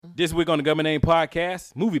This week on the Government Name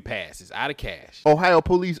Podcast, Movie Pass is out of cash. Ohio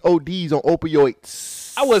police ODs on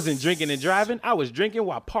opioids. I wasn't drinking and driving. I was drinking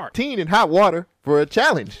while parked. Teen in hot water for a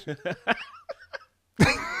challenge. That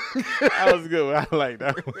was good. I like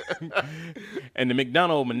that one. And the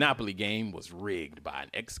McDonald Monopoly game was rigged by an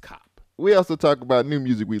ex-cop. We also talk about new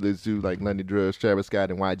music we listen to, like London Drugs, Travis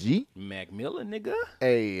Scott, and YG. Mac Miller, nigga.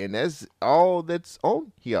 Hey, and that's all that's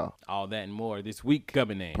on here. All that and more this week,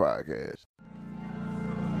 Government Name Podcast.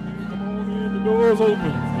 Come on in. The door's open.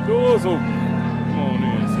 The door's open. Come on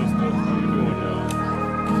in, sister. How you doing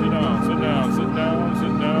now? Sit down, sit down, sit down,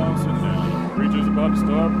 sit down, sit down. The preacher's about to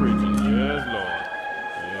start preaching. Yes, Lord.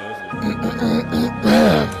 Yes,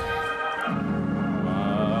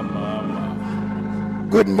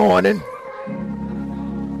 Lord. Good morning.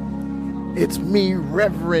 It's me,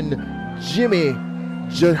 Reverend Jimmy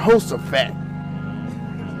Jehoshaphat.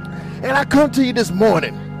 And I come to you this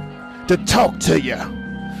morning to talk to you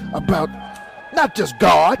about not just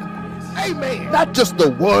God, amen, not just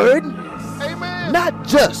the word, amen, not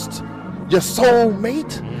just your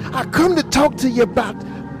soulmate. I come to talk to you about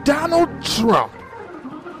Donald Trump.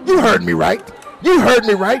 You heard me right. You heard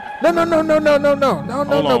me right. No,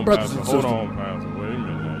 brothers and sisters. Hold on, Pastor. Wait a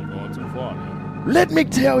minute. You're going too far now. Let me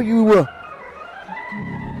tell you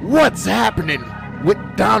what's happening with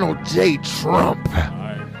Donald J. Trump.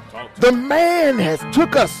 The man has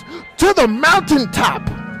took us to the mountaintop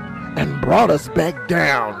and brought us back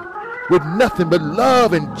down with nothing but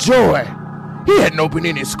love and joy. He hadn't opened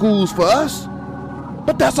any schools for us,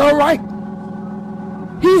 but that's all right.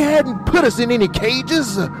 He hadn't put us in any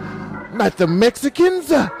cages like the Mexicans,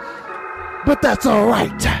 but that's all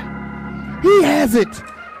right. He hasn't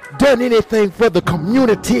done anything for the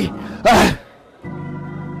community. I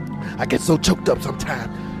get so choked up sometimes.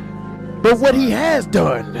 But what he has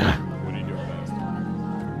done,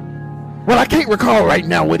 well, I can't recall right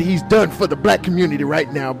now what he's done for the black community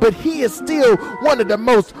right now, but he is still one of the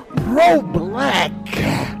most pro-black.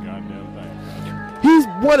 He's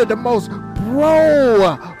one of the most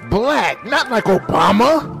pro-black, not like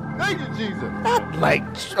Obama. Thank you, Jesus. Not like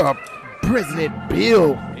President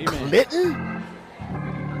Bill Clinton.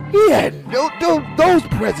 He had those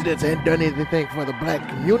presidents hadn't done anything for the black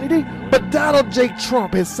community. But Donald J.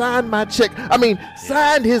 Trump has signed my check.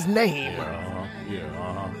 Signed his name.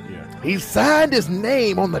 He signed his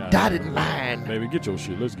name on the dotted line. Baby, get your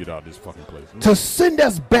shit. Let's get out of this fucking place. To send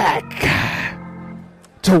us back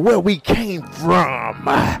to where we came from.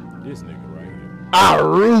 This nigga right here. Our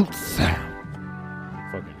roots.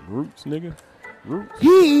 Fucking roots, nigga. Roots.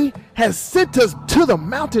 He has sent us to the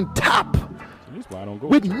mountaintop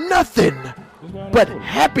with nothing but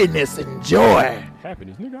happiness and joy.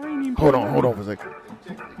 Happiness, nigga. I ain't even. Hold on for a second.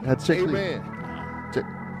 I had to check. Amen. Check.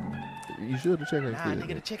 You should have checked.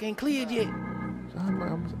 Nigga, the check ain't cleared yet. I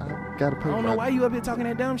gotta pay. I don't know why you up here talking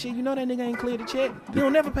that dumb shit. You know that nigga ain't cleared the check. You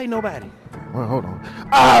don't never pay nobody. Well, hold on.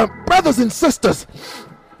 Brothers and sisters,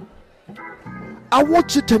 I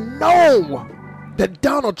want you to know that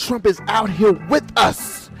Donald Trump is out here with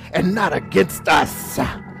us and not against us.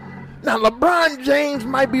 Now, LeBron James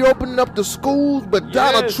might be opening up the schools, but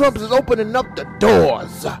Donald Trump is opening up the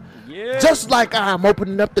doors. Yes. Just like I'm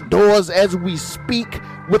opening up the doors as we speak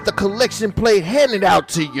with the collection plate handed out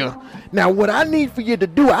to you. Now, what I need for you to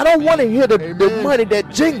do, I don't want to hear the money that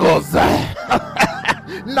jingles. No.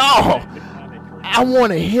 I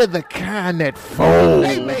want to hear the kind that folds.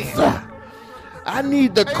 Amen. I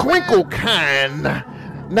need the crinkle kind,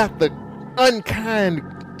 not the unkind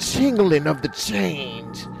jingling of the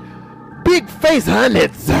change. Big face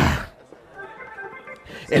hundreds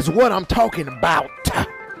is what I'm talking about.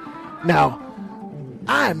 Now,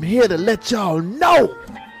 I'm here to let y'all know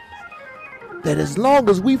that as long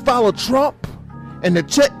as we follow Trump and the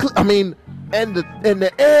and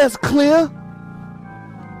the air's clear,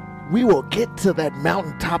 we will get to that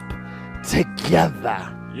mountaintop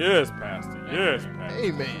together. Yes, Pastor. Yes, Pastor.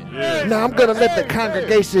 Amen. Yes, now I'm gonna let the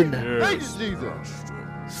congregation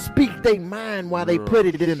Speak their mind while they put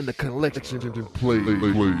it in the collection plate.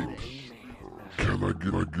 Can I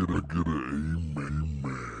get an amen?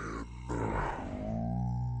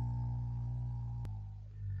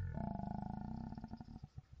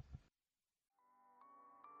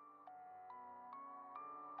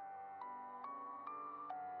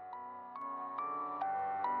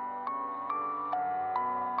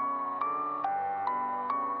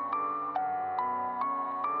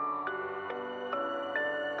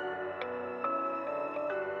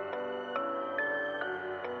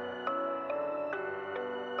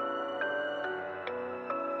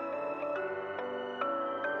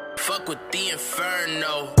 Fuck with the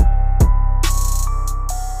inferno.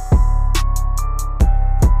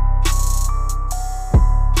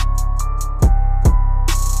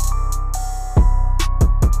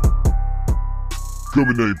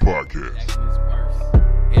 Government Name Podcast. Jackson is worse.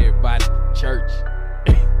 Everybody church.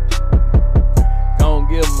 Gon'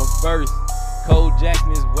 give him a verse. Cole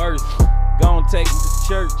Jackson is worse. Gon' take him to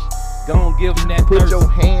church. Gon' give him that Put thirst. your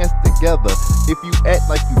hands together if you act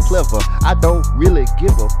like you clever. I don't really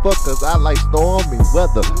give a fuck cause I like stormy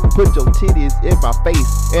weather. Put your titties in my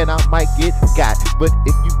face and I might get got. But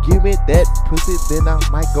if you give me that pussy, then I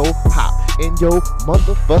might go hop in your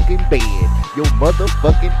motherfucking bed. Your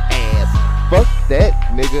motherfucking ass. Fuck that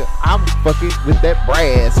nigga, I'm fucking with that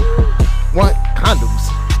brass. Want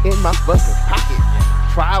condoms in my fucking pocket.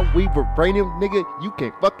 Try we vibranium, nigga, you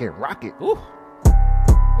can fucking rock it. Ooh.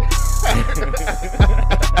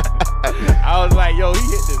 I was like, yo, he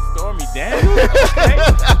hit the Stormy Daniels.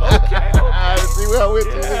 Okay. See where I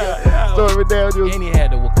went to, nigga. Stormy Daniels. And he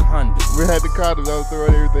had the Wakanda. We had the condoms, I was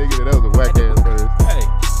throwing everything in it. That was a whack ass verse. Hey,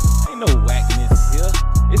 ain't no whackness here.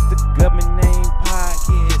 It's the Government Name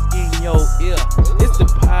Podcast in your ear. It's the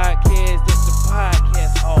podcast that the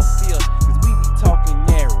podcast all feel. Cause we be talking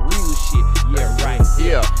that real shit. Yeah, right.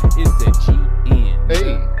 Yeah. It's the GN. Hey.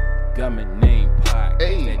 Nigga. Government Name Podcast.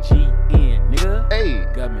 Hey. That GN, nigga. Hey.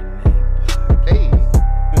 Government Name Podcast. Hey.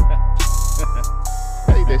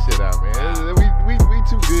 Take that shit out, man. We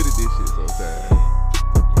too good at this shit sometimes. Yeah.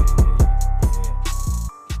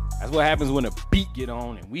 That's what happens when a beat get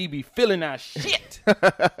on and we be feeling our shit. Shit.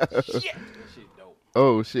 That shit dope.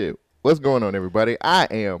 Oh, shit. What's going on, everybody? I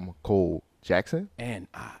am Cole Jackson. And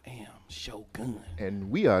I am Shogun. And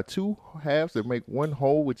we are two halves that make one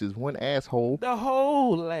whole, which is one asshole. The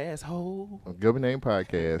whole asshole. Government Name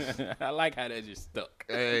Podcast. I like how that just stuck.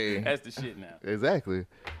 Hey. That's the shit now. Exactly.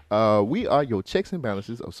 We are your checks and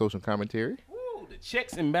balances of social commentary. Woo, the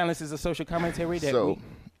checks and balances of social commentary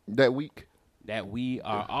That week. that we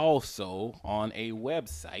are also on a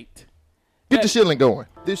website. Get the shilling going.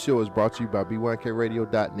 This show is brought to you by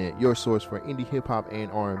BYKRadio.net, your source for indie hip-hop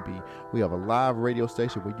and R&B. We have a live radio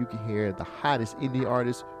station where you can hear the hottest indie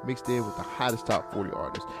artists mixed in with the hottest top 40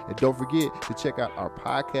 artists. And don't forget to check out our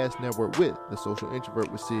podcast network with The Social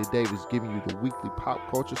Introvert with Sid Davis, giving you the weekly pop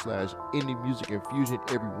culture / indie music infusion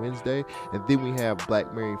every Wednesday. And then we have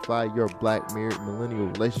Black Married Fly, your Black Married Millennial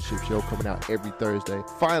Relationship show, coming out every Thursday.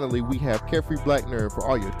 Finally, we have Carefree Black Nerd for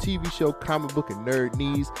all your TV show, comic book, and nerd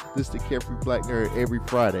needs. Listen to Carefree Black Nerd every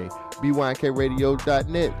Friday.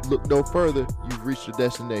 BYNKRadio.net. Look no further. You've reached your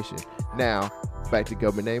destination. Now, back to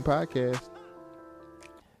Government Name Podcast.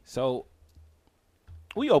 So,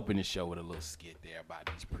 we open the show with a little skit there about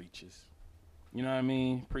these preachers. You know what I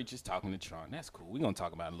mean? Preachers talking to Trump. That's cool. We're going to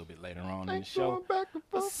talk about it a little bit later on in the show.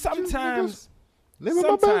 But sometimes in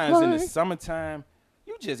the summertime,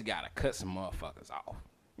 you just got to cut some motherfuckers off.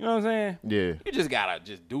 You know what I'm saying? Yeah. You just got to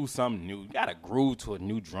just do something new. You got to groove to a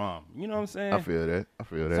new drum. You know what I'm saying? I feel that.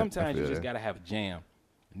 Sometimes you just got to have a jam.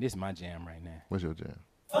 And this is my jam right now. What's your jam?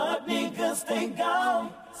 Fuck niggas,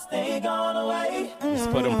 stay gone away. This is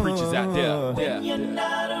for them preachers out there. When you're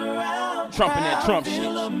not around, Trumping that Trump shit.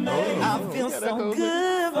 I feel so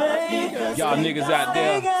good, baby. Y'all niggas out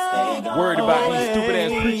there worried about these stupid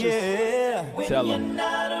ass preachers. Tell them we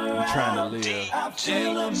trying to live. I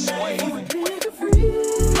feel amazing.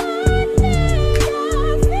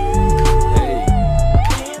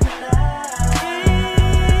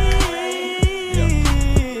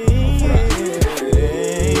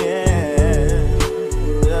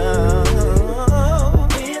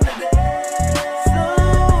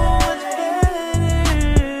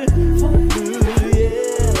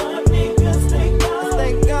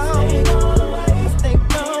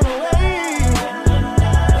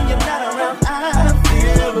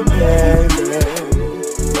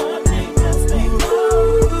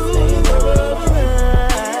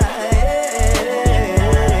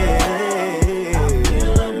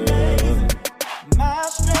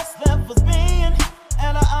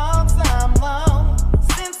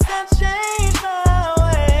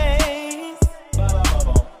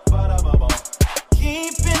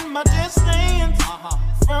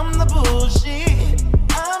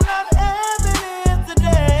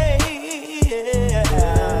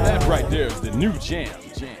 New jam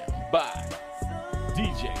by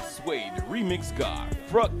DJ Sway, the remix god.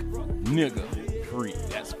 Fuck nigga free.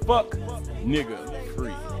 That's fuck nigga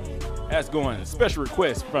free. That's going special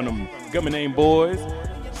request from them Government Name boys.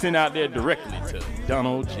 Sent out there directly to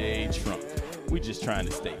Donald J. Trump. We just trying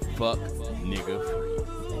to stay fuck nigga free.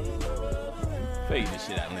 Fade this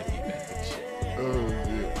shit out and let's get back to the shit. Oh,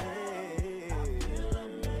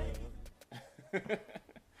 yeah.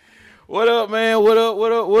 What up, man? What up,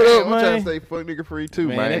 I'm man? trying to say fuck nigga free too,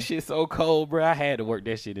 man. That shit's so cold, bro. I had to work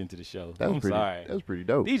that shit into the show. I'm sorry. That was pretty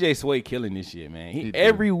dope. DJ Sway killing this shit, man. He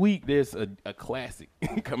Every week there's a classic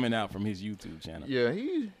coming out from his YouTube channel. Yeah,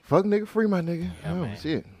 he fuck nigga free, my nigga. Yeah, man.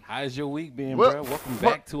 Shit. How's your week been, Well, bro? Welcome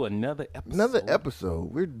back to another episode. Another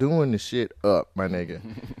episode. We're doing the shit up, my nigga.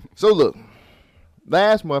 So look,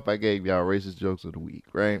 last month I gave y'all racist jokes of the week,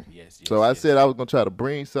 right? Yes. So I said I was gonna try to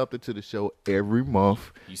bring something to the show every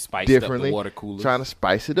month. You spiced differently, up the water cooler. trying to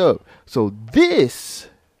spice it up. So this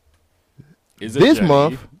Is a this journey.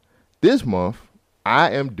 month,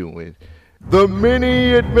 I am doing the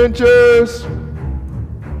mini adventures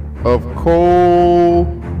of Cole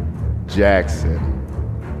Jackson.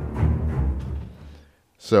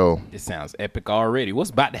 So This sounds epic already.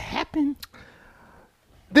 What's about to happen?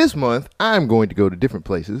 this month, I'm going to go to different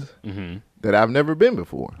places Mm-hmm. that I've never been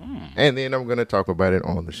before, Hmm. and then I'm going to talk about it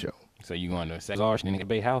on the show. So you going to Sarge in the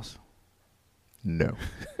Bay House? No,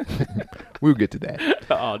 we'll get to that.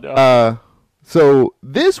 Oh no! So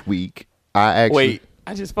this week, I actually Wait,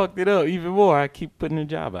 I just fucked it up even more. I keep putting a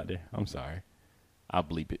job out there. I'm sorry. I'll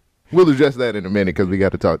bleep it. We'll address that in a minute because we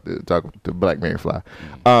got to talk to Black Man Fly.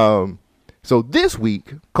 So this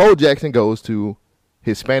week, Cole Jackson goes to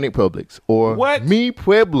Hispanic Publix or What? Mi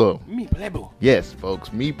Pueblo. Mi pueblo. Yes,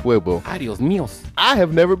 folks, Mi Pueblo. Adios míos. I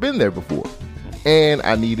have never been there before, and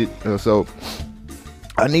I needed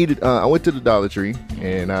I went to the Dollar Tree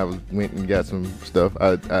and I went and got some stuff.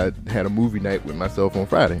 I had a movie night with myself on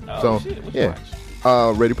Friday. Oh, so shit. What you yeah,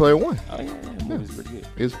 watch? Ready Player One. Oh yeah, the movie's pretty good.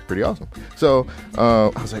 It's pretty awesome. So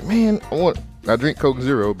I was like, man, I drink Coke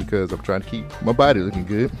Zero because I'm trying to keep my body looking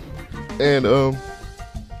good. And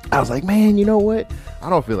I was like, man, you know what? I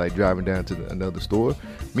don't feel like driving down to another store.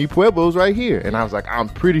 Mi Pueblo's right here. And I was like, I'm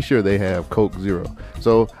pretty sure they have Coke Zero.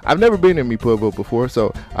 So I've never been in Mi Pueblo before.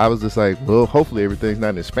 So I was just like, well, hopefully everything's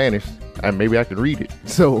not in Spanish and maybe I can read it.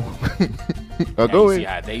 So I'll go in. See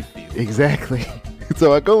how they feel. Exactly.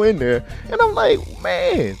 So I go in there and I'm like,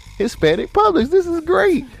 man, Hispanic Publix, this is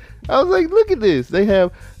great. I was like, look at this.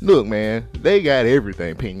 Look, man, they got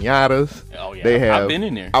everything. Piñatas. Oh yeah, They have, I've been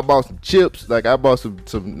in there. I bought some chips. Like I bought some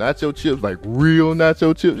nacho chips, like real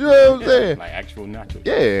nacho chips. You know what I'm saying? Like actual nachos.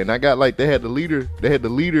 Yeah, and I got like they had the liter. The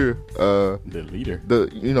leader. Like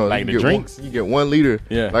you the get drinks? you get 1 liter.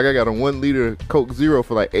 Yeah. Like I got a 1 liter Coke Zero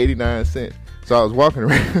for like 89 cents. So I was walking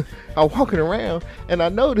around. And I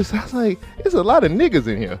noticed, I was like, there's a lot of niggas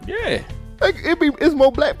in here. Yeah. Like it's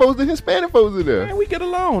more black folks than Hispanic folks in there. Man, we get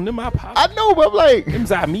along. Them my pop. I know, but I'm like, Them's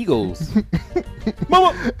amigos.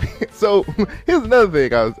 Mama. so here's another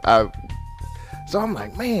thing. So I'm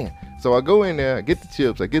like, man. So I go in there, I get the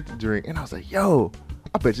chips, I get the drink, and I was like, yo,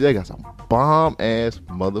 I bet you they got some bomb ass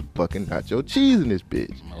motherfucking nacho cheese in this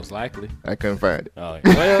bitch. Most likely. I couldn't find it. Oh,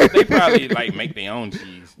 well, they probably like make their own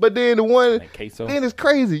cheese. But then Like queso. then it's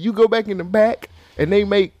crazy. You go back in the back and they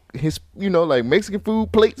make like Mexican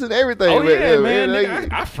food plates and everything. Oh yeah, man. Like,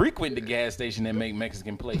 Nigga, I frequent the gas station that make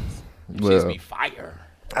Mexican plates. Them Well, shits be fire.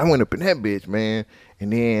 I went up in that bitch, man,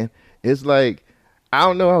 and then it's like, I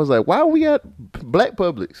don't know. I was like, why we got black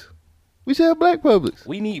Publix? We should have black Publix.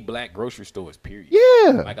 We need black grocery stores, period.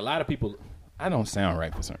 Yeah. Like a lot of people, I don't sound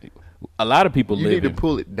right for some people. A lot of people You live need to in,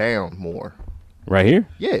 pull it down more. right here.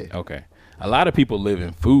 Yeah. Okay. A lot of people live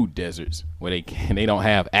in food deserts where they don't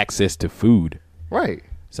have access to food. Right.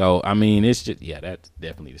 So I mean, it's just that's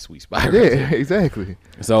definitely the sweet spot. right Yeah, there. exactly.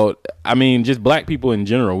 So I mean, just black people in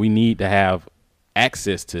general, we need to have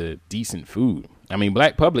access to decent food. I mean,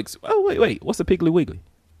 black Publix. Oh wait, what's a Piggly Wiggly?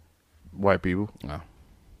 White people. Oh.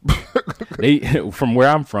 They from where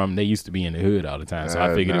I'm from, they used to be in the hood all the time, so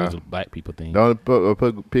I figured nah. it was a black people thing. The only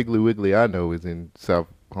Piggly Wiggly I know is in South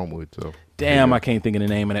Homewood. So Damn, I can't think of the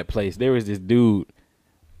name of that place. There was this dude.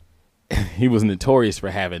 He was notorious for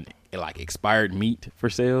having like expired meat for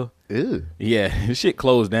sale. Ew. Yeah, the shit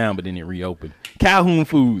closed down, but then it reopened. Calhoun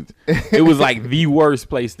Foods. It was like the worst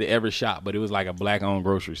place to ever shop, but it was like a black-owned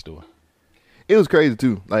grocery store. It was crazy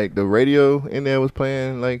too. Like the radio in there was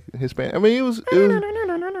playing like Hispanic. I mean, it was pretty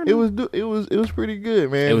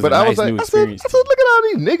good, man. It was but a I nice was like, new I said, experience. look at all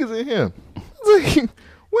these niggas in here. I was like,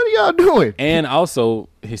 what are y'all doing? And also,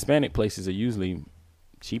 Hispanic places are usually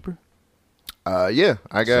cheaper. Yeah,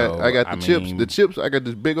 I got So, the I chips. mean- The chips. I got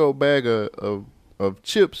this big old bag of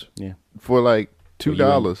chips Yeah, for like you and-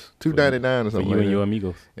 $2, $2.99 or for something. you like and that. your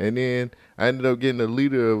amigos. And then I ended up getting a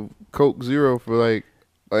liter of Coke Zero for like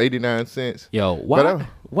 89 cents. Yo, But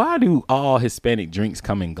why do all Hispanic drinks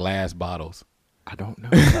come in glass bottles? I don't know.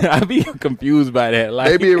 I be confused by that.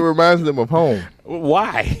 Like, Maybe it reminds them of home.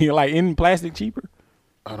 why? Like, isn't plastic cheaper?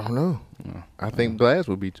 I don't know. I think glass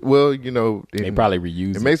would be. Well, you know, They probably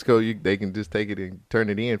reuse in it. Mexico. They can just take it and turn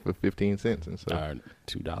it in for 15 cents and stuff.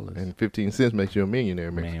 $2. And 15 cents makes you a millionaire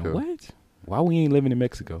in Mexico. Man, what? Why we ain't living in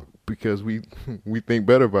Mexico? Because we think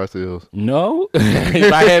better of ourselves. No.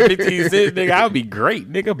 If I had 15 cents, nigga, I would be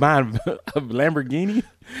great. Nigga, buying a Lamborghini,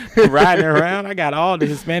 riding around. I got all the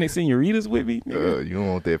Hispanic senoritas with me. Nigga. You don't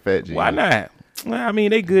want that fat G. Why not? Well, I mean,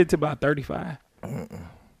 they good to about 35.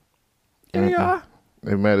 Yeah.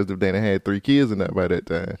 It matters if they done had 3 kids or not by that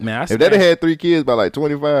time. Man, if they done had 3 kids by like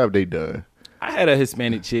 25, they done. I had a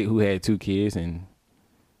Hispanic chick who had 2 kids, and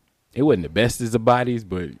it wasn't the bestest of bodies,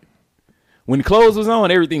 but when the clothes was on,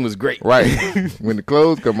 everything was great. Right. When the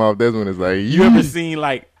clothes come off, that's when it's like, You ever seen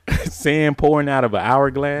like sand pouring out of an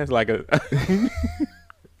hourglass? Like a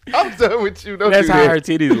I'm done with you. Don't that's do how that. her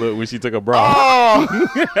titties look when she took a bra off.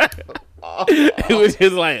 Oh. It was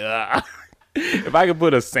just like if I could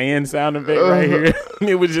put a sand sound effect right here,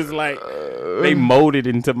 it was just like they molded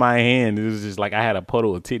into my hand. It was just like I had a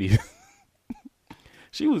puddle of titties.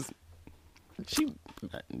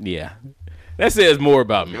 Yeah. That says more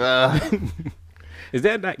about me. Is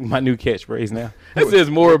that like my new catchphrase now? That says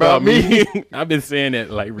more about me. I've been saying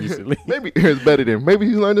that like recently. Maybe it's better than. Maybe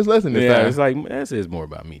he's learned his lesson this time. It's like that says more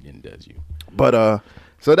about me than it does you. But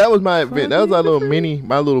so that was my event. That was my little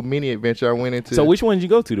mini adventure I went into. So which one did you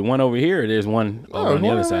go to? The one over here, or there's one over on the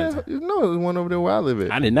other side? No, there's one over there where I live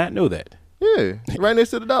at. I did not know that. Yeah, right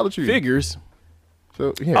next to the Dollar Tree. Figures.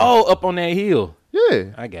 So yeah. Oh, up on that hill.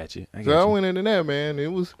 Yeah. I got you. So I went into that, man.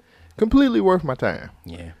 It was completely worth my time.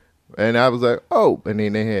 Yeah. And I was like, oh, and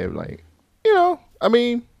then they had like, you know, I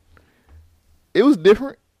mean, it was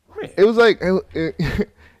different. Yeah. It was like,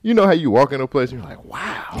 you know how you walk in a place and you're like,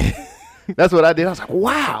 wow. That's what I did. I was like,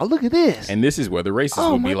 wow, look at this. And this is where the racists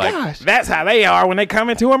Oh will be my like, gosh. that's how they are when they come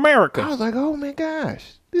into America. I was like, oh my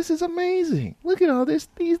gosh, this is amazing. Look at all these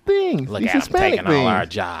things. Look these at them Hispanic taking things. all our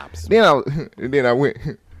jobs. Then I went.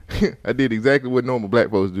 I did exactly what normal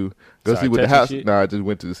black folks do. Go Started see what the touching hot. shit? No, I just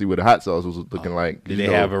went to see what the hot sauce was looking like. Did you they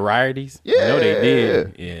know. have varieties? Yeah. I know they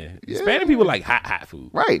did. Yeah. Hispanic people like hot food.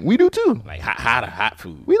 Right, we do too. Like hot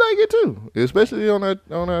food. We like it too, especially on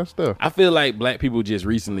our stuff. I feel like black people just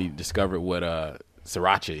recently discovered what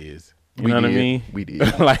sriracha is. You know what I mean? We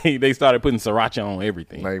did. Like they started putting sriracha on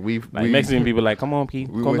everything. Like we Mexican people like, come on, P,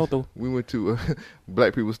 we come went, on. we went to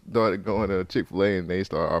black people started going to Chick-fil-A and they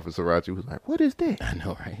started offering sriracha. We was like, what is that? I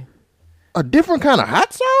know, right? A different kind of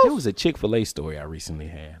hot sauce? There was a Chick-fil-A story I recently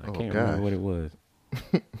had. I can't remember what it was.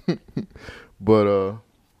 But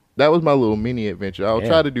that was my little mini adventure. I'll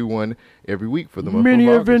try to do one every week for the month Many of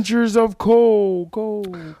August. adventures of Cole.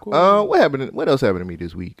 What else happened to me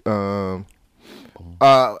this week?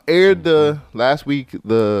 Aired last week.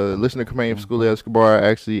 The Listener Command of Schoolie Escobar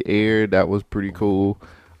actually aired. That was pretty cool.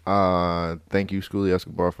 Thank you, Schoolie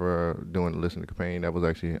Escobar, for doing the Listener Campaign. That was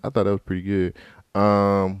actually, I thought that was pretty good.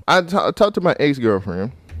 I talked to my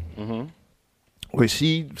ex-girlfriend, when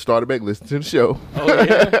she started back listening to the show. Oh,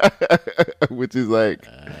 yeah. Which is like,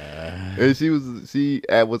 and she was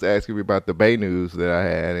asking me about the Bay News that I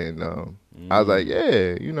had, and I was like,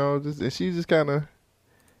 yeah, you know, and she kind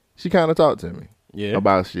of talked to me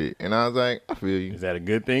about shit, and I was like, I feel you. Is that a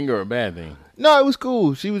good thing or a bad thing? No, it was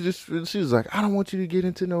cool. She was like, I don't want you to get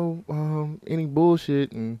into no any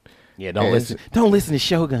bullshit, and don't listen to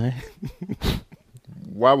Shogun.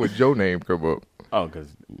 Why would your name come up? Oh, because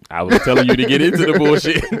I was telling you to get into the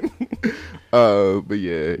bullshit. But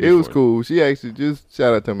yeah, it was cool. She actually just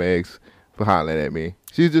shout out to my ex for hollering at me.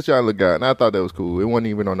 She was just trying to look out, and I thought that was cool. It wasn't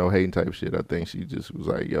even on no hating type shit. I think she just was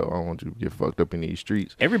like, yo, I don't want you to get fucked up in these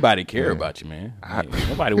streets. Everybody care about you, man.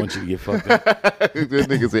 Nobody wants you to get fucked up. This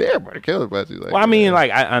nigga said everybody cares about you. Like, well, I mean,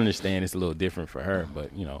 like, I understand it's a little different for her,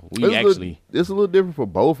 but, you know, it's a little different for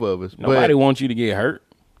both of us. Nobody wants you to get hurt.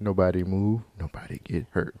 Nobody move, nobody get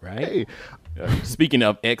hurt. Right? Hey. Speaking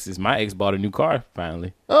of exes, my ex bought a new car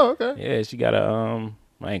finally. Oh, okay. Yeah, she got I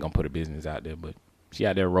ain't gonna put her business out there, but she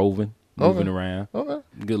out there roving, moving around. Okay.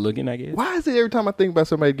 Good looking, I guess. Why is it every time I think about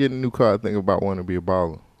somebody getting a new car, I think about wanting to be a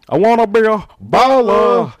baller? I wanna be a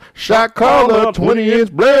Baller, shot caller,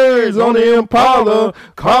 20-inch blades on the Impala.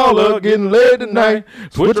 Caller, getting laid tonight.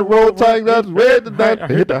 Switch the roll tight, that's red tonight.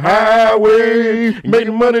 Hit the highway,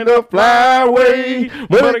 making money to fly away.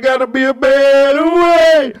 But it gotta be a better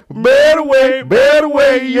way, better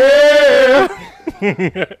way, yeah.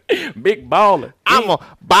 big baller. I'm a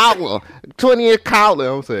baller, 20-inch collar.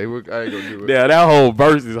 I'm saying, I ain't gonna do it. Yeah, that whole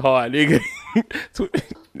verse is hard, nigga.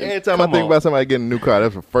 Every time I think about somebody getting a new car,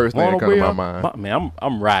 that's the first thing that comes to my mind. Man,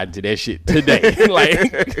 I'm riding to that shit today.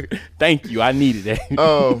 Like, thank you. I needed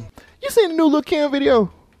that. You seen the new Lil' Kim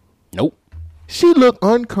video? Nope. She looked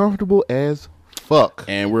uncomfortable as fuck?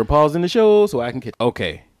 And we're pausing the show so I can catch.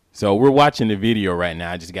 Okay, so we're watching the video right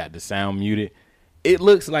now. I just got the sound muted. It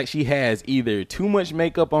looks like she has either too much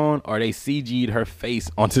makeup on or they CG'd her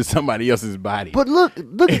face onto somebody else's body. But look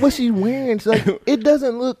at what she's wearing. It's like, it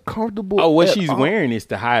doesn't look comfortable. Oh, what at she's all. wearing is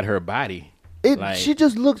to hide her body. She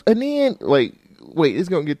just looks, and then wait, it's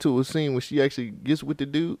gonna get to a scene where she actually gets with the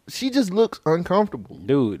dude. She just looks uncomfortable.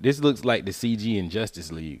 Dude, this looks like the CG in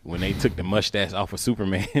Justice League when they took the mustache off of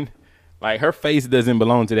Superman. Like, her face doesn't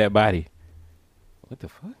belong to that body. What the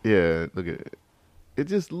fuck? Yeah, look at it. It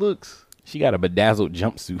just looks She got a bedazzled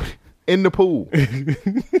jumpsuit. in the pool.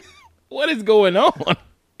 What is going on?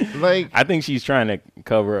 Like, I think she's trying to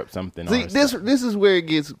cover up something. see, on herself. this is where it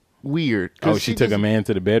gets weird. 'Cause Oh, she took just, a man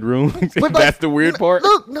to the bedroom. But That's the weird part.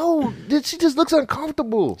 Look, no, she just looks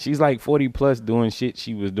uncomfortable. She's like 40 plus doing shit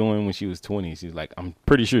she was doing when she was 20. She's like, I'm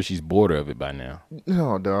pretty sure she's bored of it by now.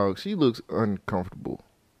 No, dog, she looks uncomfortable.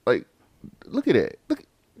 Like, look at that.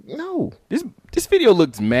 No. This video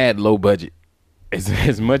looks mad low budget.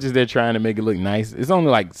 As much as they're trying to make it look nice, it's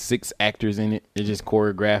only like 6 actors in it. They're just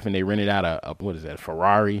choreographing. They rented out a what is that, a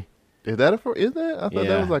Ferrari. Is that? I thought Yeah.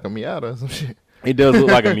 that was like a Miata or some shit. It does look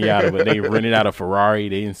like a Miata, but they rented out a Ferrari.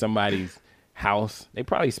 They in somebody's house. They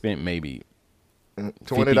probably spent maybe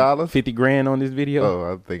 $20? 50 grand on this video. Oh,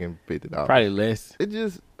 I'm thinking $50. Probably less. It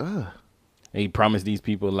just, They promised these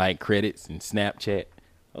people like credits and Snapchat.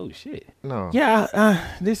 Oh shit. no. Yeah,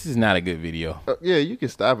 this is not a good video. Yeah, you can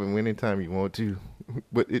stop him anytime you want to,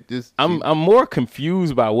 but it just. I'm more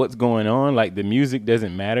confused by what's going on. Like, the music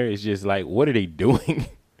doesn't matter. It's just like, what are they doing?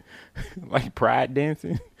 Like pride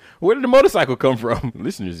dancing. Where did the motorcycle come from?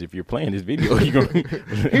 Listeners, if you're playing this video, you're going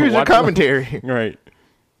Here's your commentary. Right.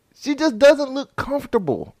 She just doesn't look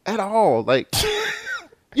comfortable at all. Like,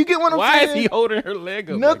 you get what I'm Why saying? is he holding her leg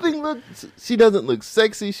up? Nothing looks. She doesn't look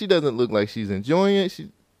sexy. She doesn't look like she's enjoying it.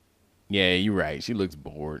 Yeah, you're right. She looks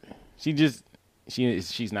bored. She's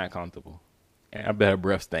not comfortable. And I bet her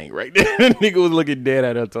breath stank right there. Nigga was looking dead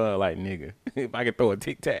at her tongue like, nigga, if I could throw a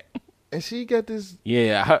Tic Tac. And she got this.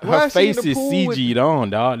 Yeah, Why her is she in face the is pool with- CG'd on,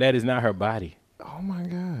 dog. That is not her body. Oh my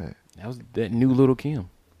god. That was that new little Kim.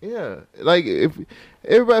 Yeah, like if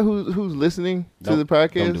everybody who's listening to the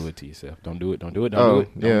podcast, Don't do it to yourself. Don't do it. Don't do it. Oh, Don't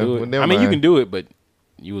yeah. do it. Well, never I mean, you mind. can do it, but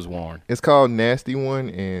you was warned. It's called Nasty One,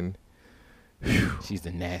 and She's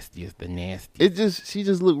the nastiest. The nastiest. she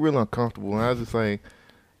just looked real uncomfortable, and I was just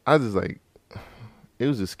like, it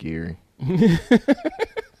was just scary.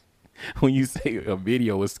 When you say a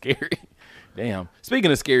video was scary. Damn.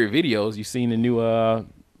 Speaking of scary videos, you seen the new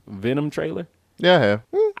Venom trailer? Yeah, I have.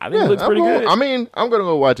 I think it looks pretty good. I mean, I'm gonna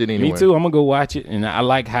go watch it anyway. Me too. I'm gonna go watch it, and I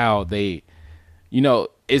like how they,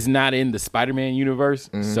 it's not in the Spider-Man universe,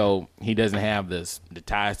 so he doesn't have the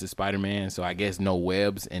ties to Spider-Man. So I guess no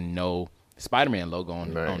webs and no Spider-Man logo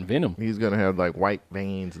on Venom. He's gonna have like white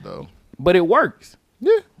veins though. But it works.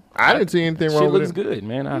 Yeah, I didn't see anything wrong Shit with looks it. good,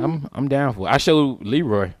 man. I'm down for it. I showed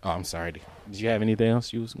Leroy. Oh, I'm sorry. Did you have anything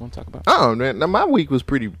else you was gonna talk about? Oh man, now my week was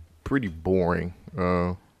pretty boring.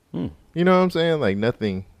 You know what I'm saying? Like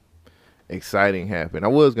nothing exciting happened. I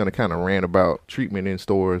was gonna kind of rant about treatment in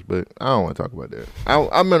stores, but I don't want to talk about that.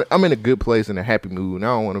 I'm in a good place, in a happy mood, and I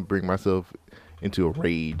don't want to bring myself into a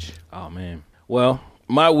rage. Oh man. Well,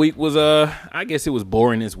 my week was I guess it was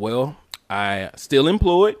boring as well. I still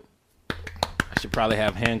employed. I should probably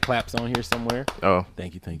have hand claps on here somewhere. Oh,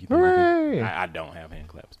 Thank you. Hooray. I don't have hand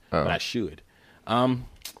claps, Oh. but I should.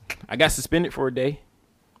 I got suspended for a day,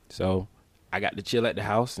 so I got to chill at the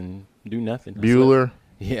house and do nothing. I Bueller, slept.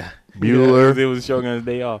 Yeah. Bueller. It was Shogun's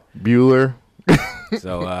day off. Bueller.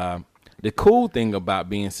 So the cool thing about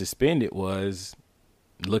being suspended was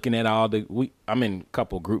looking at I'm in a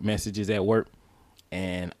couple group messages at work,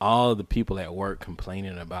 and all the people at work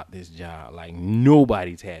complaining about this job. Like,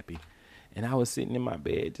 nobody's happy. And I was sitting in my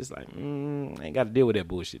bed just like, I ain't got to deal with that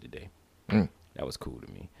bullshit today. That was cool to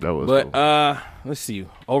me. That was But cool. let's see.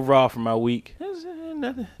 Overall for my week,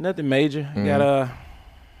 nothing major. I got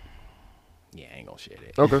yeah, I ain't gonna share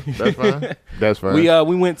that. Okay, that's fine. That's fine.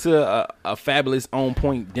 We went to a fabulous On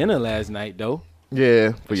Point dinner last night though.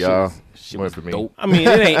 Yeah, for y'all. Shit Went was for me. dope. I mean,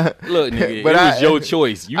 it ain't look, nigga. But it was your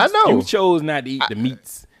choice. I know. You chose not to eat the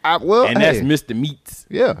meats, Well, and that's Mr. Meats.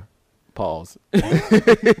 Yeah. Pause.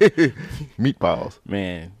 Meatballs.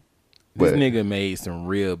 Man, this But- nigga made some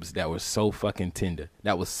ribs that were so fucking tender.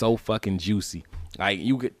 That was so fucking juicy. Like,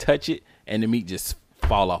 you could touch it and the meat just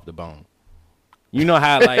fall off the bone. You know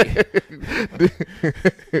how, like,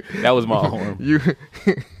 that was my arm.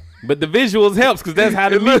 But the visuals helps because that's how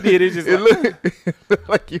the meat did. It's just Looked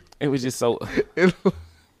like you. it was just so. It looked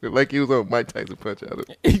like you was on Mike Tyson Punch Out.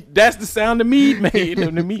 That's the sound the meat made.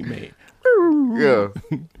 The meat made. Yeah.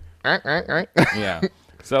 Yeah.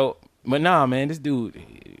 So, but nah, man, this dude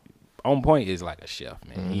on point is like a chef,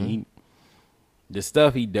 man. He the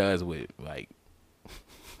stuff he does with like,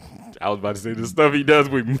 I was about to say the stuff he does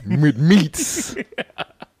with meats.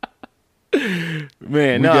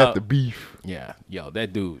 Man, We got the beef. Yeah, yo,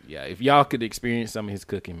 that dude. Yeah, if y'all could experience some of his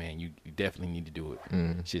cooking, man, you definitely need to do it.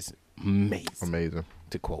 It's just amazing. Amazing.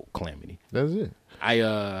 To quote Calamity. That's it. I ain't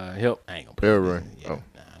gonna put Right. yeah,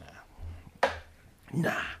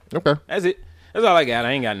 Nah. Okay. That's it. That's all I got.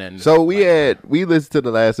 I ain't got nothing. So we listened to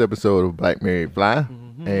the last episode of Black Married Fly,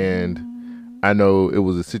 and I know it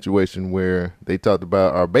was a situation where they talked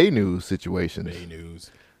about our Bay News situations. Bay News.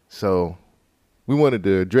 So we wanted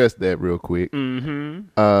to address that real quick. You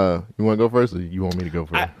want to go first, or you want me to go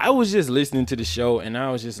first? I was just listening to the show, and I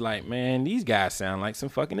was just like, man, these guys sound like some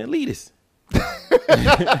fucking elitists.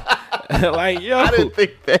 Like, yo, I didn't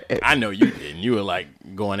think that. I know you didn't. You were like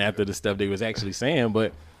going after the stuff they was actually saying,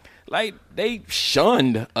 but like they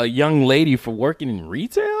shunned a young lady for working in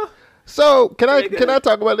retail. So can I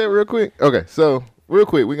talk about that real quick? Okay, so real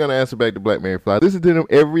quick, we're gonna answer back to Black Married Fly. Listen to them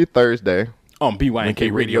every Thursday On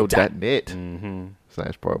BYNKRadio.net.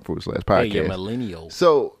 /part/podcast. Hey, you're millennial.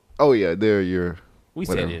 So, oh yeah, they're your. We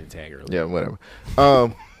whatever. said it in tag earlier. Yeah, whatever.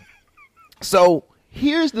 So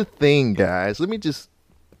here's the thing, guys. Let me just.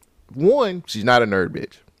 One, she's not a nerd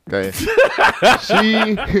bitch. Okay,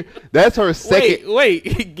 that's her second.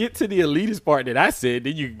 Wait, get to the elitist part that I said,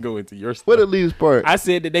 then you can go into your stuff. What elitist part? I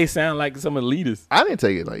said that they sound like some elitists. I didn't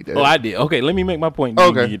take it like that. Oh, I did. Okay, let me make my point. Then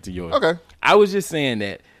you can get to yours. Okay. I was just saying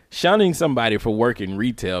that shunning somebody for working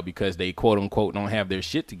retail because they quote unquote don't have their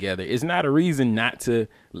shit together is not a reason not to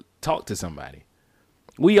talk to somebody.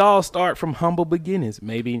 We all start from humble beginnings.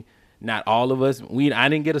 Maybe not all of us. I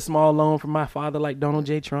didn't get a small loan from my father like Donald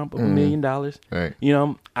J. Trump of $1 million. Right. You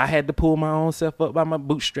know, I had to pull my own self up by my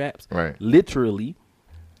bootstraps. Right. Literally.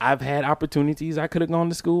 I've had opportunities. I could have gone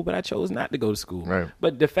to school, but I chose not to go to school. Right.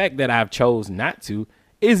 But the fact that I've chose not to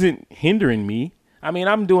isn't hindering me. I mean,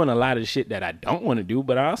 I'm doing a lot of shit that I don't want to do,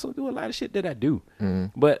 but I also do a lot of shit that I do.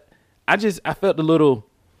 But I felt a little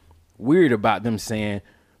weird about them saying,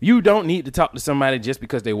 you don't need to talk to somebody just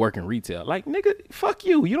because they work in retail. Like, nigga, fuck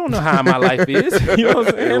you. You don't know how my life is. You know what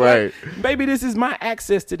I'm saying? Right. Like, maybe this is my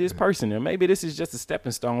access to this person, or maybe this is just a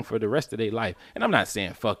stepping stone for the rest of their life. And I'm not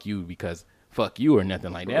saying fuck you because fuck you or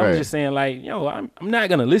nothing like that. Right. I'm just saying, like, yo, I'm not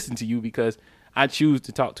going to listen to you because I choose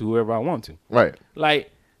to talk to whoever I want to. Right.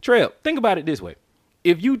 Like, Trail, think about it this way.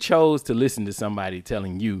 If you chose to listen to somebody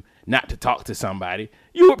telling you not to talk to somebody,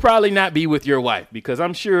 you would probably not be with your wife, because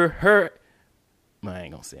I'm sure I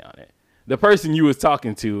ain't gonna say all that. The person you was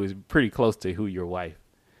talking to is pretty close to who your wife.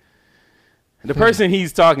 The person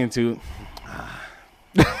he's talking to,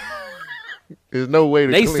 There's no way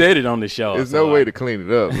to. they said it on the show. There's so no way to clean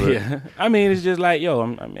it up. But. Yeah, I mean, it's just like,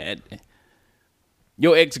 yo,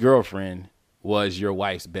 your ex-girlfriend was your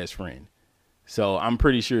wife's best friend. So I'm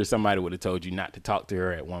pretty sure somebody would have told you not to talk to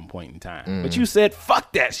her at one point in time. But you said,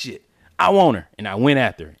 fuck that shit. I want her. And I went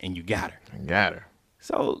after her, and you got her. Got her.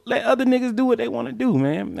 So let other niggas do what they want to do,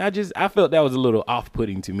 man. I felt that was a little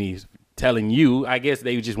off-putting to me, telling you, I guess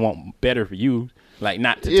they just want better for you, like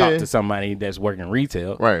not to talk to somebody that's working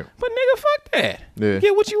retail. Right. But nigga, fuck that. Yeah.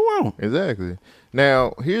 Get what you want. Exactly.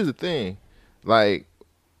 Now, here's the thing. Like,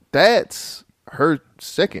 that's her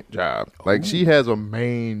second job. Like, she has a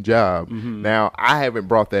main job. Now, I haven't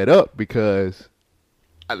brought that up because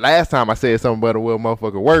last time I said something about where a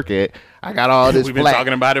motherfucker work at, I got all this We've been flack.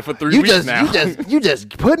 talking about it for 3 weeks now. You just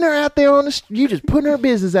putting her out there on the you just putting her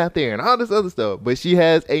business out there and all this other stuff. But she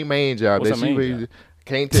has a main job What's that her she main job?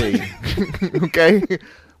 can't tell you. Okay?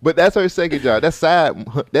 But that's her second job. That's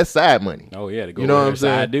side money. Oh, yeah, to go You know with what her I'm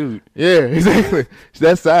saying? side dude. Yeah, exactly.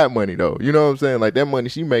 That's side money though. You know what I'm saying? Like that money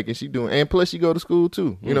she making, she doing, and plus she go to school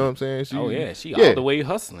too. You know what I'm saying? She all the way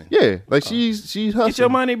hustling. Yeah, like she's hustling. Get your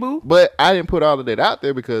money, boo. But I didn't put all of that out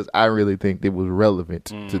there because I really think it was relevant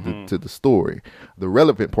to the story. The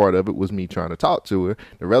relevant part of it was me trying to talk to her.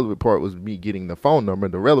 The relevant part was me getting the phone number.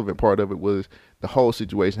 The relevant part of it was the whole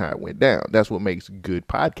situation, how it went down. That's what makes good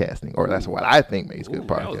podcasting, or that's what I think makes good That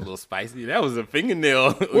was a podcasting. little spicy. That was a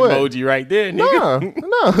fingernail emoji right there, nigga.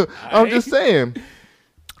 No. I'm just saying.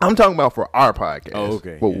 I'm talking about for our podcast. Oh,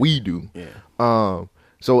 okay. What we do. Yeah.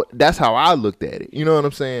 So that's how I looked at it. You know what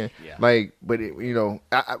I'm saying? Yeah. Like, but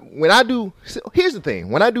when I do, so here's the thing.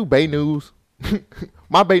 When I do Bay News,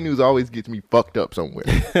 my Bay News always gets me fucked up somewhere.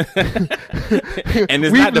 And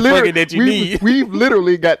it's not the fucking that you need. We've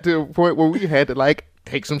literally got to a point where we had to like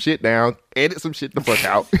take some shit down, edit some shit the fuck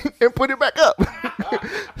out, and put it back up.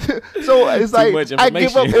 So it's Too like much I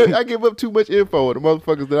give up too much info. The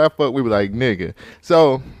motherfuckers that I fuck with were like, nigga.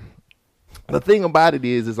 So the thing about it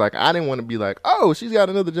is like I didn't want to be like, oh, she's got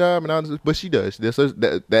another job, but she does.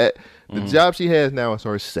 The job she has now is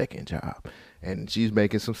her second job, and she's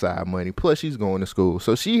making some side money. Plus, she's going to school,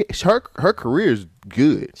 so her career is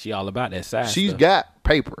good. She all about that side. She's stuff. got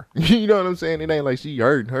paper. You know what I'm saying? It ain't like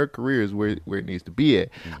her career is where it needs to be at.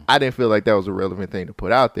 I didn't feel like that was a relevant thing to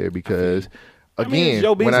put out there because. Again, it's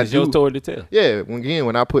your business, when I your story to tell. Yeah,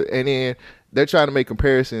 when I put, and then they're trying to make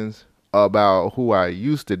comparisons about who I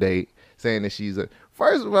used to date, saying that she's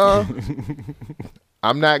first of all,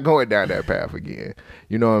 I'm not going down that path again.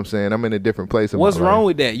 You know what I'm saying? I'm in a different place. What's wrong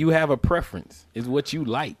with that? You have a preference. It's what you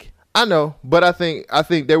like. I know, but I think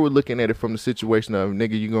they were looking at it from the situation of,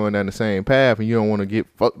 nigga, you going down the same path and you don't want to get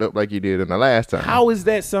fucked up like you did in the last time. How is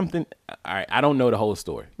that something? All right, I don't know the whole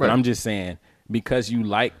story, but I'm just saying because you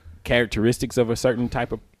like characteristics of a certain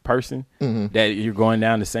type of person that you're going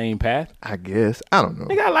down the same path. I guess. I don't know.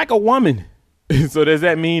 Nigga, I like a woman. So does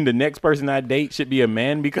that mean the next person I date should be a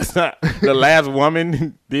man because the last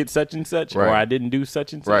woman did such and such, or I didn't do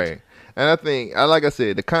such and such? Right. And I think, like I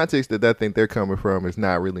said, the context that I think they're coming from is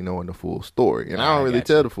not really knowing the full story. And I don't really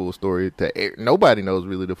tell the full story. Nobody knows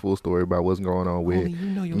really the full story about what's going on with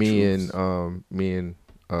me and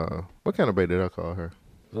what kind of bae did I call her?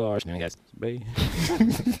 Large nigga, bae.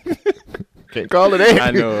 Can't call it that.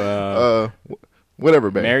 I know. Whatever,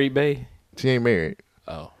 bae. Married bae? She ain't married.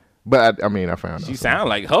 Oh. But I found out. She sound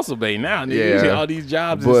like hustle bae now. Nigga. Yeah. All these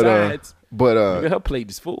jobs and sides. But nigga, her plate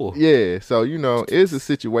is full. Yeah. So it's a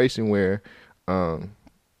situation where,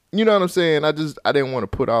 you know what I'm saying. I didn't want to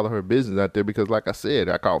put all of her business out there because, like I said,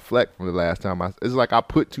 I caught flack from the last time. It's like I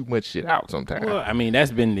put too much shit out sometimes. Well, I mean,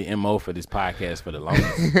 that's been the MO for this podcast for the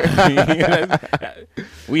longest.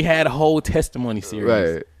 We had a whole testimony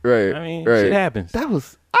series. Right. I mean, shit happens.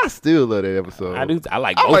 I still love that episode. I do. I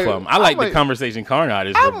like both of them. I like the conversation Karn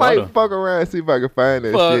artist. I might fuck around and see if I can find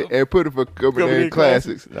that shit and put it for Coming In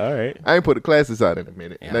Classics. All right. I ain't put the classics out in a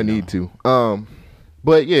minute. Yeah, I need to.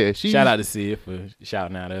 But yeah, shout out to Sid for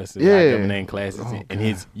shouting out us. Yeah, Coming In Classics and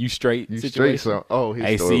his You Straight situation. Straight song.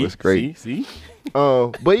 His story was great. See.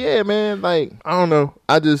 But yeah, man, like I don't know.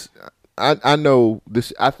 I know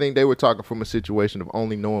this. I think they were talking from a situation of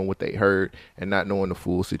only knowing what they heard and not knowing the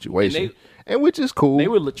full situation, and which is cool. They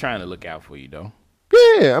were trying to look out for you, though.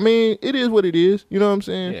 Yeah, I mean, it is what it is. You know what I'm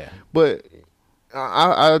saying? Yeah. But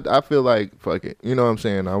I feel like fuck it. You know what I'm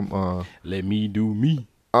saying? Let me do me.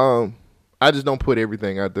 I just don't put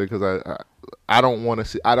everything out there because I don't want to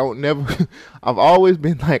see. I've always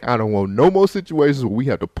been like, I don't want no more situations where we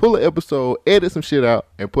have to pull an episode, edit some shit out,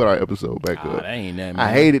 and put our episode back up. That ain't that, man.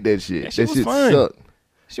 I hated that shit. That shit sucked.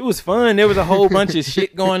 She was fun. There was a whole bunch of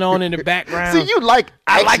shit going on in the background. See,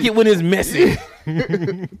 I like it when it's messy.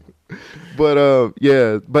 But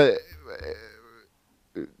yeah, but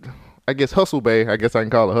I guess Hustle Bae. I guess I can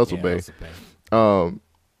call her Hustle Bae.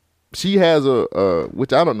 She has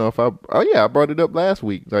which I don't know if I brought it up last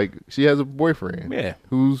week. Like she has a boyfriend,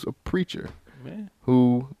 who's a preacher,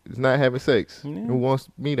 who is not having sex, who wants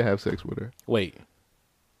me to have sex with her. Wait,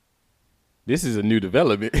 this is a new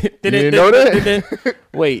development. You didn't know that?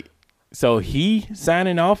 Wait, so he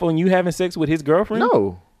signing off on you having sex with his girlfriend?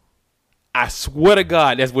 No, I swear to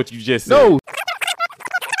God, that's what you just said. No,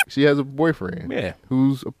 she has a boyfriend,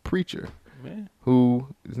 who's a preacher. Who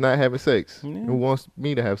is not having sex? Who wants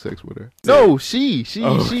me to have sex with her? No, she.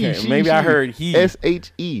 Maybe I heard he.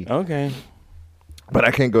 SHE. Okay, but I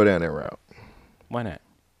can't go down that route. Why not?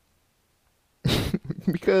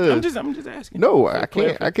 Because I'm just asking. No, I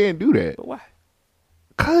can't. I can't do that. But why?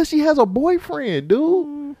 Cause she has a boyfriend,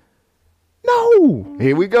 dude. No.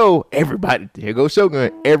 Here we go. Everybody. Here goes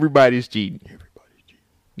Shogun. Everybody's cheating.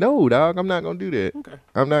 No, dog. I'm not gonna do that. Okay.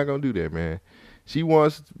 I'm not gonna do that, man. She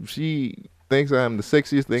thinks I'm the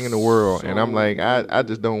sexiest thing in the world, and I'm like, I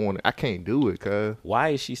just don't want to. I can't do it, cuz. Why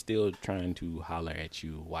is she still trying to holler at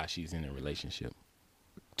you while she's in a relationship?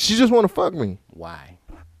 She just want to fuck me. Why?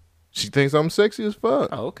 She thinks I'm sexy as fuck.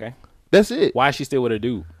 Oh, okay. That's it. Why is she still with a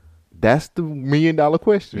dude? That's the $1 million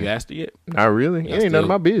question. You asked her yet? Not really. It ain't none of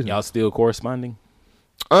my business. Y'all still corresponding?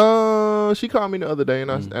 She called me the other day,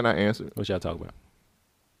 and I answered. What y'all talk about?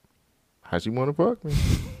 How she want to fuck me?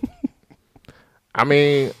 I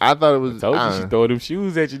mean, I thought it was. I told you she throw them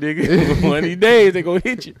shoes at you, nigga. One of these days they gonna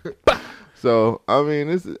hit you. So I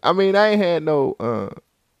mean, I ain't had no.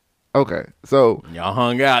 Okay, so y'all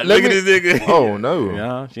hung out. Look at this nigga. Oh no.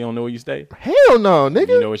 Yeah, she don't know where you stay. Hell no, nigga.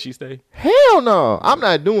 You know where she stay? Hell no, I'm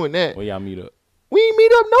not doing that. Where y'all meet up? We ain't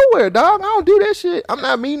meet up nowhere, dog. I don't do that shit. I'm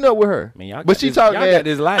not meeting up with her. Man, but she talking that.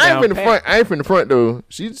 I ain't from the front though.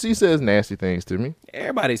 She says nasty things to me.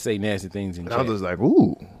 Everybody say nasty things in chat. I was just like,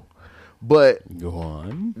 ooh. But Go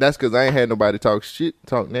on. that's because I ain't had nobody talk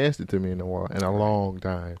nasty to me in a long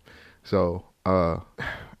time. So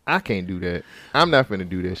I can't do that. I'm not finna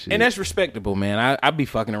do that shit. And that's respectable, man. I be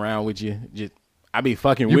fucking around with you. I be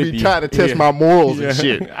fucking with you. You be trying to test my morals and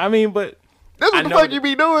shit. I mean, but that's what the fuck you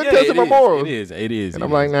be doing, testing my morals. It is. And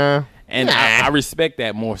I'm like, nah. And I respect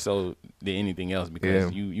that more so than anything else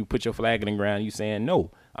because you put your flag in the ground. You saying,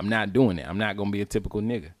 no, I'm not doing it. I'm not going to be a typical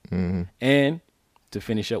nigga. Mm-hmm. And to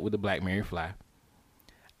finish up with the Black Mary Fly,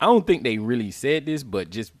 I don't think they really said this, but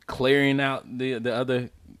just clearing out the other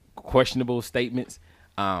questionable statements.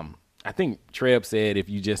 I think Treb said if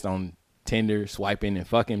you just on Tinder swiping and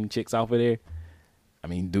fucking chicks off of there, I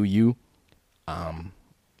mean, do you?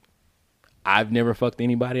 I've never fucked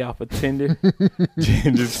anybody off of Tinder.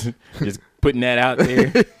 just putting that out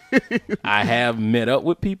there. I have met up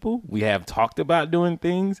with people. We have talked about doing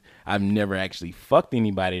things. I've never actually fucked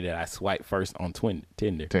anybody that I swiped first on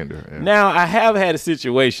Tinder. Yeah. Now, I have had a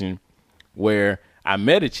situation where I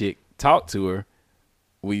met a chick, talked to her.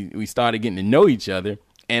 We started getting to know each other.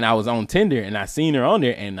 And I was on Tinder and I seen her on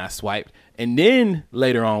there and I swiped. And then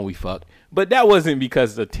later on we fucked. But that wasn't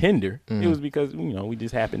because of Tinder. It was because, we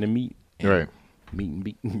just happened to meet. Right. Meet and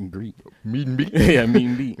beat and greet. Meet and beat? Yeah, meet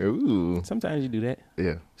and beat. Ooh. Sometimes you do that.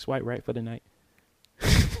 Yeah. Swipe right for the night.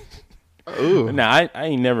 Ooh. Nah, I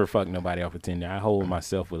ain't never fucked nobody off of Tinder. I hold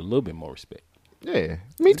myself with a little bit more respect. Yeah.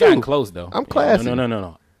 Me It's gotten too. close, though. I'm classy.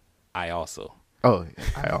 No. I also. Oh,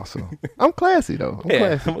 I also. I'm classy though.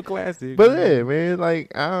 I'm a classy. But yeah, man,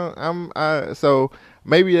 like so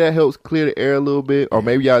maybe that helps clear the air a little bit, or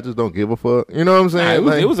maybe y'all just don't give a fuck. You know what I'm saying?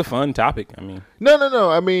 It was a fun topic. I mean, no.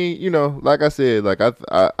 I mean, like I said, like I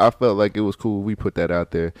felt like it was cool. We put that out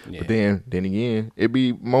there, Yeah. but then again, it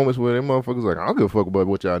be moments where them motherfuckers like I don't give a fuck about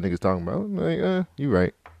what y'all niggas talking about. I'm like, you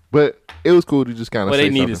right. But it was cool to just kind of. Well, say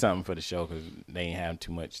they needed something for the show because they ain't have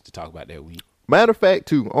too much to talk about that week. Matter of fact,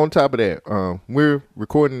 too, on top of that, we're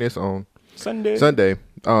recording this on Sunday.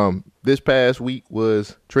 This past week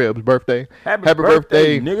was Treb's birthday. Happy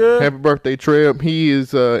birthday, nigga. Happy birthday, Treb. He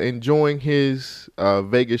is enjoying his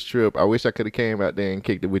Vegas trip. I wish I could have came out there and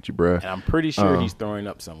kicked it with you, bruh. And I'm pretty sure he's throwing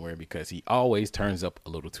up somewhere because he always turns up a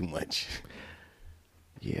little too much.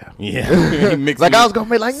 Yeah. Like I was gonna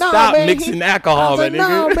be like, nah, stop man, mixing alcohol, like, nigga.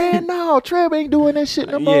 no, man, no, Treb ain't doing that shit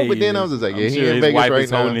no more. But then I was just like, yeah, I'm he sure in his Vegas wife right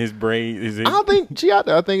is now. holding his brain. I don't think she out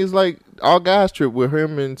there. I think it's like all guys trip with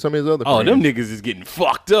him and some of his other friends. them niggas is getting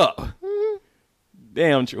fucked up.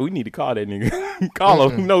 Damn, we need to call that nigga. Call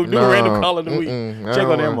him. Do a random call of the week. Check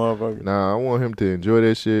on that motherfucker. Nah, I want him to enjoy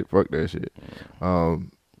that shit. Fuck that shit.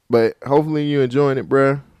 But hopefully you enjoying it,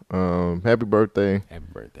 bruh. Happy birthday. Happy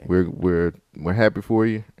birthday. We're happy for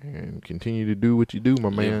you and continue to do what you do, my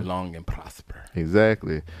Live man. long and prosper.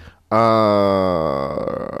 Exactly.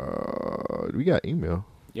 We got email.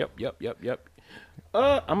 Yep.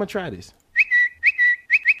 I'm gonna try this.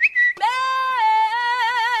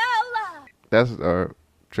 That's our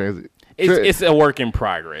transit. It's a work in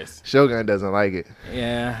progress. Shogun doesn't like it.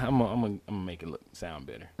 Yeah, I'm gonna make it sound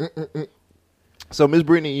better. So Miss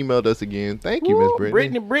Brittany emailed us again. Thank you, Miss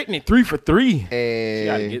Brittany. Brittany, 3 for 3. And She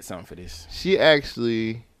gotta get something for this. she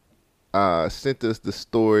actually sent us the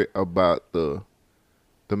story about the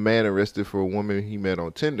man arrested for a woman he met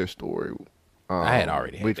on Tinder story. I had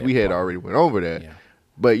already had which that we had part. already went over that. Yeah.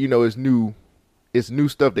 But it's new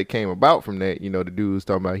stuff that came about from that. The dude was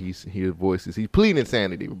talking about his voices. He's pleading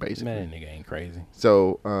insanity, basically. Man, that nigga ain't crazy.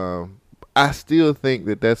 So I still think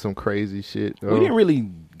that that's some crazy shit. We didn't really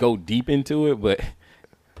go deep into it, but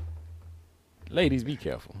ladies, be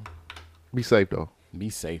careful. Be safe though. Be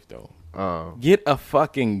safe though. Get a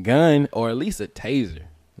fucking gun or at least a taser.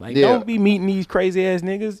 Like, Yeah. don't be meeting these crazy ass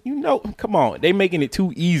niggas. Come on. They making it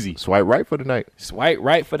too easy. Swipe right for the night. Swipe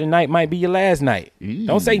right for the night might be your last night.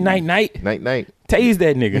 Don't say night. Night. Tase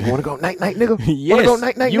that nigga. Want to go night, nigga? Yes, Want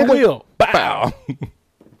to go night, you nigga? will. Bow.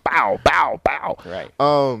 Bow. Right.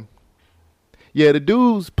 Yeah, the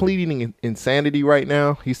dude's pleading insanity right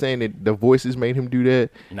now. He's saying that the voices made him do that.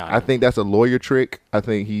 Nah. I think that's a lawyer trick. I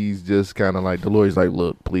think he's just kind of like, the lawyer's like,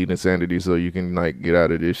 look, plead insanity so you can like get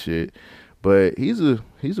out of this shit. But he's a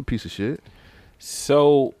piece of shit.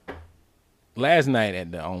 So last night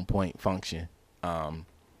at the On Point function, I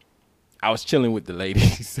was chilling with the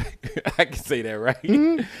ladies. I can say that, right?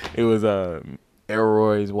 Mm-hmm. It was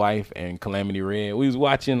Elroy's wife and Calamity Red. We was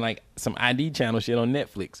watching like some ID channel shit on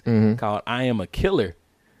Netflix called I Am a Killer.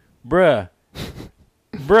 Bruh,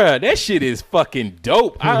 that shit is fucking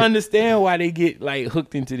dope. I understand why they get like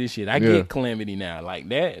hooked into this shit. I get Calamity now. Like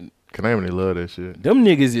that. Calamity love that shit. Them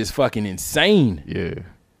niggas is fucking insane. Yeah.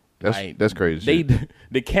 That's crazy.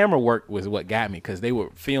 The camera work was what got me because they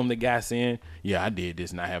would film the guy saying, "Yeah, I did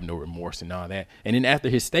this and I have no remorse" and all that. And then after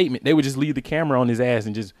his statement, they would just leave the camera on his ass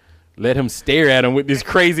and just let him stare at him with this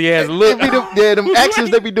crazy ass look. Them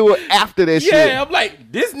actions they be doing after that shit. Yeah, I'm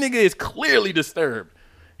like, this nigga is clearly disturbed.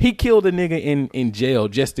 He killed a nigga in jail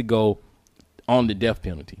just to go on the death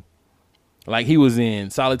penalty. Like he was in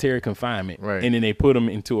solitary confinement, right. And then they put him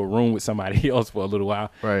into a room with somebody else for a little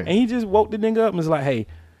while, right. And he just woke the nigga up and was like, "Hey,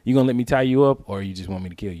 you gonna let me tie you up, or you just want me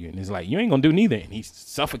to kill you?" And it's like, you ain't gonna do neither. And he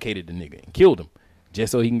suffocated the nigga and killed him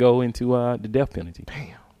just so he can go into the death penalty.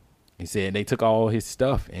 Damn. He said they took all his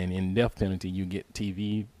stuff, and in death penalty you get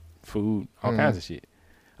TV, food, all kinds of shit.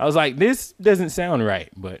 I was like, this doesn't sound right,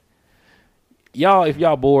 but y'all, if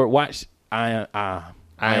y'all bored, watch I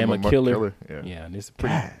Am a Killer. Yeah, this is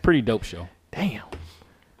a pretty dope show. Damn.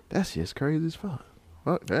 That's just crazy as fuck.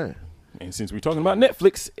 Fuck that. And since we're talking about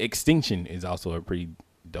Netflix, Extinction is also a pretty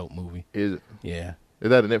dope movie. Is it? Yeah. Is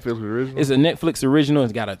that a Netflix original? It's a Netflix original.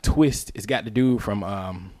 It's got a twist. It's got the dude from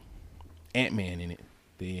Ant-Man in it.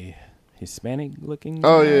 The Hispanic looking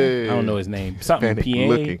guy? I don't know his name. Something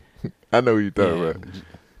PA. I know what you're talking about.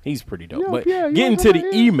 He's pretty dope. But getting to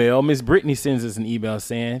the email, Miss Brittany sends us an email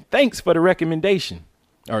saying, "Thanks for the recommendation."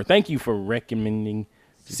 Or thank you for recommending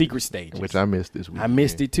Secret Stages. Which I missed this week. I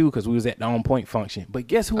missed it too because we was at the On Point function. But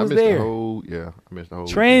guess who was there? I missed the whole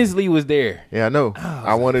Transley was there. Yeah, I know.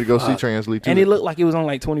 I wanted to go see Transley too. And it looked like it was on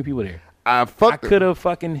like 20 people there. I could have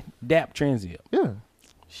fucking dapped Transley up. Yeah.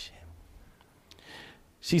 Shit.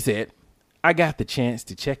 She said, "I got the chance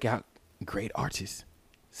to check out great artists.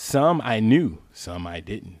 Some I knew, some I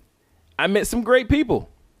didn't. I met some great people."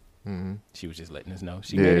 Mm-hmm. She was just letting us know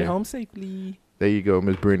she made it home safely. There you go,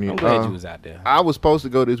 Miss Brittany. I'm glad you was out there. I was supposed to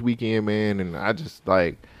go this weekend, man, and I just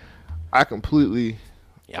I completely.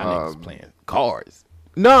 Y'all niggas playing cards.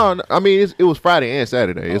 No, I mean it was Friday and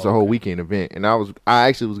Saturday. It's a whole weekend event, and I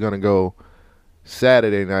actually was gonna go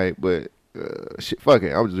Saturday night, but shit, fuck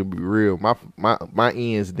it. I was just gonna be real. My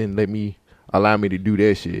ends didn't allow me to do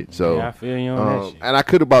that shit. So yeah, I feel you on that shit. And I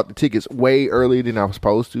could have bought the tickets way earlier than I was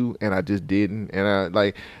supposed to, and I just didn't.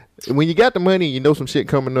 And when you got the money, you know some shit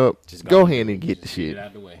coming up. Just go ahead and get the shit. Get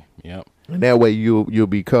out the way. Yep. And that way you'll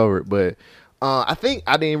be covered. But I think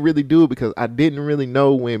I didn't really do it because I didn't really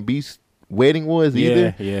know when Beast's wedding was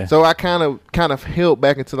either. Yeah. So I kind of held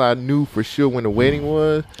back until I knew for sure when the wedding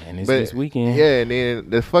was. And it's this weekend. Yeah, and then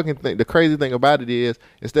the crazy thing about it is,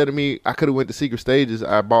 instead of me, I could have went to Secret Stages.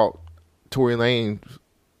 I bought Tory Lane's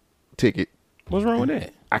ticket. What's wrong with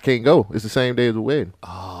that? I can't go. It's the same day as the wedding.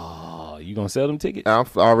 Oh, you gonna sell them tickets?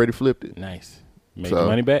 I've already flipped it. Nice. Make the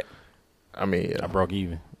money back? I mean, I broke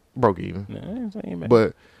even. Broke even. Nah,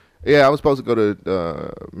 but yeah, I was supposed to go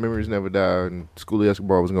to Memories Never Die, and School of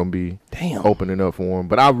Escobar was gonna be opening up for him.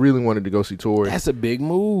 But I really wanted to go see Tory. That's a big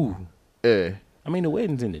move. Yeah. I mean, the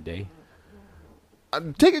wedding's in the day.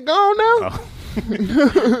 Ticket gone now.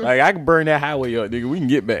 Like I can burn that highway up, nigga. We can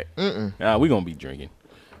get back. We gonna be drinking.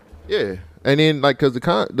 Yeah, and then cause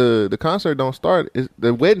the concert don't start.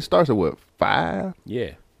 The wedding starts at what, 5?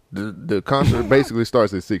 Yeah. The concert basically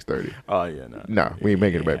starts at 6:30. Oh yeah, no. We ain't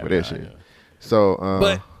making it back for that shit. Yeah. So,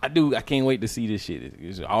 but I can't wait to see this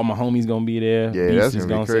shit. All my homies gonna be there. Yeah, Beast that's is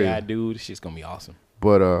gonna gonna be say I do. This shit's gonna be awesome.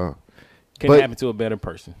 But couldn't happen to a better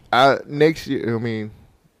person. Next year, I mean,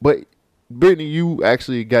 but. Brittany, you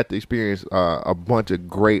actually got to experience a bunch of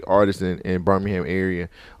great artists in Birmingham area.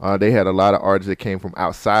 They had a lot of artists that came from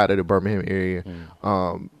outside of the Birmingham area.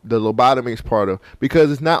 The Lobotomics part of,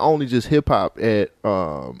 because it's not only just hip hop at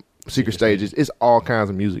Secret Stages, it's all kinds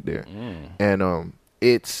of music there. And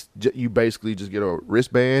it's you basically just get a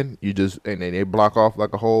wristband, and then they block off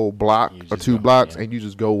like a whole block or 2 blocks, and you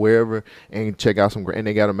just go wherever and check out some great. And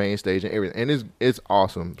they got a main stage and everything, and it's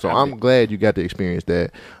awesome. So I'm glad you got to experience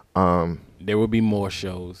that. There will be more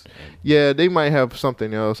shows. Yeah, they might have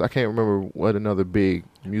something else. I can't remember what another big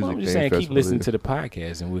music I'm just saying, keep listening to the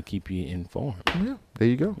podcast, and we'll keep you informed. Yeah, there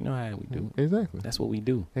you go. You know how we do. Exactly. That's what we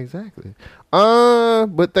do. Exactly.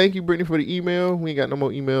 But thank you, Brittany, for the email. We ain't got no more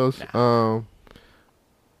emails. Nah.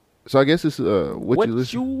 So I guess it's what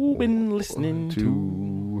you been listening to.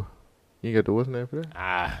 You ain't got the what's name for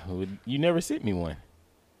that? You never sent me one.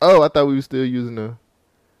 Oh, I thought we were still using the.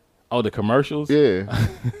 Oh, the commercials? Yeah.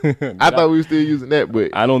 I thought we were still using that,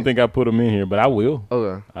 but I don't think I put them in here, but I will.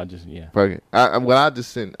 Okay. I just Fuck it. I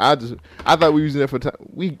thought we were using that for time.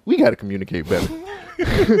 We got to communicate better.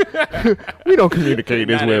 We don't communicate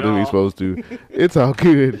this way that we supposed to. It's all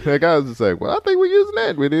good. Like I was just like, well, I think we're using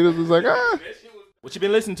that, but it was just like, What you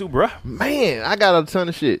been listening to, bruh? Man, I got a ton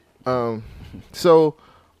of shit. So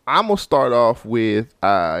I'm gonna start off with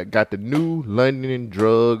I got the new London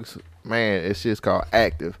Drugs Man, it's just called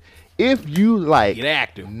Active. If you like Get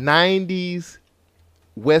active. 90s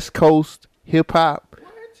West Coast hip hop,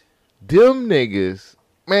 them niggas,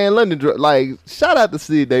 man, London Drugs. Like, shout out to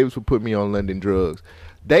Sid Davis for putting me on London Drugs.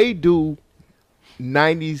 They do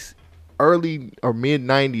 90s, early or mid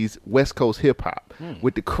 90s West Coast hip hop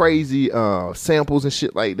with the crazy samples and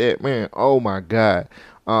shit like that. Man, oh my God.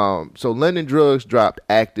 So London Drugs dropped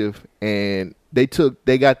Active, and they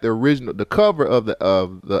got the original, the cover of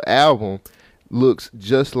the album looks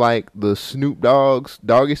just like the Snoop Dogg's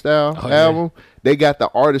Doggy Style album. They got the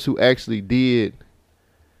artist who actually did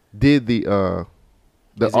the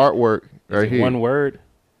artwork right here. One word.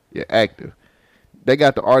 Yeah, Active. They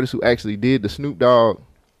got the artist who actually did the Snoop Dogg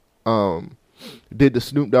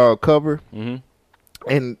cover,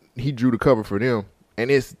 and he drew the cover for them,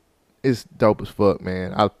 and it's dope as fuck,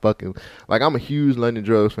 man. I'm a huge London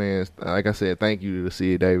Drugs fan. Like I said, thank you to the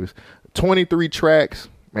Sid Davis. 23 tracks,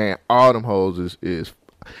 man. All them hoes is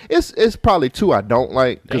it's probably 2 I don't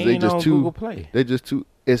like because they just too. Google Play. They just too.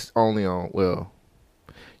 It's only on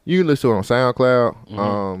you can listen to it on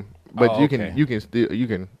SoundCloud. But you can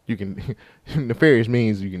nefarious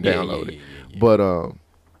means you can download it. Yeah.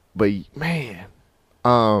 But man,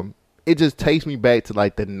 it just takes me back to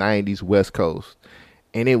like the 90s West Coast,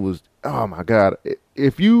 and it was, oh my God.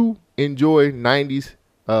 If you enjoy 90s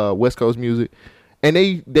West Coast music, and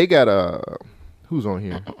they got who's on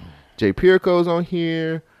here? Jay Pirco's on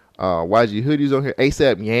here, YG Hoodie's on here,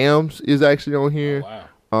 ASAP Yams is actually on here. Oh,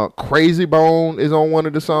 wow. Crazy Bone is on one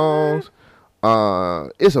of the songs.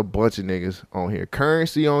 It's a bunch of niggas on here.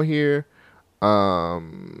 Currency on here.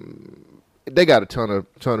 They got a ton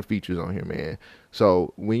of features on here, man.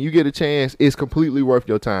 So when you get a chance, it's completely worth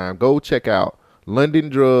your time. Go check out London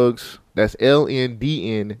Drugs. That's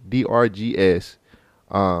LNDNDRGS.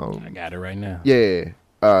 I got it right now. Yeah.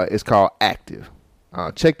 It's called Active.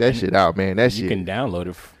 Check that shit out, man. You can download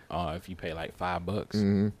it if you pay like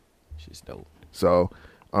 $5. Shit's dope. So,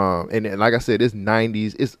 and then, like I said, it's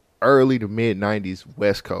 90s. It's early to mid 90s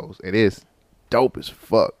West Coast, and it's dope as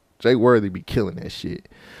fuck. Jay Worthy be killing that shit.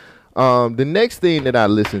 The next thing that I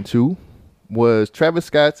listened to was Travis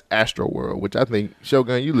Scott's Astroworld, which I think,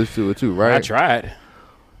 Shogun, you listened to it too, right? I tried.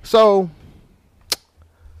 So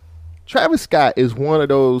Travis Scott is one of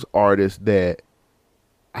those artists that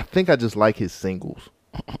I think I just like his singles.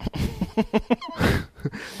 I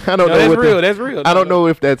don't know. That's real. I don't know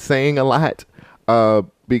if that's saying a lot,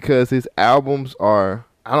 because his albums are,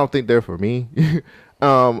 I don't think they're for me.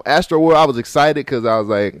 Astroworld, I was excited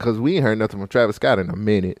because we ain't heard nothing from Travis Scott in a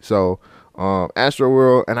minute. So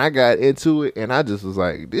Astroworld, and I got into it, and I just was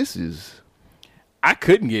like, I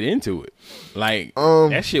couldn't get into it. Like,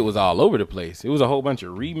 that shit was all over the place. It was a whole bunch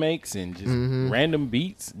of remakes and just random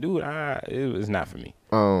beats. Dude, it was not for me.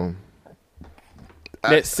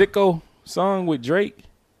 That Sicko song with Drake.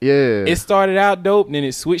 Yeah. It started out dope, and then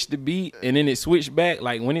it switched the beat, and then it switched back.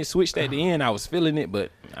 Like, when it switched at the end, I was feeling it, but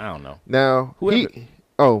I don't know. Now, let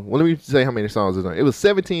me say how many songs is on. It was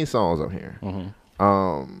 17 songs on here.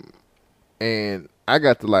 And I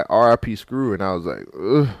got to like R.I.P. Screw, and I was like,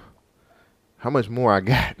 ugh, how much more I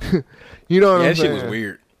got? You know what I'm saying? That shit was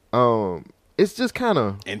weird. It's just kind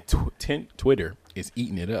of, and Twitter is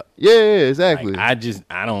eating it up. Yeah, exactly. Like,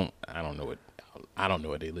 I don't know what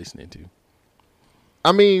they're listening to.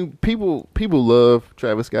 I mean, people love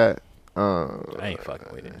Travis Scott. I ain't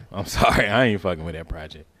fucking with it. I'm sorry, I ain't fucking with that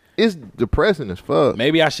project. It's depressing as fuck.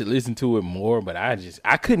 Maybe I should listen to it more, but I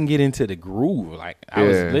couldn't get into the groove. Like, I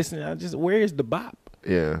was listening, where's the bop?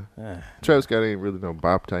 Yeah. Travis Scott ain't really no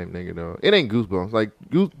bop type nigga though. It ain't Goosebumps. Like,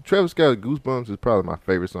 Travis Scott Goosebumps is probably my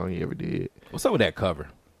favorite song he ever did. What's up with that cover?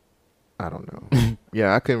 I don't know.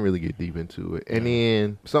 Yeah, I couldn't really get deep into it. And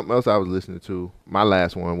then something else I was listening to, my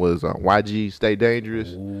last one was YG Stay Dangerous.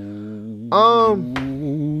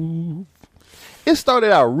 It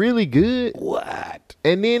started out really good. What?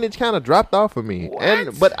 And then it kind of dropped off for me.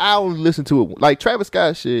 But I only listened to it. Like Travis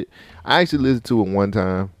Scott shit, I actually listened to it one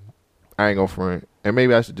time. I ain't gonna front. And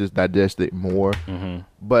maybe I should just digest it more.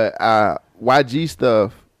 But YG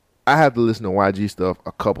stuff, I have to listen to YG stuff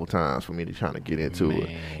a couple times for me to try to get into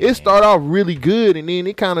it. It started off really good, and then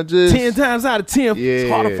it kind of just 10 times out of 10, it's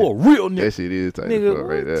harder for a real nigga. That shit is tight as fuck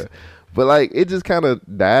right there. But like, it just kind of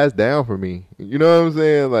dies down for me. You know what I'm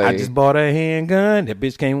saying? Like, I just bought a handgun. That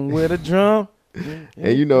bitch came with a drum.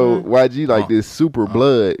 And you know, YG like this super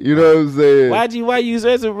blood. You know what I'm saying? YG, why you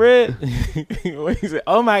wear some red? He said,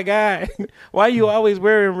 oh my God, why you always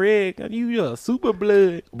wearing red? You a super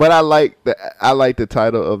blood. But I like the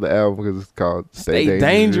title of the album because it's called Stay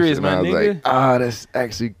Dangerous, my nigga. Like, that's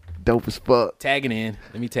actually dope as fuck. Tagging in.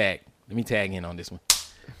 Let me tag in on this one.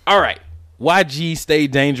 All right. YG Stay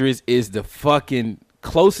Dangerous is the fucking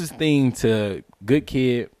closest thing to Good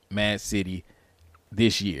Kid, Mad City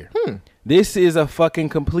this year. This is a fucking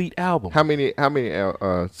complete album. How many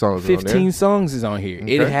songs? 15 songs is on here.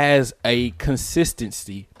 Okay. It has a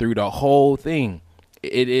consistency through the whole thing.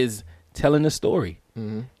 It is telling a story.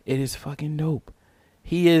 It is fucking dope.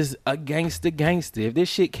 He is a gangster. If this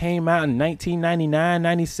shit came out in 1999,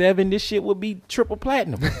 97, this shit would be triple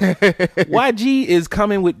platinum. YG is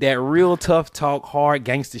coming with that real tough talk, hard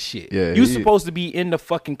gangster shit. Yeah, You supposed to be in the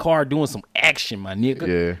fucking car doing some action, my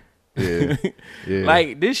nigga. Yeah.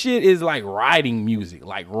 Like, this shit is like riding music.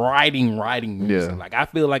 Like riding music. Yeah. Like, I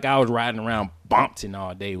feel like I was riding around Bompton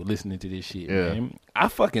all day listening to this shit, Yeah. man. I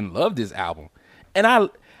fucking love this album. And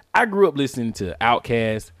I grew up listening to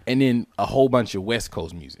Outkast and then a whole bunch of West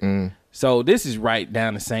Coast music. So this is right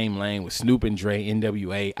down the same lane with Snoop and Dre,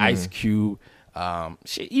 NWA, Ice Cube,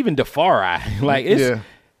 shit, even Defari. Like,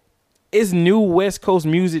 it's new West Coast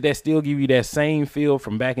music that still give you that same feel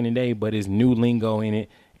from back in the day, but it's new lingo in it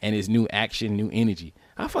and it's new action, new energy.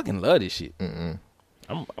 I fucking love this shit.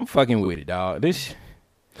 I'm fucking with it, dog. This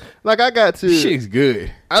Like I got to shit's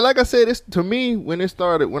good. Like I said, it's to me when I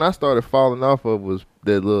started falling off of was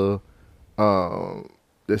that little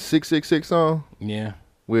the 666 song Yeah.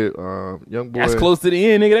 with Young Boy. That's close to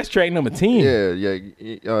the end, nigga. That's track number 10.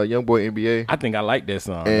 Yeah, Young Boy NBA. I think I like that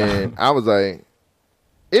song. And I was like,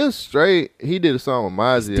 it was straight. He did a song with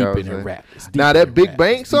Mozzie. Deep I was in the like, rap. It's deep now in that the Big rap.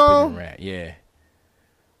 Bang It's deep in the song, rap. Yeah.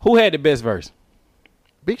 Who had the best verse?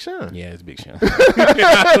 Big Sean. Yeah, it's Big Sean.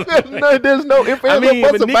 There's no if I mean,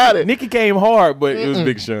 what's but about it. Nicki came hard, but it was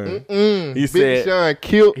Big Sean. He Big said, Sean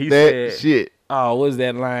killed he that said- shit. "Oh, what's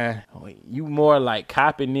that line? Oh, you more like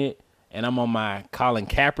copping it, and I'm on my Colin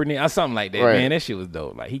Kaepernick or something like that." Right. Man, that shit was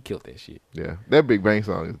dope. Like, he killed that shit. Yeah, that Big Bang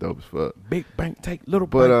song is dope as fuck. Big Bang, take little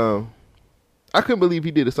But break. I couldn't believe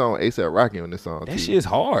he did a song with A$AP Rocky on this song. That too. shit's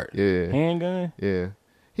hard. Yeah. Handgun. Yeah,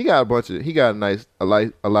 he got a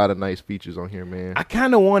lot of nice features on here, man. I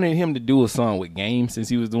kind of wanted him to do a song with Game since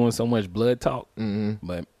he was doing so much blood talk.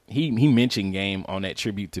 But he mentioned Game on that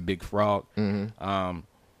tribute to Big Frog.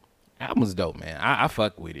 Album's dope, man. I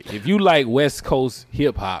fuck with it. If you like West Coast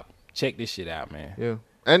hip hop, check this shit out, man. Yeah,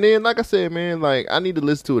 and then like I said, man, like I need to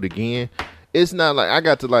listen to it again. It's not like I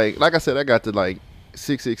got to like I said, I got to like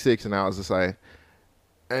 666, and I was just like,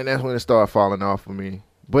 and that's when it started falling off for me.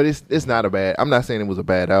 But it's not a bad. I'm not saying it was a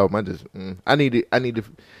bad album. I just I need to.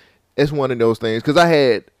 It's one of those things because I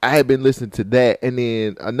had been listening to that, and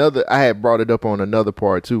then I had brought it up on another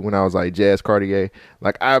part too when I was like Jazz Cartier.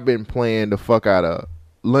 Like I've been playing the fuck out of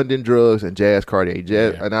London Drugs and Jazz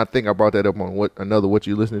Cartier, and I think I brought that up on what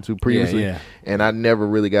you listening to previously, Yeah. and I never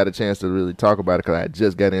really got a chance to really talk about it because I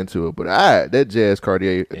just got into it. But that Jazz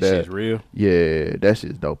Cartier, That shit's real. yeah, that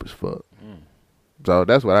shit's dope as fuck. So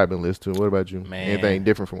that's what I've been listening to. What about you? Man. Anything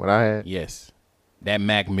different from what I had? Yes. That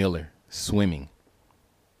Mac Miller, Swimming.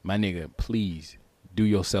 My nigga, please do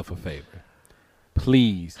yourself a favor.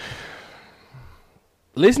 Please.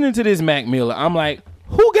 Listening to this Mac Miller, I'm like,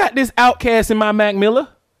 who got this Outkast in my Mac Miller?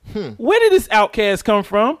 Where did this Outkast come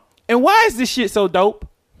from? And why is this shit so dope?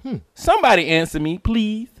 Somebody answer me,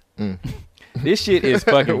 please. This shit is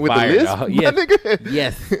fucking With fire, the lisp, dog. my Yes. nigga?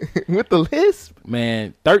 Yes. With the lisp?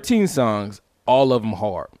 Man, 13 songs, all of them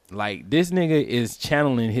hard. Like, this nigga is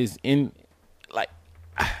channeling his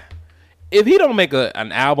if he don't make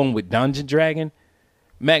an album with Dungeon Dragon,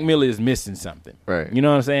 Mac Miller is missing something. Right. You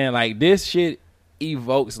know what I'm saying? Like, this shit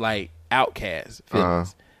evokes like Outkast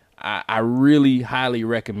feelings. I really highly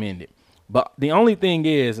recommend it. But the only thing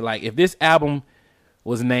is, like, if this album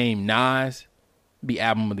was named Nas, it'd be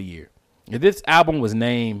album of the year. If this album was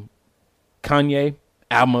named Kanye,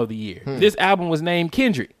 album of the year. If this album was named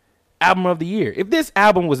Kendrick, album of the year. If this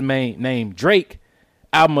album was named Drake,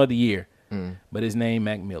 album of the year. But it's named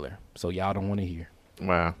Mac Miller, so y'all don't want to hear.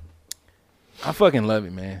 Wow. I fucking love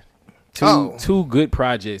it, man. Two good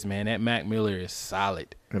projects, man. That Mac Miller is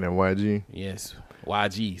solid. And then YG. Yes,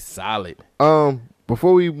 YG solid.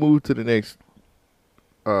 Before we move to the next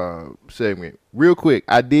segment, real quick,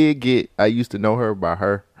 I used to know her by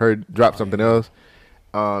her drop something else.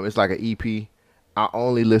 It's like an EP. I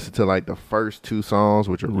only listened to like the first two songs,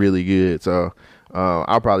 which are really good. So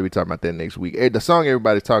I'll probably be talking about that next week. The song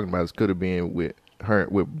everybody's talking about could have been with her,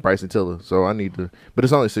 with Bryson Tiller. So I need to, but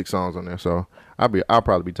it's only 6 songs on there. So I'll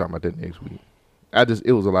probably be talking about that next week.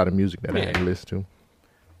 It was a lot of music that I had to listen to.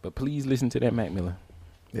 But please listen to that Mac Miller.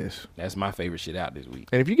 Yes. That's my favorite shit out this week.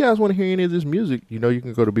 And if you guys want to hear any of this music, you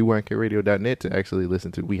can go to b1kradio.net to actually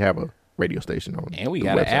listen to. We have a radio station on. And we the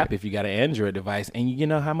got an website. app if you got an Android device. And you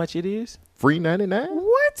know how much it is? Free $99.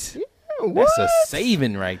 What? Yeah, That's a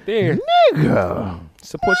saving right there. Nigga.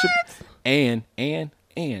 Support And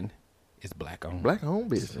it's black owned. Black owned So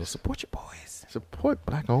business. support your boys. Support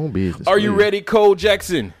black owned business. Are you please. ready, Cole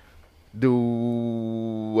Jackson?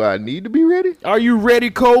 Do I need to be ready? Are you ready,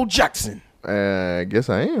 Cole Jackson? I guess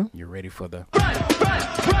I am. You're ready for the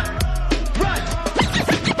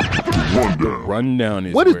Rundown.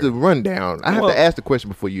 rundown. What is the rundown? I have Well- to ask the question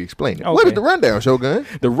before you explain it. What Okay. is the rundown, Shogun?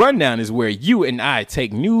 The rundown is where you and I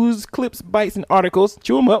take news, clips, bites, and articles,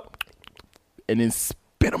 chew them up, and then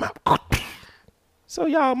spit them out. So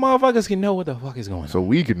y'all motherfuckers can know what the fuck is going on. So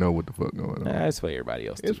we can know what the fuck going on. That's for everybody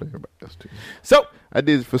else It's too. for everybody else too. So I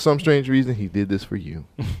did for some strange reason. He did this for you.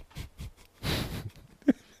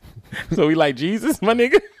 we like Jesus, my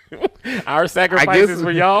nigga. Our sacrifices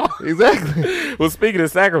for y'all. Exactly. Well, speaking of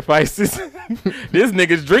sacrifices, this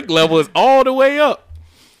nigga's drink level is all the way up.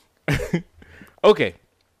 Okay.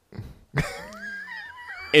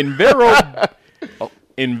 In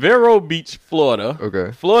Vero Beach, Florida,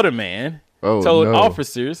 Okay. Florida man Oh, told no.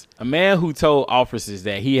 officers, a man who told officers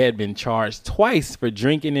that he had been charged twice for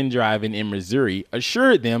drinking and driving in Missouri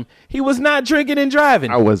assured them he was not drinking and driving.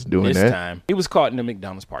 I wasn't doing this that. time. He was caught in the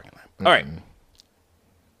McDonald's parking lot. All right.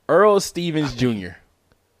 Earl Stevens Jr.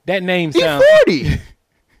 That name sounds. E40.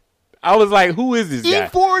 I was like, who is this guy?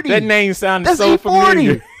 E40. That name sounded That's so E40.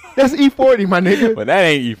 familiar. That's E40, my nigga. But that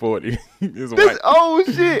ain't E40. It's This white. oh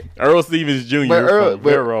shit. Earl Stevens Jr. But Earl, from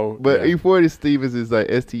Vero. but yeah. E40 Stevens is like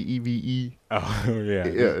STEVE. Oh, yeah.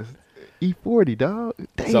 Yeah. E40, dog.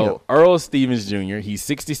 Damn. So Earl Stevens Jr., he's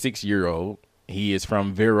 66-year-old. He is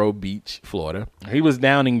from Vero Beach, Florida. He was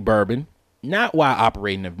downing bourbon, not while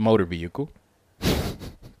operating a motor vehicle,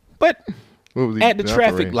 but What was he at the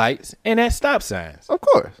traffic operating? lights and at stop signs. Of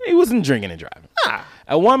course. He wasn't drinking and driving.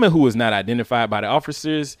 A woman who was not identified by the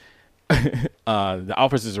officers, the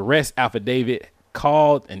officer's arrest affidavit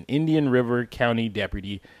called an Indian River County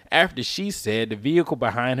deputy after she said the vehicle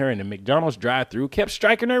behind her in the McDonald's drive-thru kept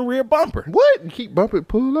striking her rear bumper. What? Keep bumping.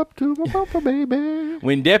 Pull up to my bumper, baby.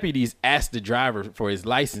 When deputies asked the driver for his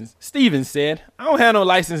license, Stevens said, "I don't have no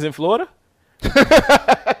license in Florida."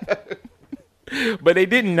 But they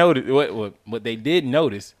didn't notice what they did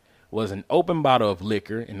notice was an open bottle of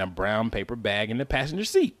liquor in a brown paper bag in the passenger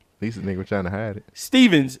seat. At least the nigga was trying to hide it.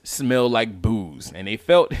 Stevens smelled like booze, and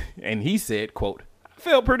he said, quote, "I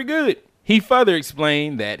felt pretty good." He further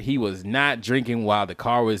explained that he was not drinking while the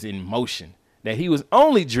car was in motion, that he was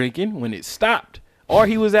only drinking when it stopped, or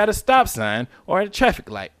he was at a stop sign or at a traffic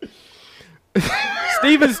light.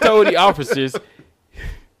 Stevens told the officers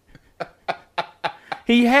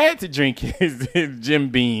he had to drink his Jim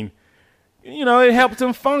Beam. You know, it helped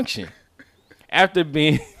him function. After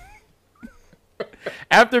being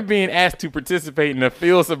asked to participate in a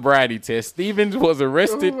field sobriety test, Stevens was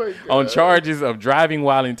arrested on charges of driving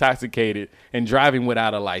while intoxicated and driving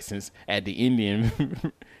without a license at the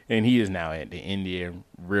Indian, and he is now at the Indian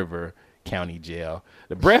River County Jail.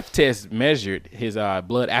 The breath test measured his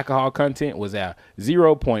blood alcohol content was at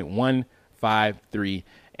 0.153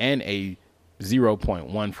 and a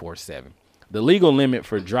 0.147. The legal limit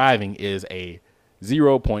for driving is a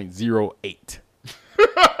 0.08.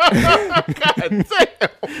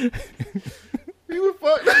 He was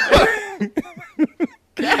fucked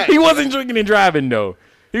up. He wasn't drinking and driving though.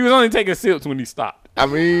 He was only taking sips when he stopped. I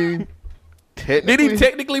mean, Did technically, he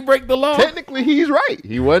technically break the law? technically he's right.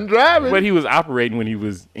 He wasn't driving. But he was operating when he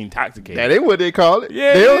was intoxicated. That ain't what they call it.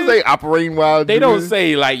 Yeah, they it don't is. say operating while They don't doing-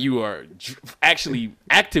 say like you are actually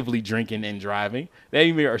actively drinking and driving. They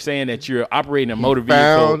even are saying that you're operating a motor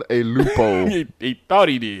found vehicle. a loophole. He thought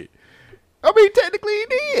he did. I mean, technically he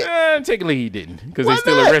did. Technically he didn't, because they Why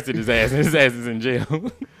still not? arrested his ass. His ass is in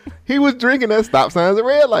jail. He was drinking at stop signs and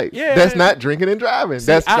red lights. Yeah. That's not drinking and driving. See,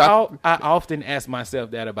 That's I often ask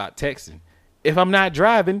myself that about texting. If I'm not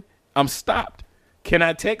driving, I'm stopped. Can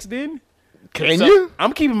I text then? can So, you?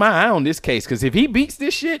 I'm keeping my eye on this case, because if he beats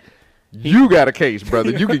this shit, You got a case,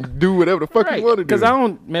 brother. You can do whatever the fuck right? you want to do. Because I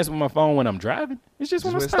don't mess with my phone when I'm driving. It's just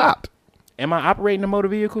when I when it stop. stopped. Am I operating a motor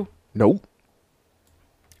vehicle? Nope.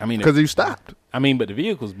 I mean, Because you stopped. but the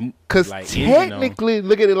vehicle's Because like engine on. technically,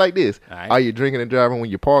 look at it like this: All right. Are you drinking and driving when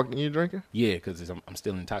you're parked and you're drinking? Yeah, because I'm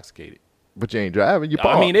still intoxicated. But you ain't driving. You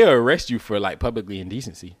parked. I mean, they'll arrest you for like publicly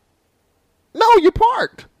indecency. no, you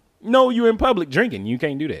parked. No, you're in public drinking. You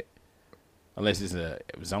can't do that unless it's a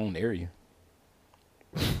zoned area.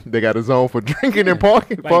 They got a zone for drinking and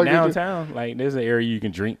parking. Like parking downtown, like there's an area you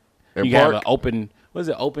can drink. And you can have park? an open. What is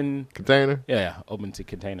it? Open. container. Yeah, open to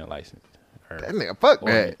container license. Or- That nigga, fuck that.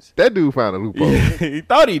 Ordinance. That dude found a loophole. he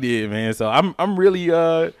thought he did, man. So I'm really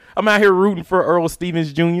I'm out here rooting for Earl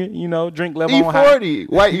Stevens Jr. You know, drink level on high. E40,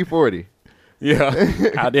 white E40.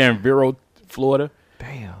 Yeah, out there in Vero, Florida.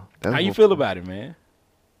 Damn. How you feel about it, man?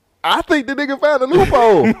 I think the nigga found a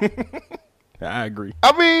loophole. I agree.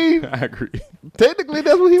 I mean, I agree. technically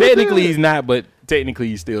that's what he was Technically doing. he's not, but technically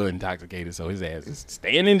he's still intoxicated, so his ass is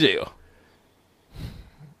staying in jail.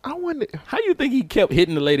 I wonder. How you think he kept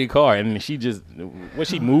hitting the lady car and she just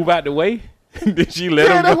she move out the way? Did she let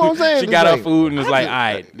him that's go? what I'm saying. She It's got her like, food and was I like, just- all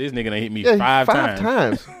right, this nigga done hit me Yeah, five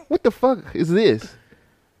times. What the fuck is this?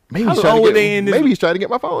 Maybe How he's trying long to were they in get. this- Maybe he's trying to get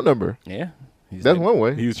my phone number. Yeah. That's one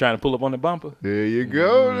way. He was trying to pull up on the bumper. There you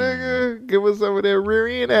go, nigga. Give us some of that rear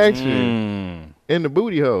end action in the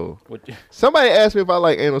booty hole. What you- Somebody asked me if I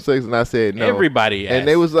like anal sex, and I said no. Everybody and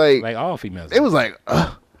they was like, all females. it was like,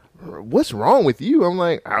 what's wrong with you? I'm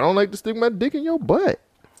like, I don't like to stick my dick in your butt.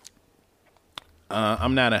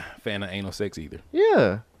 I'm not a fan of anal sex either.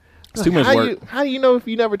 Yeah, It's too much how work. how do you know if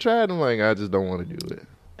you never tried? I'm like, I just don't want to do it.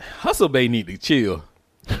 Hustle Bay need to chill.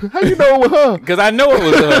 How you know with her? Because I know it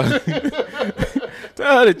was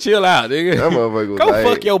tell her to chill out, nigga. That motherfucker was Go like,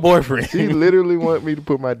 fuck your boyfriend. She literally want me to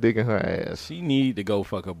put my dick in her ass. She need to go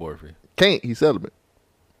fuck her boyfriend. Can't. He's celibate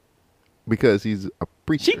because he's a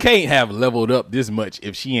preacher. She can't have leveled up this much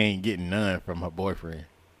if she ain't getting none from her boyfriend.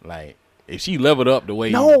 Like, if she leveled up the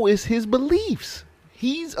way No, it's his beliefs.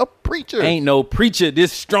 He's a preacher. ain't no preacher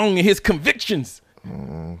this strong in his convictions.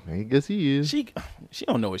 I guess he is. She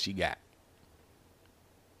don't know what she got.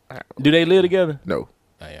 Do they live together? No.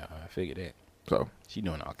 Oh, yeah, I figured that. So. She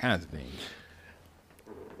doing all kinds of things.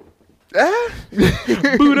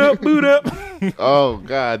 Boot up. Oh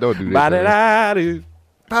God, don't do that. Ba-da-da-do.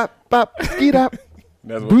 Pop, pop, skeet up.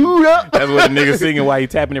 That's what, Boot up. that's what the nigga singing while he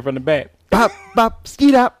tapping it from the back. Pop, pop,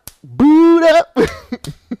 skeet up. Boot up.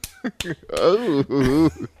 Oh.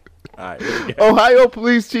 All right. Ohio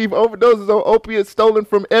police chief overdoses on opiates stolen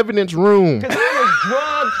from evidence room.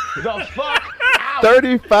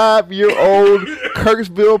 35-year-old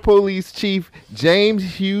Kirksville police chief James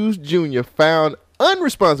Hughes Jr. found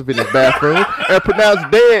unresponsive in his bathroom and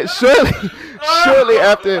pronounced dead shortly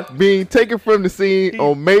after being taken from the scene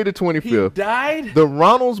on May the 25th. Died? The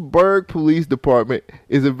Ronaldsburg Police Department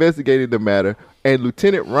is investigating the matter, and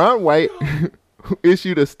Lieutenant Ron White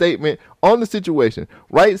issued a statement on the situation.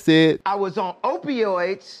 Wright said, I was on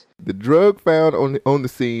opioids. the drug found on the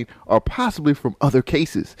scene are possibly from other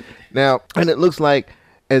cases. Now, and it looks like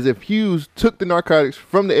as if Hughes took the narcotics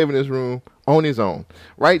from the evidence room on his own.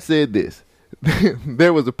 Wright said this.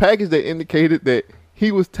 There was a package that indicated that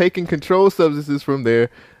he was taking controlled substances from there.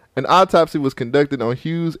 An autopsy was conducted on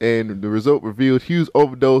Hughes, and the result revealed Hughes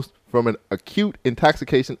overdosed from an acute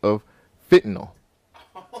intoxication of fentanyl.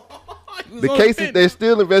 The case is, they're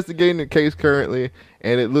still investigating the case currently,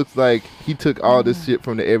 and it looks like he took all this shit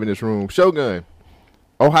from the evidence room. Shogun,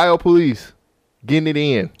 Ohio police, getting it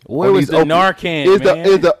in. Where on was these the Narcan, is man?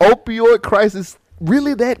 is the opioid crisis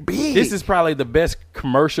really that big? This is probably the best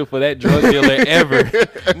commercial for that drug dealer ever.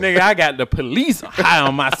 Nigga, I got the police high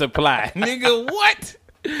on my supply. Nigga, what?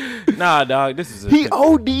 Nah, dog, this is he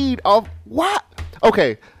OD'd off what?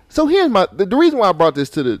 Okay, so here's the reason why I brought this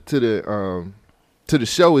to the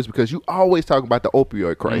show is because you always talk about the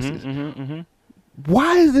opioid crisis.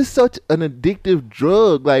 Why is this such an addictive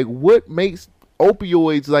drug? Like, what makes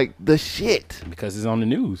opioids like the shit? because it's on the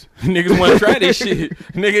news. Niggas want to try this shit.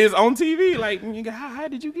 Nigga, it's on TV. Like, nigga, how high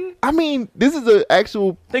did you get? I mean, this is an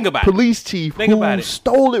actual Think about police chief Think who about it.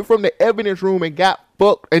 stole it from the evidence room and got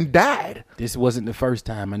fucked and died. This wasn't the first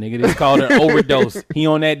time, my nigga. This called an overdose. He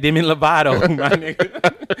on that Demi Lovato, my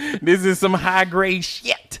nigga. This is some high grade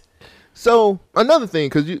shit. So another thing,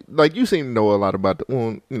 because you seem to know a lot about the. Well,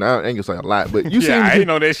 I ain't gonna say a lot, but you seem. Yeah, I to, ain't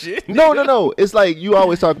know that shit. No. It's like you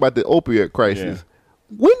always talk about the opioid crisis.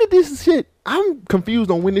 When did this shit? I'm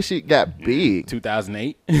confused on when this shit got big.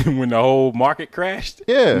 2008, when the whole market crashed.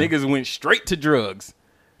 Yeah. Niggas went straight to drugs.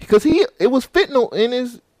 Because it was fentanyl in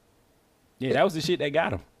his. Yeah, that was the shit that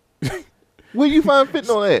got him. Where you find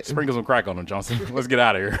fentanyl at? Sprinkle some crack on him, Johnson. Let's get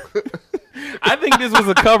out of here. I think this was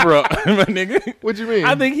a cover up, my nigga. What you mean?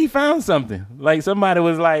 I think he found something. Like somebody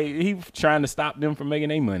was like, he trying to stop them from making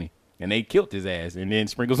their money. And they killed his ass and then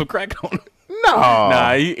sprinkled some crack on him. No.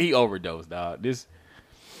 Nah, he overdosed, dog. This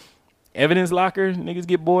evidence locker, niggas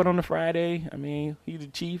get bored on a Friday. I mean, he's the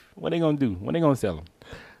chief. What they gonna do? What they gonna sell him?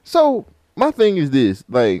 So my thing is this,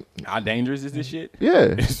 like, How dangerous is this shit?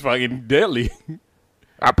 yeah, It's fucking deadly.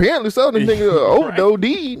 apparently so. The nigga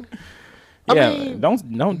OD'd. Yeah, I mean,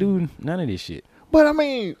 don't do none of this shit. but I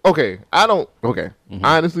mean, okay,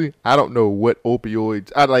 honestly, I don't know what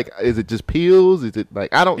opioids. I like. Is it just pills? Is it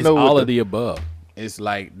like I don't It's know. all what of the above. It's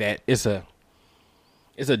like that. It's a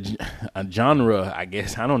genre, I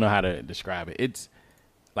guess. I don't know how to describe it. It's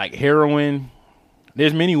like heroin.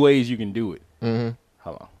 There's many ways you can do it.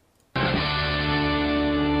 Hold on.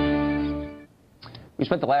 We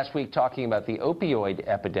spent the last week talking about the opioid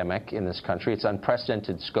epidemic in this country, its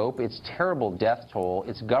unprecedented scope, its terrible death toll,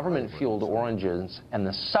 its government-fueled origins, and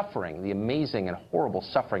the suffering, the amazing and horrible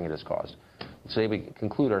suffering it has caused. Today we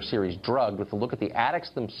conclude our series, Drugged, with a look at the addicts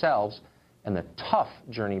themselves and the tough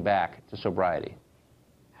journey back to sobriety.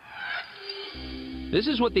 This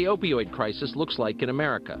is what the opioid crisis looks like in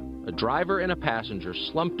America. A driver and a passenger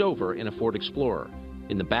slumped over in a Ford Explorer.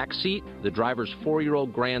 In the back seat, the driver's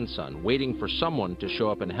 4-year-old grandson waiting for someone to show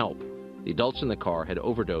up and help. The adults in the car had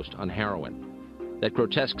overdosed on heroin. That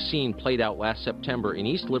grotesque scene played out last September in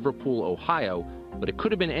East Liverpool, Ohio, but it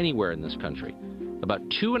could have been anywhere in this country. About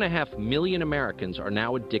 2.5 million Americans are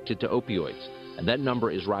now addicted to opioids, and that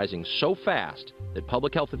number is rising so fast that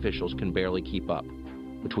public health officials can barely keep up.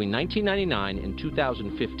 Between 1999 and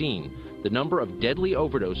 2015, the number of deadly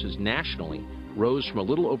overdoses nationally rose from a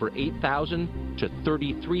little over 8,000 to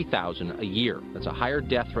 33,000 a year. That's a higher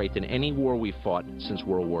death rate than any war we've fought since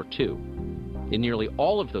World War II. In nearly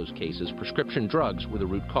all of those cases, prescription drugs were the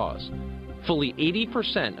root cause. Fully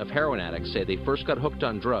 80% of heroin addicts say they first got hooked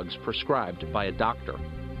on drugs prescribed by a doctor.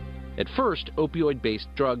 At first, opioid-based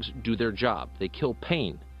drugs do their job. They kill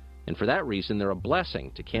pain. And for that reason, they're a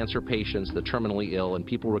blessing to cancer patients, the terminally ill, and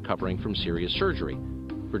people recovering from serious surgery.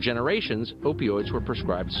 For generations, opioids were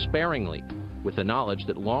prescribed sparingly, with the knowledge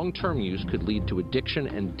that long-term use could lead to addiction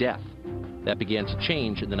and death. That began to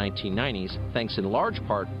change in the 1990s, thanks in large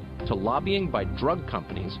part to lobbying by drug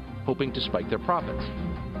companies hoping to spike their profits.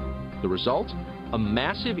 The result? A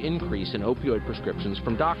massive increase in opioid prescriptions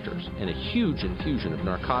from doctors and a huge infusion of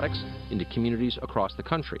narcotics into communities across the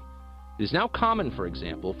country. It is now common, for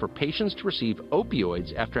example, for patients to receive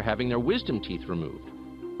opioids after having their wisdom teeth removed.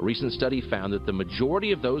 A recent study found that the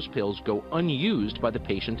majority of those pills go unused by the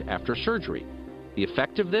patient after surgery. The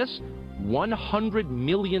effect of this? 100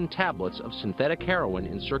 million tablets of synthetic heroin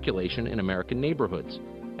in circulation in American neighborhoods.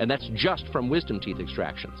 And that's just from wisdom teeth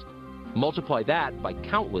extractions. Multiply that by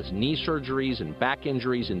countless knee surgeries and back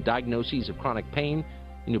injuries and diagnoses of chronic pain,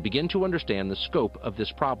 and you'll begin to understand the scope of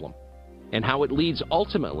this problem, and how it leads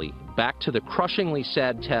ultimately back to the crushingly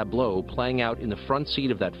sad tableau playing out in the front seat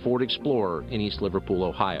of that Ford Explorer in East Liverpool,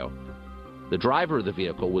 Ohio. The driver of the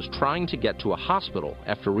vehicle was trying to get to a hospital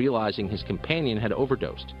after realizing his companion had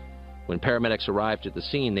overdosed. When paramedics arrived at the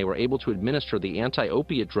scene, they were able to administer the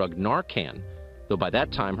anti-opiate drug Narcan, though by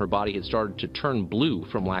that time her body had started to turn blue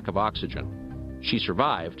from lack of oxygen. She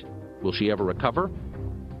survived. Will she ever recover?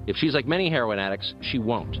 If she's like many heroin addicts, she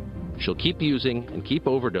won't. She'll keep using and keep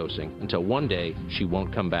overdosing until one day she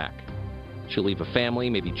won't come back. She'll leave a family,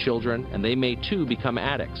 maybe children, and they may too become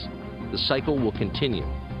addicts. The cycle will continue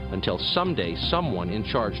until someday someone in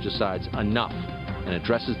charge decides enough and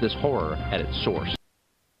addresses this horror at its source.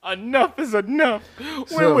 Enough is enough.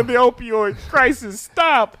 When will the opioid crisis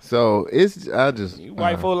stop? So I just You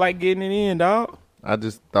white folk like getting it in, dog. I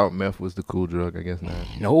just thought meth was the cool drug. I guess not.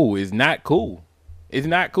 No, it's not cool. It's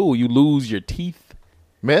not cool. You lose your teeth.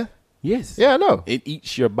 Meth? Yes. Yeah, I know. It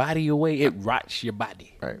eats your body away. It rots your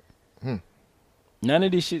body. Right. None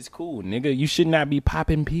of this shit's cool, nigga. You should not be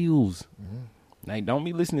popping pills. Like, don't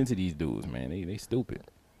be listening to these dudes, man. They stupid.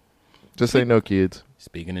 Just say no, kids.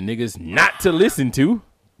 Speaking of niggas not to listen to,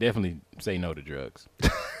 definitely say no to drugs.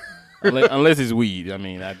 unless it's weed. I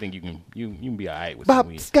mean, I think you can be all right with some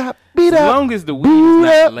weed. Scott, beat as up. long as the weed is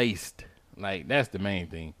not laced. Like, that's the main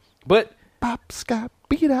thing. But Pop Scott,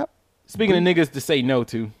 beat up. speaking of niggas to say no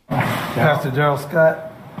to. Pastor Gerald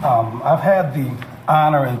Scott, I've had the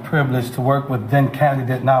honor and privilege to work with then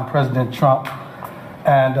candidate, now President Trump,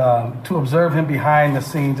 and to observe him behind the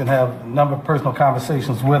scenes and have a number of personal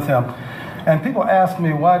conversations with him. And people ask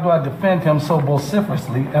me, why do I defend him so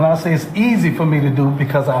vociferously? And I say it's easy for me to do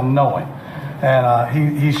because I know him.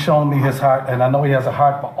 And he's shown me his heart, and I know he has a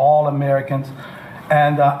heart for all Americans.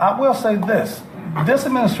 And I will say this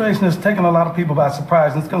administration has taken a lot of people by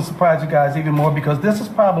surprise, and it's going to surprise you guys even more because this is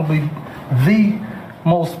probably the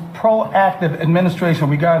most proactive administration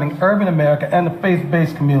regarding urban America and the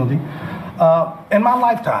faith-based community in my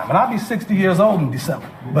lifetime. And I'll be 60 years old in December.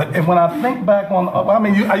 But when I think back on,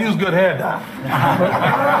 I use good hair dye.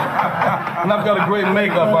 And I've got a great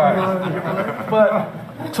makeup artist.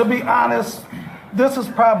 But to be honest, this is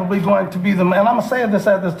probably going to be and I'm going to say this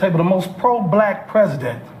at this table, the most pro-black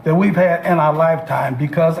president that we've had in our lifetime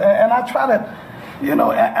because, and I try to,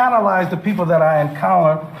 analyze the people that I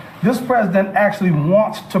encounter. This president actually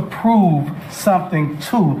wants to prove something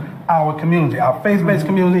to our community, our faith-based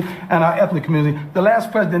community and our ethnic community. The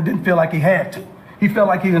last president didn't feel like he had to. He felt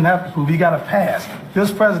like he didn't have to prove. He got a pass. This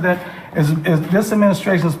president this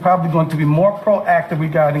administration is probably going to be more proactive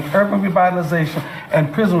regarding urban revitalization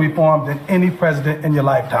and prison reform than any president in your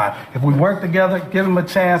lifetime. If we work together, give him a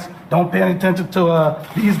chance. Don't pay any attention to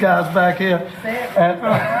these guys back here.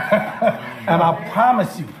 And I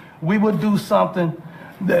promise you, we will do something.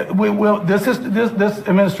 This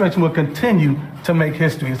administration will continue to make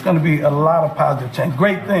history. It's going to be a lot of positive change.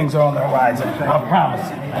 Great things are on the horizon. I promise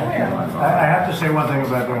you. I have to say one thing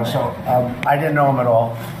about Donald. So I didn't know him at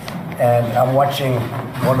all, and I'm watching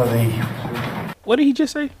one of the. What did he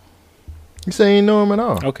just say? He said he didn't know him at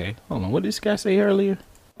all. Okay, hold on. What did this guy say earlier?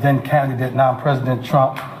 Then candidate, now President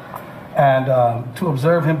Trump, and to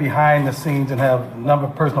observe him behind the scenes and have a number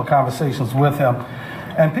of personal conversations with him.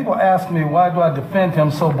 And people ask me, why do I defend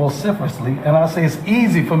him so vociferously? And I say it's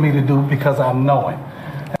easy for me to do because I know him.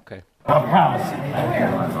 Okay. I promise you.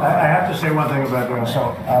 I have to say one thing about Donald.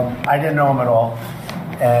 So I didn't know him at all,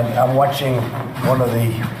 and I'm watching one of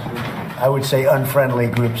the, I would say, unfriendly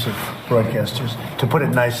groups of broadcasters, to put it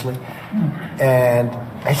nicely. And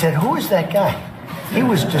I said, who is that guy? He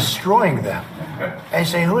was destroying them. I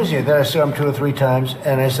say, who is he? Then I saw him 2 or 3 times,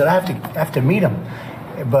 and I said, I have to meet him.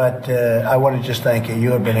 But I want to just thank you.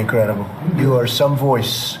 You have been incredible. You are some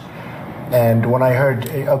voice. And when I heard,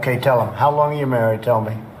 okay, tell him, how long are you married? Tell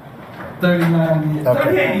me. 39 years. Okay.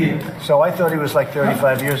 38 years. So I thought he was like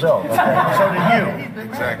 35 years old. Okay. So did you.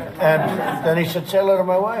 Exactly. And then he said, say hello to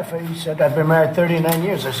my wife. He said, I've been married 39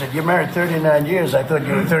 years. I said, you're married 39 years. I thought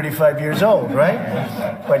you were 35 years old, right?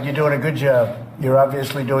 But you're doing a good job. You're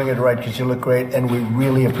obviously doing it right because you look great, and we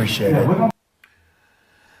really appreciate it.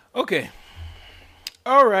 Okay.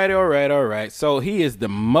 All right. So he is the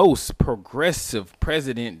most progressive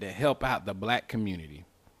president to help out the black community.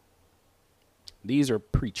 These are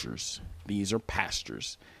preachers. These are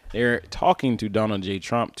pastors. They're talking to Donald J.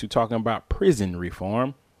 Trump to talking about prison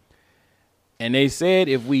reform. And they said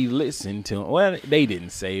if we listen to, well, they didn't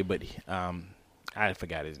say, but I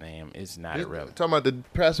forgot his name. It's not irrelevant. Talking about the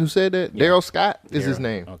pastor who said that? Yeah. Daryl Scott is his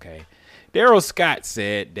name. Okay. Daryl Scott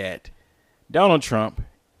said that Donald Trump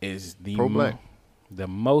is the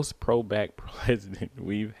most pro-black president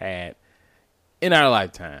we've had in our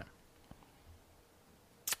lifetime.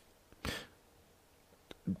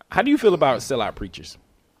 How do you feel about sellout preachers?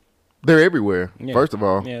 They're everywhere. Yeah. First of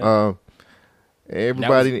all,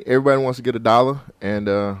 everybody wants to get $1, and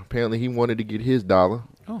apparently he wanted to get his $1.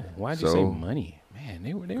 Oh, why'd you say money? Man,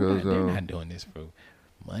 they're not doing this for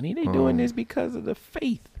money. They're doing this because of the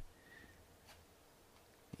faith.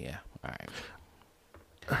 Yeah, all right.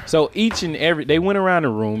 So they went around the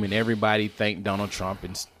room and everybody thanked Donald Trump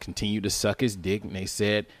and continued to suck his dick. And they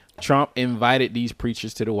said Trump invited these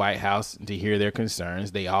preachers to the White House to hear their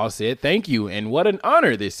concerns. They all said, thank you. And what an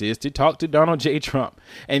honor this is to talk to Donald J. Trump.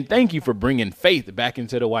 And thank you for bringing faith back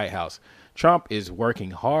into the White House. Trump is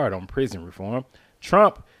working hard on prison reform.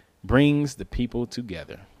 Trump brings the people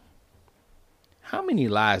together. How many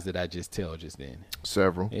lies did I just tell just then?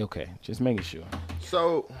 Several. Okay, just making sure.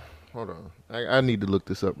 So, hold on. I need to look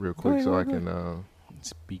this up real quick so I can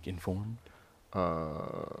speak informed.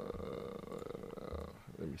 Let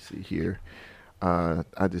me see here.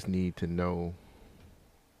 I just need to know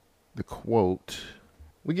the quote.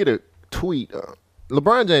 We get a tweet.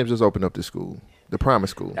 LeBron James just opened up this school, the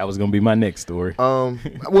Promise School. That was going to be my next story.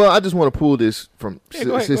 Well, I just want to pull this from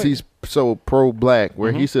since he's so pro-black,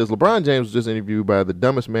 where he says LeBron James was just interviewed by the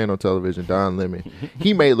dumbest man on television, Don Lemon.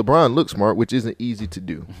 He made LeBron look smart, which isn't easy to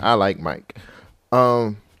do. I like Mike.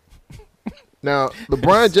 Now,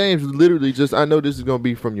 LeBron James literally I know this is going to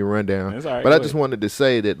be from your rundown, right, but I just wanted to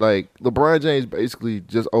say that, like, LeBron James basically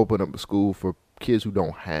just opened up a school for kids who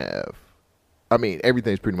don't have. I mean,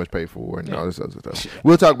 everything's pretty much paid for and all this other stuff.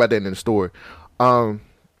 We'll talk about that in the story. The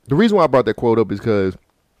reason why I brought that quote up is because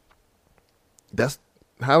is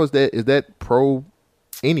that pro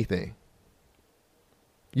anything?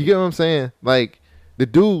 You get what I'm saying? Like, the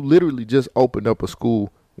dude literally just opened up a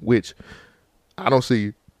school, which I don't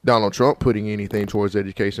see Donald Trump putting anything towards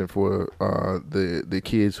education for the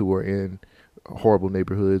kids who are in horrible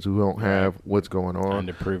neighborhoods who don't have what's going on.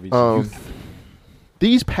 Underprivileged youth.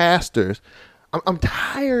 These pastors, I'm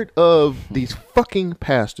tired of these fucking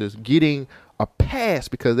pastors getting a pass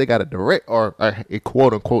because they got a direct or a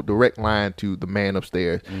quote unquote direct line to the man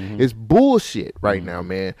upstairs. It's bullshit right now,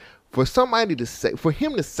 man. For somebody to say, for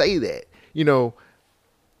him to say that, you know,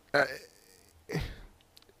 I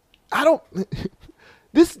don't.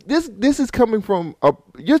 This is coming from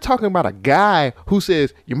you're talking about a guy who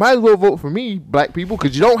says you might as well vote for me, black people,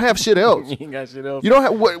 because you don't have shit else. You ain't got shit else. You don't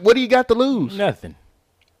have what do you got to lose? Nothing.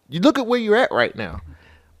 You look at where you're at right now,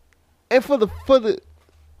 and for the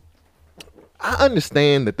I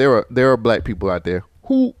understand that there are black people out there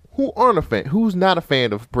who aren't a fan, who's not a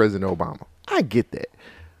fan of President Obama. I get that,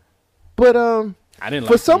 but I didn't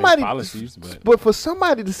for like somebody, policies, but for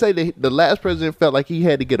somebody to say that the last president felt like he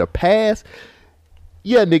had to get a pass,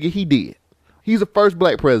 yeah, nigga, he did. He's the first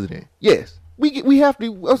black president. Yes, we have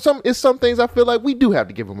to. Some things I feel like we do have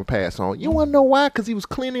to give him a pass on. You want to know why? Because he was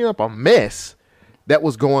cleaning up a mess that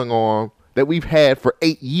was going on that we've had for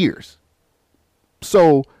 8 years.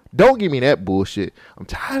 So don't give me that bullshit. I'm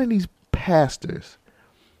tired of these pastors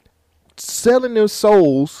selling their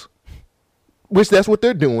souls, which that's what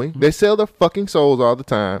they're doing. They sell their fucking souls all the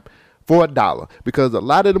time for $1 because a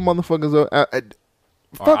lot of the motherfuckers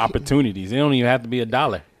are opportunities. They don't even have to be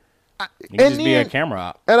 $1. It can just be a camera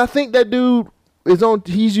op. And I think that dude is on.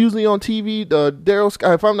 He's usually on TV. Daryl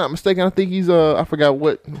Scott, if I'm not mistaken, I think he's I forgot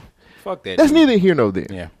what. Fuck that. That's neither here nor there.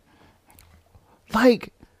 Yeah.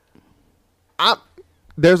 Like,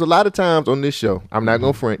 there's a lot of times on this show, I'm not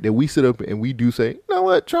gonna front, that we sit up and we do say, you know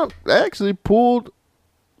what, Trump actually pulled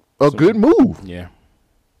a good move. Yeah.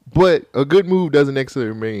 But a good move doesn't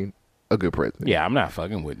necessarily mean a good president. Yeah, I'm not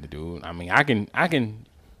fucking with the dude. I mean, I can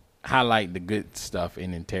highlight the good stuff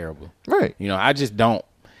and then terrible. Right. You know, I just don't.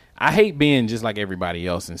 I hate being just like everybody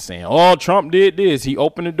else and saying, "Oh, Trump did this. He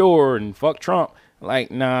opened the door and fuck Trump."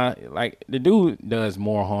 Like, nah. Like, the dude does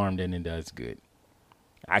more harm than it does good.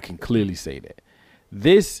 I can clearly say that.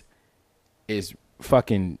 This is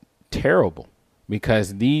fucking terrible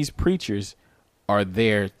because these preachers are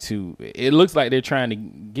there to. It looks like they're trying to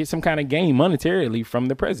get some kind of gain monetarily from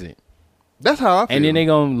the president. That's how I feel. And then they're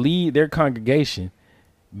gonna lead their congregation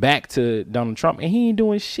back to Donald Trump, and he ain't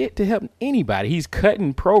doing shit to help anybody. He's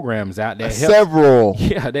cutting programs out that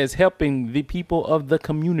that's helping the people of the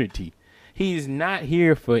community. He's not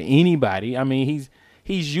here for anybody. I mean,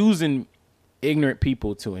 he's using ignorant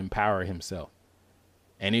people to empower himself,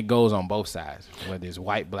 and it goes on both sides, whether it's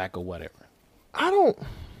white, black, or whatever. I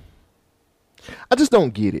just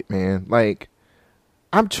don't get it, man. Like,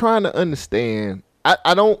 I'm trying to understand.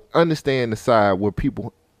 I don't understand the side where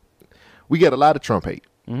we get a lot of Trump hate.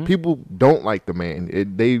 Mm-hmm. People don't like the man.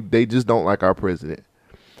 They just don't like our president.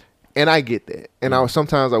 And I get that. And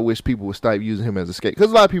sometimes I wish people would stop using him as a scapegoat.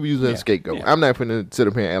 Because a lot of people use him as a scapegoat. Yeah. I'm not going to sit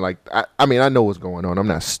up here and like, I mean, I know what's going on. I'm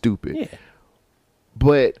not stupid. Yeah.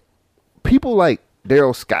 But people like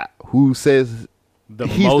Daryl Scott, who says he's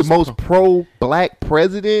the most pro-black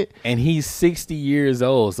president. And he's 60 years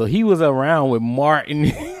old. So he was around with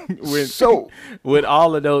Martin, with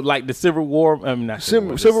all of those, like the Civil War,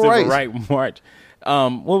 Civil Rights March.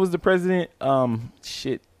 What was the president?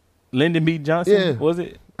 Lyndon B. Johnson, was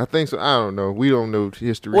it? I think so. I don't know. We don't know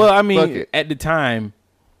history. Well, I mean, at the time,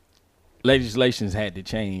 legislations had to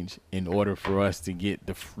change in order for us to get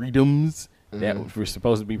the freedoms that were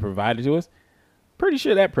supposed to be provided to us. Pretty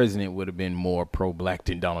sure that president would have been more pro-black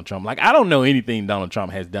than Donald Trump. Like, I don't know anything Donald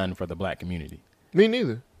Trump has done for the black community. Me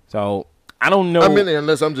neither. So I don't know. I mean,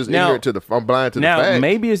 unless I'm just ignorant I'm blind to the facts. Now,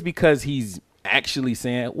 maybe it's because he's actually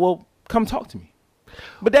saying, well, come talk to me.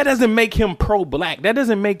 But that doesn't make him pro-black. That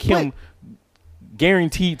doesn't make him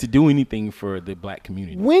guaranteed to do anything for the black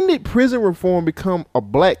community. When did prison reform become a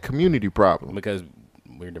black community problem? Because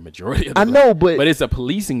we're the majority of the I know, but it's a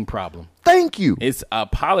policing problem. Thank you. It's a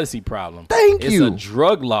policy problem. Thank you. It's a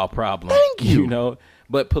drug law problem. Thank you. You know,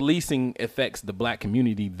 but policing affects the black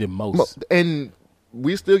community the most. And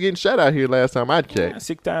we still getting shot out here last time I checked.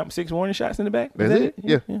 6 warning shots in the back. Is that it?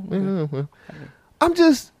 Yeah. Well, I'm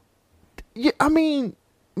just I mean,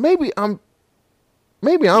 maybe I'm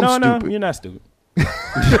stupid. No, you're not stupid.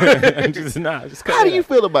 How do you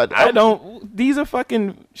feel about that? These are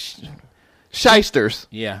fucking shysters.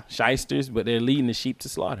 Yeah, shysters, but they're leading the sheep to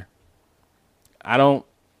slaughter.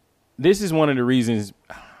 This is one of the reasons.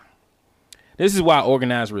 This is why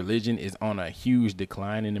organized religion is on a huge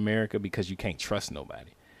decline in America, because you can't trust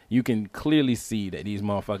nobody. You can clearly see that these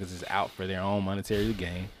motherfuckers is out for their own monetary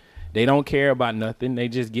gain. They don't care about nothing. They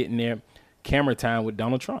just getting their camera time with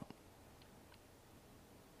Donald Trump.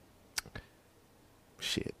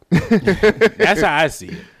 Shit. That's how I see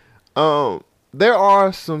it. There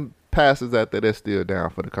are some pastors out there that's still down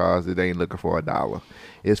for the cause that ain't looking for $1.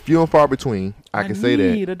 It's few and far between. I can say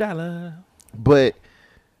that. I need $1. But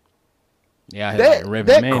yeah,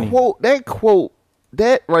 that quote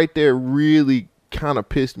right there really kind of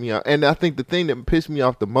pissed me off. And I think the thing that pissed me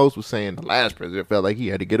off the most was saying the last president felt like he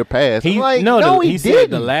had to get a pass. He didn't. Said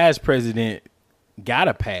the last president got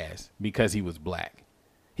a pass because he was black.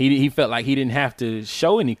 He felt like he didn't have to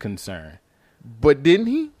show any concern. But didn't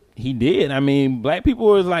he? He did. I mean, black people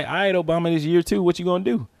was like, all right, Obama, this year too, what you gonna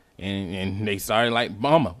do? And they started like,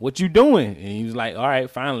 Obama, what you doing? And he was like, all right,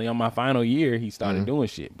 finally, on my final year, he started doing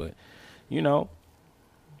shit. But you know,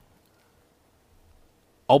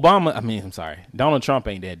 Donald Trump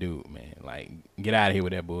ain't that dude, man. Like, get out of here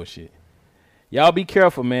with that bullshit. Y'all be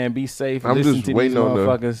careful, man. Be safe. I'm Listen just to waiting these on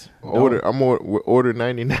motherfuckers. the order. I'm order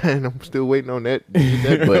 99. I'm still waiting on that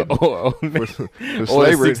button for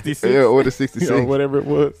slavery. Order 66. Yeah, order 66. Or whatever it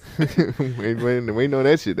was. waiting on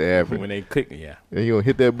that shit to happen. When they click, yeah. And you gonna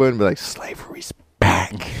hit that button and be like, slavery's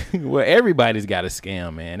back. Well, everybody's got a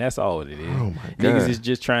scam, man. That's all it is. Oh my God. Niggas is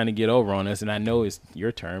just trying to get over on us, and I know it's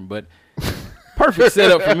your turn, but perfect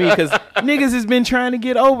setup for me because niggas has been trying to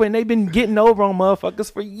get over, and they've been getting over on motherfuckers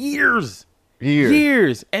for years.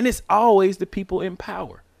 And it's always the people in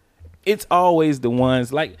power. It's always the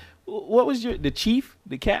ones like, what was the chief,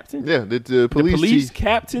 the captain? Yeah, the police chief,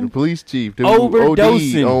 captain, the police chief,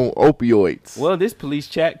 overdosing on opioids. Well, this police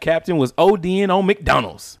captain was ODing on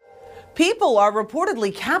McDonald's. People are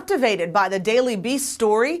reportedly captivated by the Daily Beast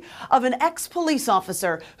story of an ex-police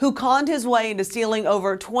officer who conned his way into stealing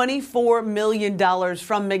over $24 million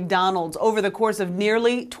from McDonald's over the course of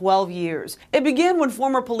nearly 12 years. It began when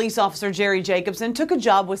former police officer Jerry Jacobson took a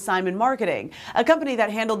job with Simon Marketing, a company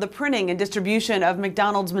that handled the printing and distribution of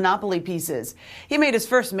McDonald's Monopoly pieces. He made his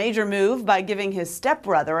first major move by giving his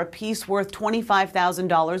stepbrother a piece worth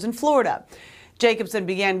 $25,000 in Florida. Jacobson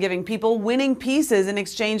began giving people winning pieces in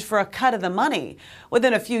exchange for a cut of the money.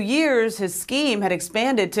 Within a few years, his scheme had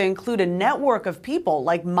expanded to include a network of people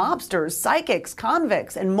like mobsters, psychics,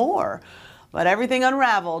 convicts, and more. But everything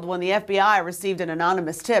unraveled when the FBI received an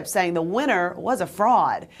anonymous tip saying the winner was a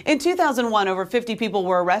fraud. In 2001, over 50 people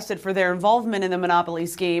were arrested for their involvement in the Monopoly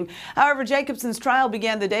scheme. However, Jacobson's trial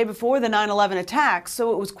began the day before the 9/11 attacks,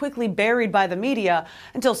 so it was quickly buried by the media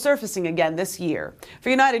until surfacing again this year. For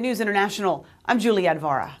United News International, I'm Juliette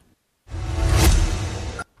Vara.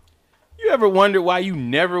 You ever wonder why you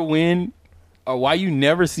never win or why you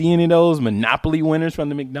never see any of those Monopoly winners from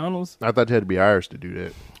the McDonald's? I thought you had to be Irish to do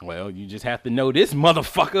that. Well, you just have to know this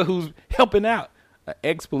motherfucker who's helping out. An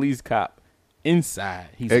ex-police cop inside.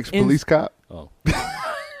 He's ex-police cop? Oh.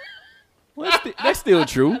 Well, that's still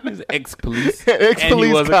true. He's an ex-police.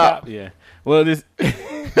 Ex-police cop. Yeah. Well, this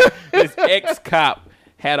ex-cop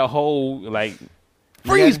had a whole, like...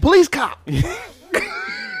 Freeze, police cop!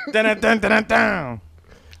 Dun, dun, dun, dun.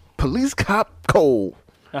 Police cop Cole.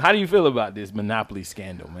 Now, how do you feel about this Monopoly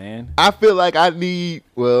scandal, man? I feel like I need,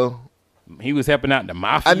 he was helping out the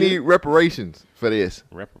mafia. I need reparations for this.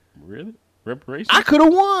 Really? Reparations? I could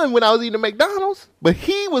have won when I was eating at McDonald's, but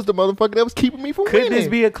he was the motherfucker that was keeping me from winning. Could this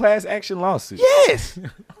be a class action lawsuit? Yes.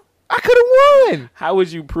 I could have won. How would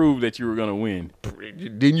you prove that you were going to win?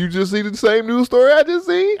 Didn't you just see the same news story I just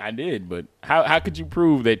seen? I did, but how could you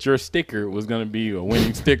prove that your sticker was going to be a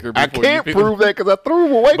winning sticker? I can't prove that because I threw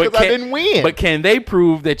them away because I didn't win. But can they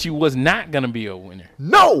prove that you was not going to be a winner?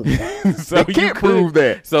 No. So they can't prove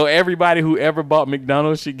that. So everybody who ever bought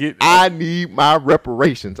McDonald's should get... I need my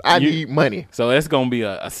reparations. I need money. So that's going to be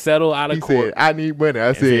a settle out of court. He said, I need money.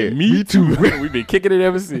 I said, me too. We've been kicking it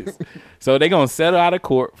ever since. So they're going to settle out of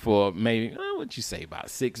court for maybe, what you say, about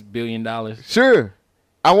 $6 billion? Sure.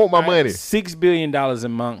 I want my money. $6 billion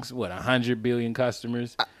amongst, 100 billion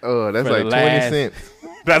customers? That's like 20 cents.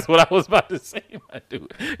 That's what I was about to say, my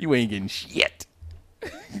dude. You ain't getting shit.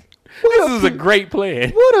 This is a great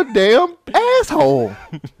plan. What a damn asshole.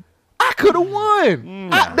 I could have won.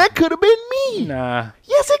 Nah. That could have been me. Nah.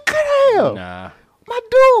 Yes, it could have. Nah. My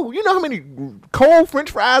dude, you know how many cold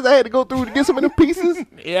French fries I had to go through to get some of the pieces?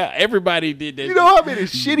 Yeah, everybody did that. You know how many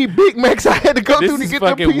shitty Big Macs I had to go through to get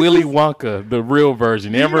the pieces? This is fucking Willy Wonka, the real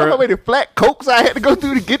version. You know how many flat Cokes I had to go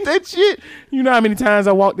through to get that shit? You know how many times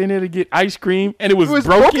I walked in there to get ice cream and it was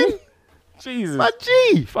broken? Jesus. My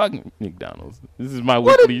G. Fucking McDonald's. This is my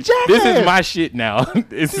weekly. This is my shit now.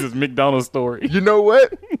 This is McDonald's story. You know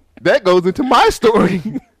what? That goes into my story.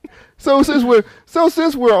 So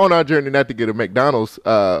since we're on our journey not to get a McDonald's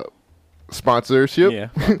sponsorship,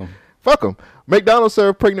 fuck them. McDonald's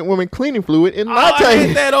served pregnant women cleaning fluid in lattes. I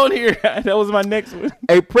had that on here. That was my next one.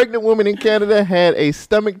 A pregnant woman in Canada had a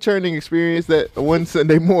stomach churning experience that one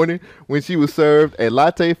Sunday morning when she was served a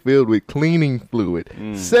latte filled with cleaning fluid.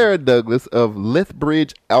 Sarah Douglas of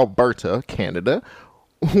Lethbridge, Alberta, Canada,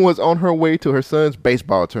 was on her way to her son's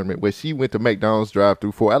baseball tournament where she went to McDonald's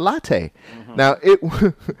drive-thru for a latte. Now,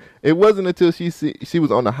 it wasn't until she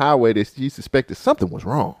was on the highway that she suspected something was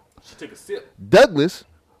wrong. She took a sip. Douglas,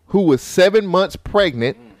 who was 7 months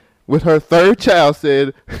pregnant with her third child,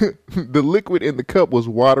 said the liquid in the cup was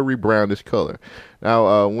watery brownish color.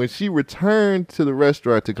 Now, when she returned to the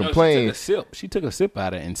restaurant to complain... She took a sip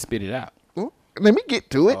out of it and spit it out. Let me get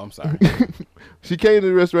to it. Oh, I'm sorry. She came to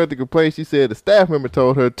the restaurant to complain. She said the staff member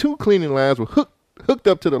told her 2 cleaning lines were hooked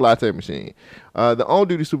up to the latte machine. The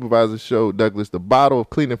on-duty supervisor showed Douglas the bottle of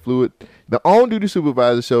cleaning fluid. The on-duty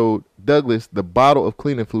supervisor showed Douglas the bottle of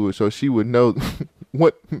cleaning fluid so she would know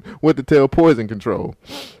what to tell poison control.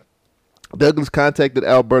 Douglas contacted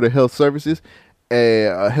Alberta Health Services,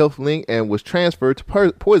 a health link, and was transferred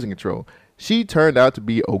to poison control. She turned out to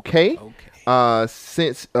be okay.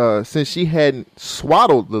 Since she hadn't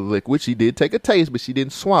swallowed the liquid, she did take a taste, but she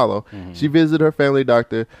didn't swallow. She visited her family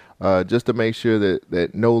doctor just to make sure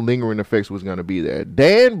that no lingering effects was going to be there.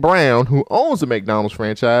 Dan Brown, who owns the McDonald's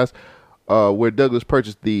franchise, where Douglas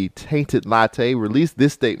purchased the tainted latte, released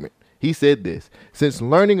this statement. He said this: "Since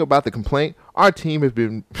learning about the complaint, our team has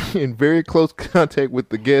been in very close contact with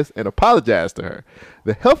the guest and apologized to her.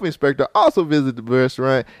 The health inspector also visited the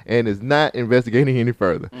restaurant and is not investigating any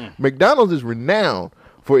further. McDonald's is renowned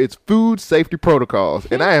for its food safety protocols,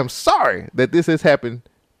 and I am sorry that this has happened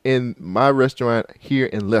in my restaurant here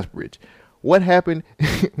in Lethbridge. What happened?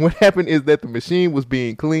 What happened is that the machine was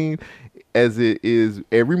being cleaned as it is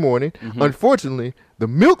every morning. Unfortunately, the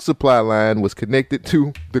milk supply line was connected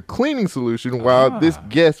to the cleaning solution while this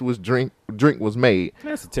guest was drink was made.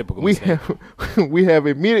 That's a typical we mistake.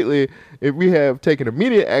 we have taken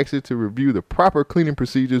immediate action to review the proper cleaning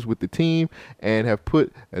procedures with the team and have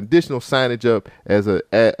put additional signage up as a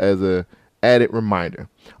added reminder.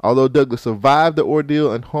 Although Douglas survived the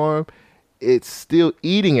ordeal unharmed, it's still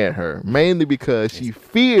eating at her, mainly because she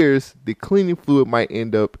fears the cleaning fluid might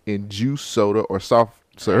end up in juice, soda, or soft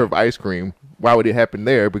serve ice cream. Why would it happen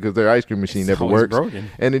there? Because their ice cream machine never works. Broken.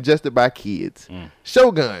 And ingested by kids.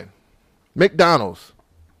 Shogun, McDonald's.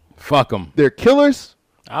 Fuck them. They're killers?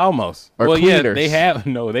 Almost. Or well, cleaners? yeah,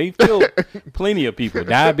 they killed plenty of people.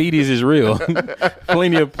 Diabetes is real.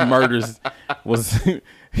 Plenty of murders was,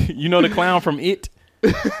 you know the clown from It?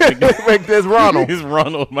 That's Ronald. It's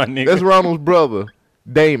Ronald, my nigga. That's Ronald's brother,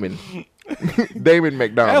 Damon. Damon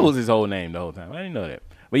McDonald. That was his whole name the whole time. I didn't know that.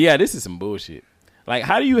 But yeah, this is some bullshit. Like,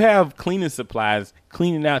 how do you have cleaning supplies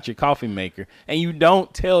cleaning out your coffee maker and you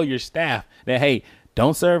don't tell your staff that, hey,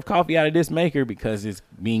 don't serve coffee out of this maker because it's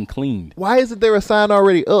being cleaned? Why isn't there a sign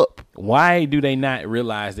already up? Why do they not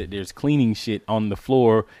realize that there's cleaning shit on the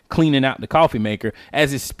floor, cleaning out the coffee maker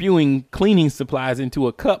as it's spewing cleaning supplies into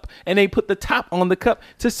a cup, and they put the top on the cup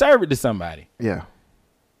to serve it to somebody? Yeah.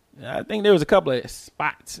 I think there was a couple of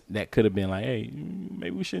spots that could have been like, hey,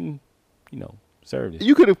 maybe we shouldn't, serve this.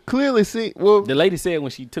 You could have clearly seen. Well, the lady said when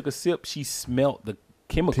she took a sip, she smelled the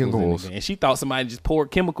chemicals in it, and she thought somebody just poured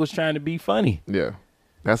chemicals trying to be funny. Yeah.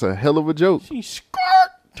 That's a hell of a joke. She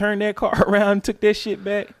turned that car around and took that shit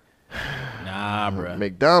back. Nah, bro.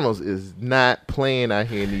 McDonald's is not playing out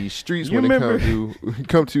here in these streets when it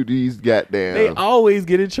come to these goddamn. They always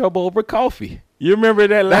get in trouble over coffee. You remember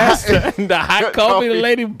that last time, the hot coffee, the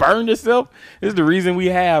lady burned herself? This is the reason we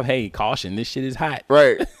have, hey, caution, this shit is hot.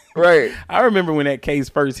 Right. I remember when that case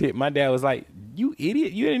first hit, my dad was like, you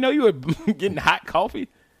idiot, you didn't know you were getting hot coffee?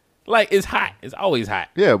 Like, it's hot. It's always hot.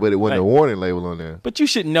 Yeah, but it wasn't a warning label on there. But you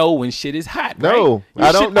should know when shit is hot, No, right?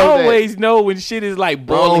 I don't know that. You should always know when shit is like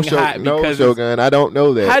boiling hot. No, Shogun, I don't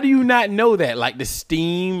know that. How do you not know that? Like the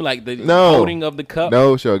steam, like the coating of the cup?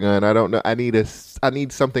 No, Shogun, I don't know. I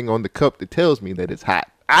need something on the cup that tells me that it's hot.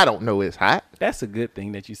 I don't know it's hot. That's a good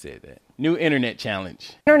thing that you said that. New internet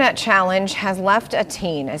challenge. Internet challenge has left a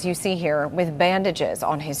teen, as you see here, with bandages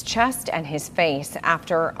on his chest and his face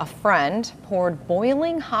after a friend poured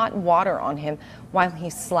boiling hot water on him while he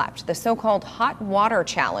slept. The so-called hot water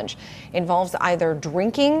challenge involves either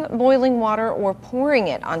drinking boiling water or pouring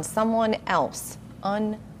it on someone else.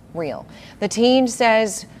 Unreal. The teen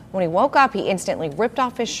says when he woke up, he instantly ripped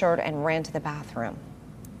off his shirt and ran to the bathroom.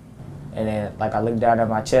 And then, I looked down at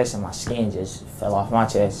my chest and my skin just fell off my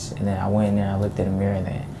chest. And then I went in there and I looked in the mirror and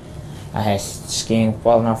then I had skin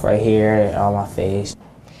falling off right here, on my face.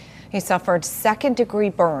 He suffered second-degree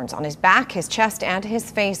burns on his back, his chest, and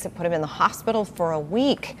his face that put him in the hospital for a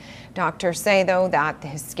week. Doctors say, though, that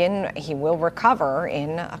his skin, he will recover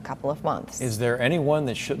in a couple of months. Is there anyone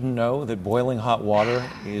that shouldn't know that boiling hot water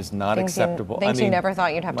is not acceptable? Things you never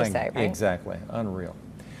thought you'd have to say, right? Exactly. Unreal.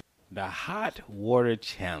 The hot water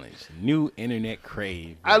challenge, new internet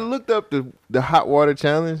crave. I looked up the hot water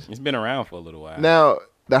challenge. It's been around for a little while. Now,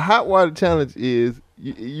 the hot water challenge is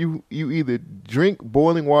you either drink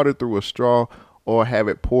boiling water through a straw or have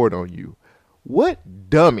it poured on you. What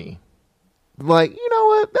dummy? Like, you know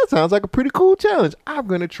what? That sounds like a pretty cool challenge. I'm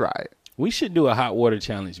going to try it. We should do a hot water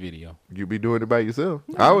challenge video. You be doing it by yourself.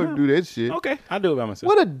 I would do that shit. Okay, I'll do it by myself.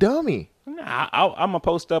 What a dummy. I'm going to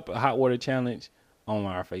post up a hot water challenge on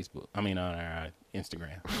our Facebook. On our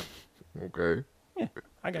Instagram. Okay. Yeah,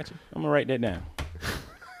 I got you. I'm going to write that down.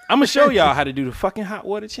 I'm going to show y'all how to do the fucking hot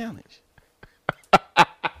water challenge.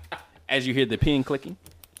 as you hear the pen clicking,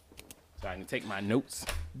 so I can take my notes.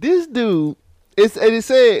 This dude, it said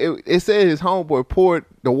his homeboy poured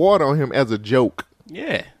the water on him as a joke.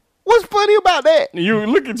 Yeah. What's funny about that? You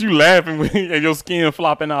look at you laughing and your skin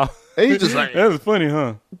flopping off. And he's just like, that's funny,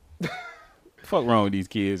 huh? Fuck wrong with these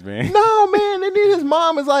kids, man. No, man. And then his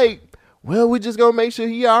mom is like, well, we're just gonna make sure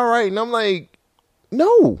he all right. And I'm like,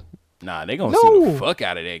 no. Nah, they gonna sue the fuck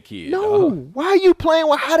out of that kid. No. Dog. Why are you playing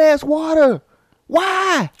with hot ass water?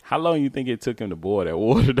 Why? How long you think it took him to boil that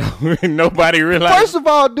water, though? Nobody realized. First of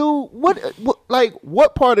all, dude,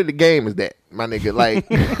 what part of the game is that, my nigga? Like,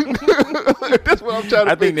 that's what I'm trying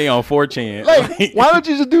to. I think they on 4chan. Like, why don't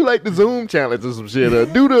you just do like the Zoom challenge or some shit? Or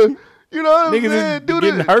do the, you know what I'm saying? Do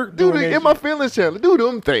getting hurt. Do the in my feelings challenge. Do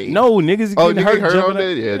them things. No, niggas getting hurt on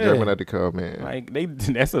that. Yeah, jumping out the car, man. Like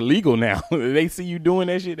that's illegal now. They see you doing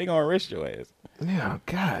that shit, they gonna arrest your ass. Yeah,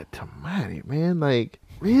 God almighty, man. Like,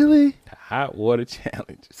 really? The hot water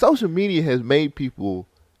challenge. Social media has made people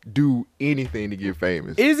do anything to get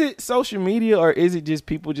famous. Is it social media or is it just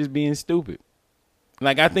people just being stupid?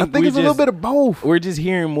 Like I think it's a little bit of both. We're just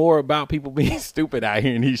hearing more about people being stupid out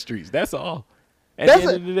here in these streets. That's all. At the end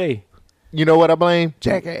of the day. You know what I blame?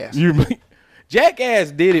 Jackass.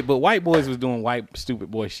 Jackass did it, but white boys was doing white stupid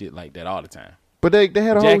boy shit like that all the time. But they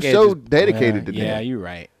had a whole show dedicated to that. Yeah, you're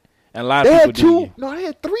right. And a lot of people they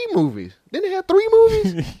had 3 movies. Didn't they have 3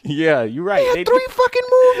 movies? Yeah, you're right. They had 3 fucking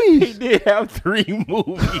movies. They did have 3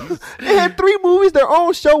 movies. They had 3 movies, their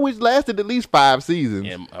own show, which lasted at least 5 seasons.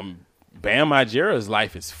 And Bam Margera's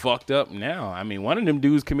life is fucked up now. I mean, one of them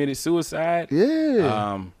dudes committed suicide.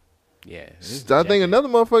 Yeah. Yeah. I think another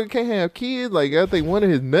motherfucker can't have kids. Like, I think one of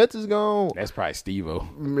his nuts is gone. That's probably Steve-O.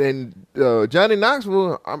 And Johnny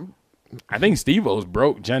Knoxville, I think Steve-O's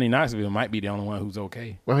broke. Johnny Knoxville might be the only one who's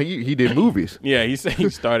okay. Well, he did movies. Yeah, he said he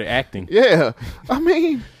started acting. Yeah. I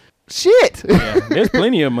mean, shit. Yeah, there's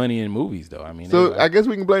plenty of money in movies, though. I mean, so I guess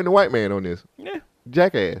we can blame the white man on this. Yeah.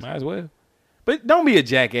 Jackass. Might as well. But don't be a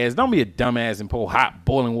jackass. Don't be a dumbass and pour hot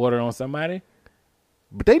boiling water on somebody.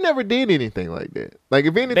 But they never did anything like that. Like,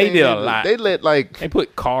 if anything, they did a lot. They let, like... They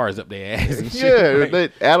put cars up their ass and shit. Yeah, like, they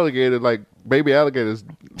let alligators, like, baby alligators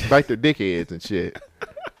bite their dickheads and shit.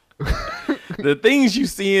 The things you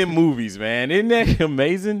see in movies, man. Isn't that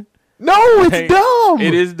amazing? No, it's dumb.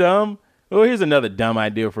 It is dumb. Well, here's another dumb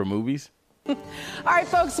idea for movies. All right,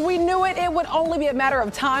 folks, we knew it. It would only be a matter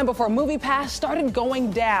of time before MoviePass started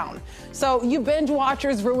going down. So you binge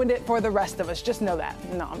watchers ruined it for the rest of us. Just know that.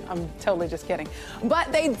 No, I'm totally just kidding.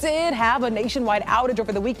 But they did have a nationwide outage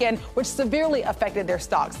over the weekend, which severely affected their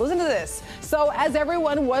stocks. Listen to this. So as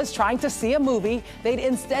everyone was trying to see a movie, they'd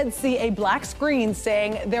instead see a black screen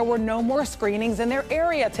saying there were no more screenings in their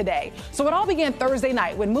area today. So it all began Thursday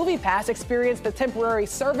night when MoviePass experienced a temporary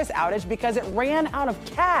service outage because it ran out of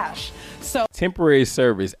cash. So temporary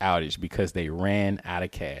service outage because they ran out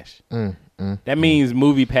of cash. That means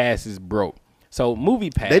MoviePass is broke. So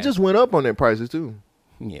MoviePass, they just went up on their prices too.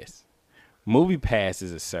 Yes. MoviePass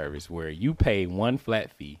is a service where you pay one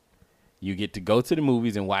flat fee. You get to go to the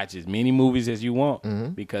movies and watch as many movies as you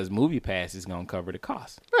want because MoviePass is going to cover the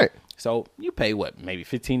cost. Right. So you pay what, maybe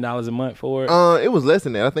 $15 a month for it? It was less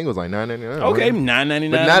than that. I think it was like $9.99. Okay,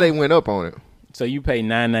 $9.99. But now they went up on it. So you pay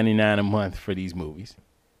 $9.99 a month for these movies.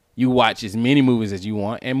 You watch as many movies as you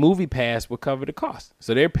want, and MoviePass will cover the cost.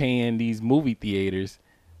 So they're paying these movie theaters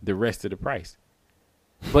the rest of the price.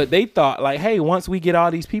 But they thought, like, hey, once we get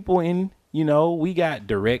all these people in, you know, we got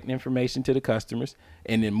direct information to the customers,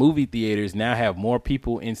 and then movie theaters now have more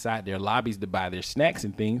people inside their lobbies to buy their snacks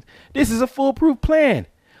and things. This is a foolproof plan.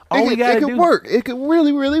 It could work. It could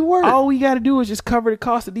really, really work. All we got to do is just cover the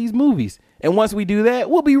cost of these movies. And once we do that,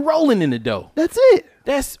 we'll be rolling in the dough. That's it.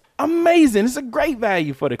 That's amazing. It's a great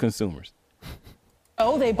value for the consumers.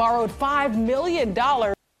 Oh, they borrowed $5 million.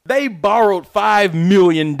 They borrowed $5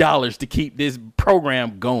 million to keep this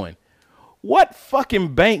program going. What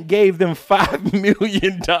fucking bank gave them $5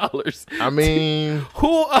 million? I mean,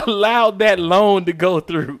 who allowed that loan to go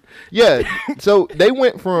through? Yeah. So they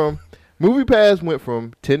went from MoviePass went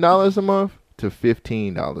from $10 a month to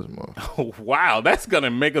 $15 a month. Oh, wow, that's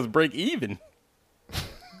gonna make us break even.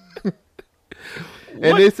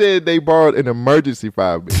 And they said they borrowed an emergency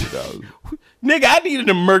 $5 million. Nigga, I need an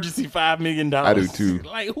emergency $5 million. I do too.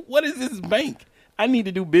 Like, what is this bank? I need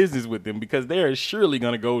to do business with them because they are surely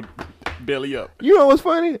gonna go belly up. You know what's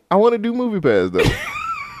funny? I want to do MoviePass though.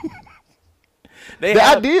 The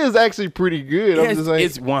idea is actually pretty good. Yeah, I'm just like,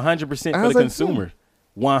 it's 100% for the consumer.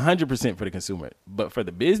 100% for the consumer. But for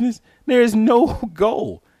the business, there is no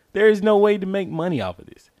goal. There is no way to make money off of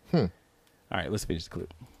this. All right, let's finish the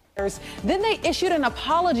clip. Then they issued an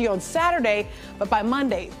apology on Saturday, but by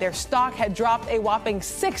Monday, their stock had dropped a whopping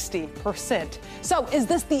 60%. So is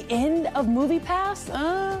this the end of MoviePass?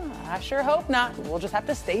 I sure hope not. We'll just have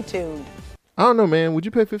to stay tuned. I don't know, man. Would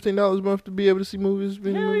you pay $15 a month to be able to see movies?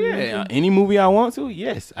 Hell yeah. Any movie I want to?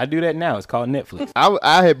 Yes. I do that now. It's called Netflix.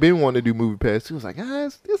 I had been wanting to do MoviePass. He was like,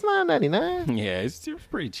 it's $9.99. Yeah, it's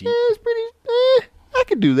pretty cheap. Yeah, it's pretty, I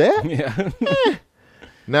could do that. Yeah.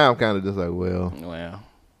 Now I'm kind of just like, well.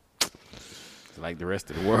 It's like the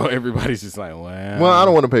rest of the world. Everybody's just like, wow. Well, I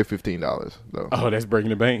don't want to pay $15, though. Oh, that's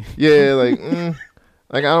breaking the bank? Yeah, like,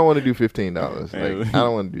 like, I don't want to do $15. Like, I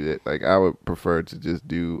don't want to do that. Like, I would prefer to just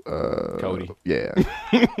do Cody. Yeah.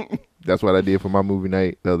 That's what I did for my movie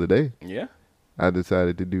night the other day. Yeah. I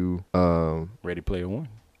decided to do Ready Player One.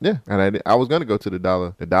 Yeah, and I was gonna go to the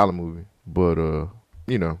dollar movie, but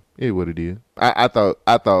you know, it what it is. I thought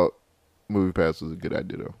MoviePass was a good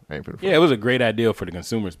idea though. I ain't for the Yeah, it was a great idea for the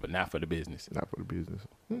consumers, but not for the business. Not for the business.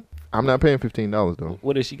 I'm not paying $15 though.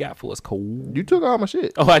 What has she got for us, Cole? You took all my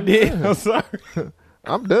shit. Oh, I did. I'm sorry.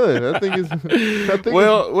 I'm done. I think it's.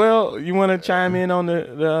 Well, you want to chime in on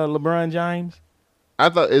the LeBron James? I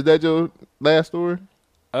thought, is that your last story?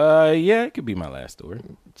 Yeah, it could be my last story.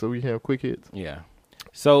 So we have quick hits. Yeah.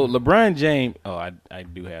 So LeBron James. Oh, I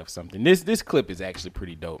do have something. This clip is actually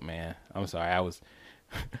pretty dope, man. I'm sorry. I was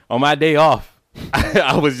on my day off.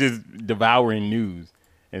 I was just devouring news,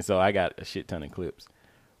 and so I got a shit ton of clips.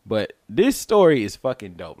 But this story is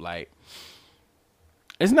fucking dope. Like,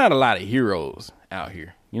 it's not a lot of heroes out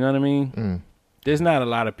here. You know what I mean? There's not a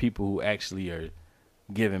lot of people who actually are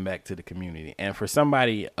giving back to the community. And for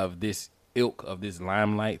somebody of this ilk, of this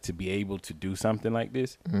limelight, to be able to do something like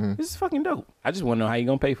this, this is fucking dope. I just want to know how you're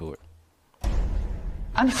going to pay for it.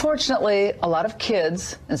 Unfortunately, a lot of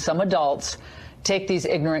kids and some adults take these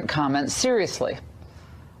ignorant comments seriously.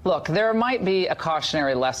 Look, there might be a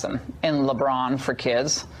cautionary lesson in LeBron for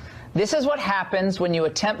kids. This is what happens when you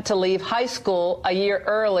attempt to leave high school a year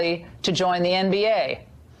early to join the NBA.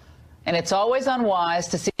 And it's always unwise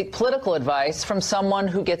to seek political advice from someone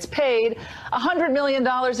who gets paid $100 million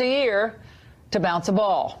a year to bounce a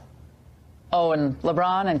ball. Oh, and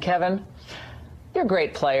LeBron and Kevin, you're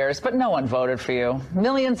great players, but no one voted for you.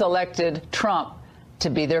 Millions elected Trump to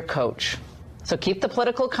be their coach. So keep the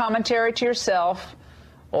political commentary to yourself,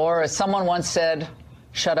 or as someone once said,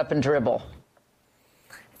 shut up and dribble.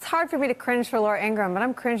 It's hard for me to cringe for Laura Ingraham, but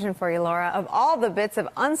I'm cringing for you, Laura. Of all the bits of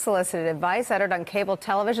unsolicited advice uttered on cable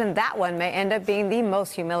television, that one may end up being the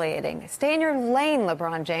most humiliating. Stay in your lane,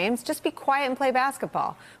 LeBron James. Just be quiet and play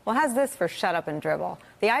basketball. Well, how's this for shut up and dribble?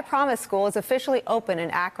 The I Promise School is officially open in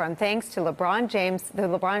Akron thanks to the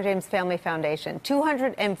LeBron James Family Foundation.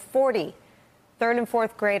 240 third and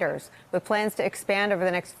fourth graders with plans to expand over the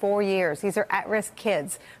next 4 years. These are at-risk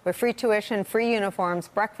kids with free tuition, free uniforms,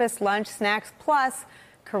 breakfast, lunch, snacks, plus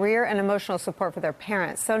career and emotional support for their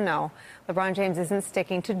parents. So no, LeBron James isn't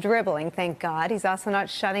sticking to dribbling, thank God. He's also not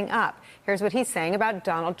shutting up. Here's what he's saying about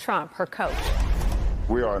Donald Trump, her coach.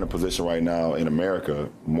 We are in a position right now in America,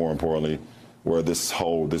 more importantly, where this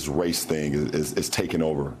race thing is taking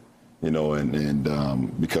over, you know,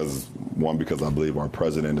 and because I believe our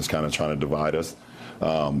president is kind of trying to divide us.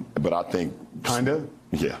 But I think kind of.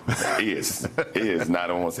 Yeah, he is. He is. Not, I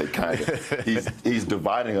don't want to say kind of. He's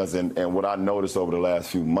dividing us, and what I noticed over the last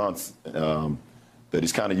few months, that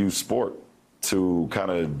he's kind of used sport to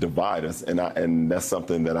kind of divide us, and that's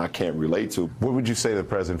something that I can't relate to. What would you say to the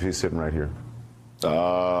president if he's sitting right here?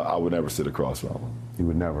 I would never sit across from him. You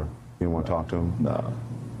would never? You don't want to talk to him? No.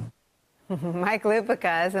 Mike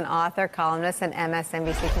Lupica is an author, columnist, and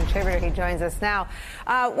MSNBC contributor. He joins us now.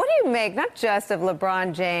 What do you make, not just of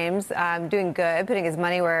LeBron James doing good, putting his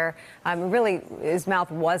money where really his mouth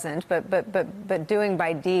wasn't, but doing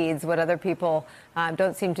by deeds what other people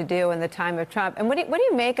don't seem to do in the time of Trump? And what do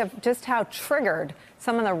you make of just how triggered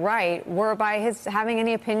some on the right were by his having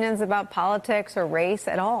any opinions about politics or race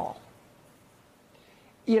at all?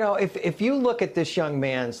 You know, if you look at this young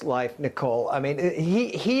man's life, Nicole, I mean,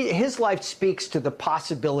 his life speaks to the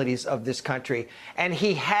possibilities of this country, and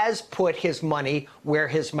he has put his money where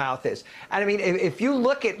his mouth is. And I mean, if you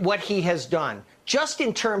look at what he has done, just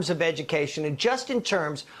in terms of education and just in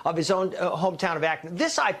terms of his own hometown of Akron,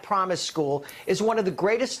 this I Promise School is one of the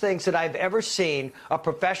greatest things that I've ever seen a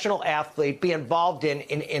professional athlete be involved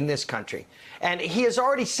in this country. And he has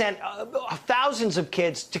already sent thousands of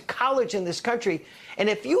kids to college in this country. And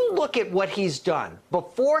if you look at what he's done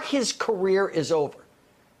before his career is over,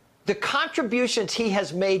 the contributions he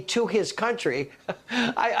has made to his country.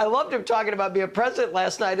 I loved him talking about being president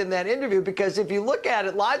last night in that interview, because if you look at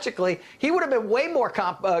it logically, he would have been way more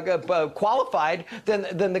qualified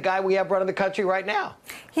than the guy we have running the country right now.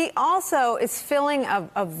 He also is filling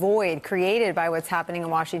a void created by what's happening in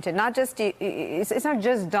Washington. It's not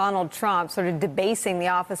just Donald Trump sort of debasing the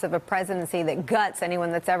office of a presidency that guts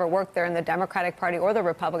anyone that's ever worked there in the Democratic Party or the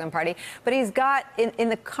Republican Party, but he's got in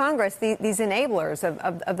the Congress these enablers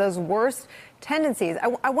of those worst tendencies.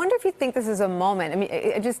 I wonder if you think this is a moment. I mean,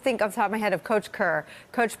 I just think off the top of my head of Coach Kerr,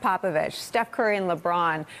 Coach Popovich, Steph Curry and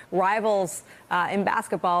LeBron, rivals in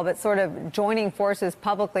basketball, but sort of joining forces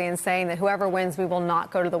publicly and saying that whoever wins, we will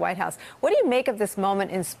not go to the White House. What do you make of this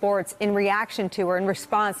moment in sports in reaction to or in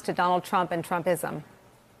response to Donald Trump and Trumpism?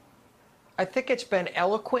 I think it's been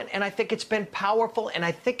eloquent, and I think it's been powerful, and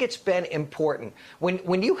I think it's been important.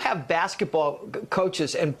 When you have basketball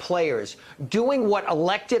coaches and players doing what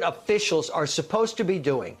elected officials are supposed to be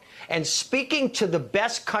doing and speaking to the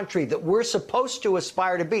best country that we're supposed to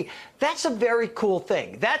aspire to be, that's a very cool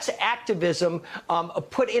thing. That's activism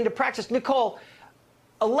put into practice. Nicole,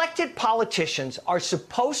 elected politicians are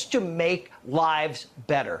supposed to make lives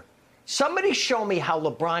better. Somebody show me how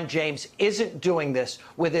LeBron James isn't doing this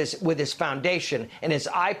with his foundation and his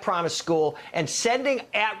I Promise school and sending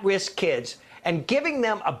at-risk kids and giving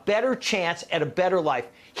them a better chance at a better life.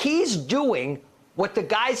 He's doing what the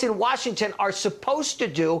guys in Washington are supposed to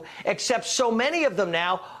do, except so many of them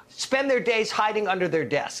now spend their days hiding under their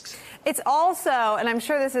desks. It's also, and I'm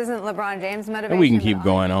sure this isn't LeBron James' motivation. And we can keep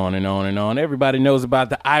going on and on and on. Everybody knows about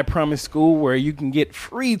the I Promise School, where you can get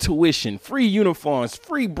free tuition, free uniforms,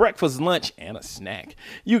 free breakfast, lunch, and a snack.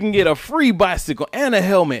 You can get a free bicycle and a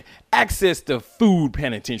helmet, access to food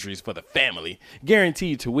penitentiaries for the family,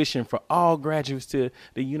 guaranteed tuition for all graduates to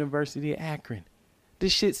the University of Akron.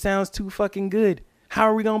 This shit sounds too fucking good. How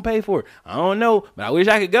are we going to pay for it? I don't know, but I wish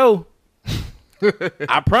I could go.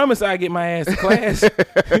 I promise I get my ass to class.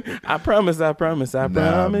 I promise.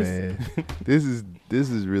 Man. This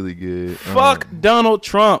is really good. Fuck Donald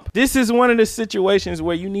Trump. This is one of the situations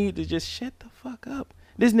where you need to just shut the fuck up.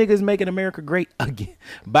 This nigga's making America great again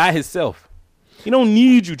by himself. He don't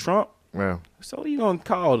need you, Trump. Well, so you gonna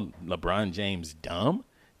call LeBron James dumb?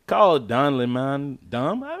 Call Don Lemon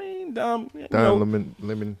dumb? I mean, dumb.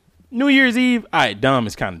 Lemon. New Year's Eve. All right, dumb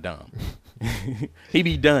is kind of dumb. He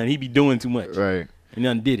be done. He be doing too much. Right. And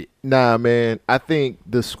undid it. Nah, man. I think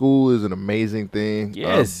the school is an amazing thing.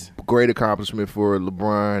 Yes. Great accomplishment for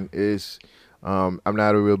LeBron. I'm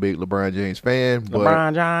not a real big LeBron James fan, but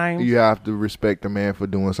LeBron James. You have to respect the man for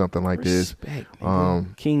doing something like this.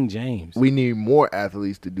 King James. We need more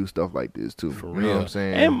athletes to do stuff like this too. For you real. know what I'm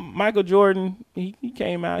saying? And Michael Jordan, he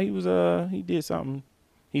came out. He did something.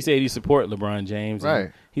 He said he supported LeBron James.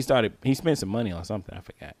 Right. He spent some money on something. I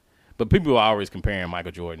forgot. But people are always comparing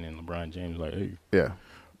Michael Jordan and LeBron James. Like, hey, yeah,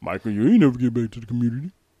 Michael, you ain't never get back to the community.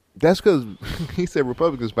 That's because he said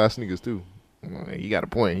Republicans buy sneakers too. He got a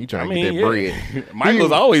point. He trying to get that bread.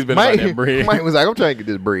 Michael's always been about that bread. Mike was like, I'm trying to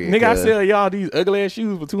get this bread. Nigga, I sell y'all these ugly ass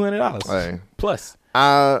shoes for $200 hey. plus.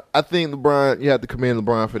 I think LeBron, you have to commend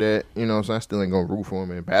LeBron for that. You know what I'm saying? I still ain't gonna root for him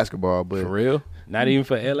in basketball, but for real, not even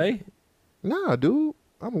for LA. Nah, dude,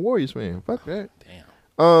 I'm a Warriors fan. Fuck that. Damn.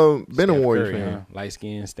 Been a Warriors Curry, fan. huh? Light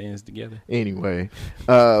skin stands together. Anyway,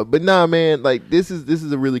 but nah, man, like this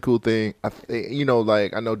is a really cool thing. I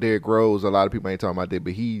know Derrick Rose. A lot of people ain't talking about that,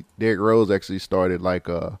 but Derrick Rose actually started like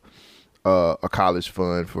a college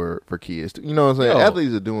fund for kids. You know what I'm saying?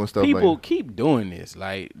 Athletes are doing stuff. People like, keep doing this.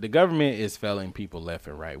 Like the government is failing people left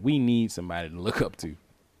and right. We need somebody to look up to.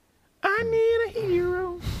 I need a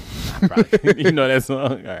hero. You know that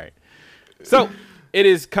song? All right. So. It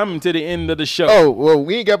is coming to the end of the show. Oh, well,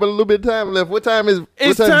 we ain't got but a little bit of time left. What time is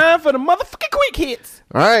It's time for the motherfucking quick hits.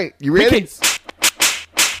 All right, you ready? Quick hits.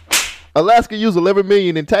 Alaska used $11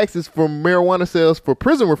 million in taxes from marijuana sales for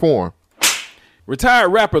prison reform. Retired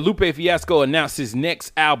rapper Lupe Fiasco announced his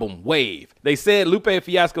next album, Wave. They said Lupe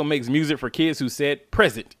Fiasco makes music for kids who said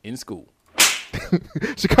present in school.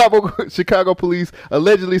 Chicago police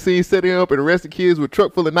allegedly seen setting up and arrested kids with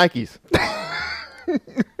truck full of Nikes.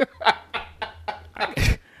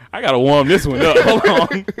 I gotta warm this one up. Hold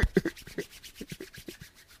on.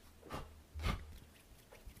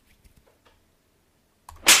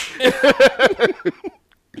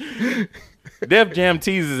 Def Jam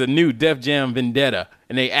teases a new Def Jam vendetta,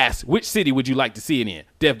 and they ask, which city would you like to see it in?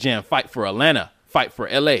 Def Jam fight for Atlanta, fight for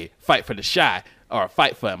LA, fight for the Chi, or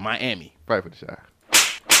fight for Miami? Fight for the Chi.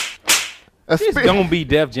 It's gonna be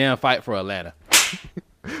Def Jam fight for Atlanta.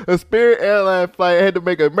 A Spirit airline flight had to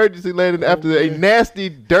make an emergency landing after a nasty,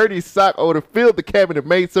 dirty sock odor filled the cabin and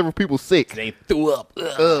made several people sick. They threw up.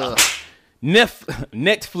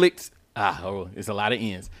 Netflix. It's a lot of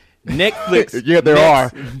N's. Netflix. Yeah, there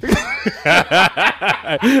are.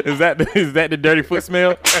 Is that the dirty foot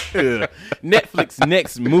smell? Netflix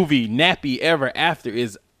next movie, Nappy Ever After,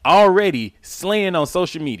 is already slaying on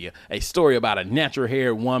social media. A story about a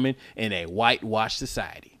natural-haired woman in a whitewashed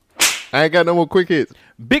society. I ain't got no more quick hits.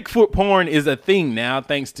 Bigfoot porn is a thing now,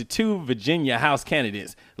 thanks to 2 Virginia House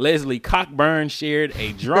candidates. Leslie Cockburn shared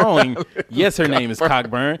a drawing. Yes, her name is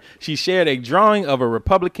Cockburn. She shared a drawing of a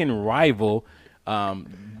Republican rival,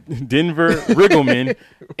 Denver Riggleman.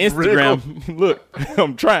 Instagram. Look,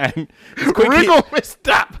 I'm trying. Riggleman.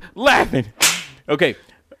 Stop laughing. Okay.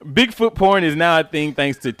 Bigfoot porn is now a thing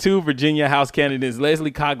thanks to 2 Virginia House candidates. Leslie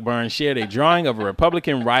Cockburn shared a drawing of a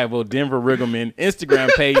Republican rival, Denver Riggleman, Instagram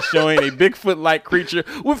page showing a Bigfoot-like creature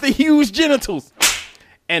with the huge genitals.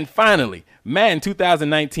 And finally, Madden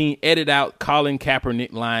 2019 edited out Colin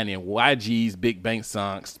Kaepernick line in YG's Big Bang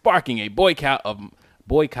song, sparking a boycott of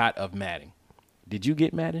Madden. Did you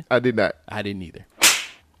get Madden? I did not. I didn't either.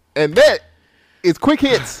 And that is quick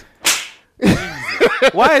hits.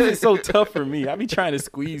 Why is it so tough for me? I be trying to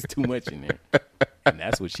squeeze too much in there. And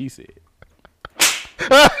that's what she said.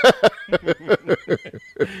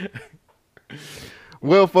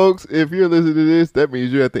 Well, folks, if you're listening to this, that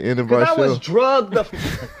means you're at the end of our show. I was drugged.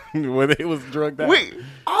 Well, it was drugged out. Wait,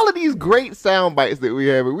 all of these great sound bites that we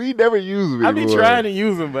have, we never use them I anymore. be trying to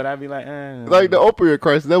use them, but I be like, Like the opioid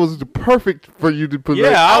crisis, that was perfect for you to put. Yeah,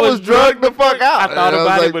 like, I was drugged the fuck out. I thought And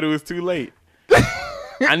about was it, but it was too late.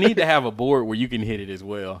 I need to have a board where you can hit it as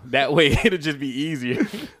well. That way, it'll just be easier.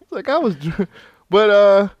 It's like I was,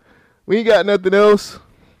 but we ain't got nothing else.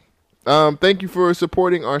 Thank you for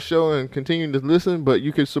supporting our show and continuing to listen. But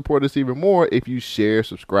you can support us even more if you share,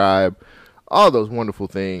 subscribe, all those wonderful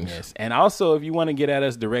things. Yes, and also if you want to get at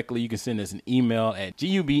us directly, you can send us an email at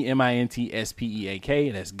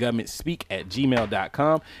GUBMINTSPEAK. That's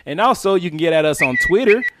governmentspeak@gmail.com. And also you can get at us on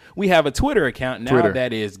Twitter. We have a Twitter account now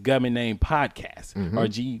that is Government Name Podcast or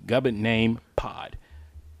Government Name Pod.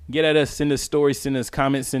 Get at us, send us stories, send us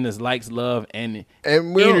comments, send us likes, love, and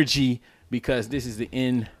energy because this is the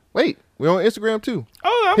end. Wait, we're on Instagram too.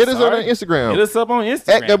 Oh, I'm Hit us sorry. on Instagram. Hit us up on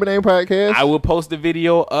Instagram. At Government Name Podcast. I will post a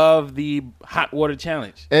video of the hot water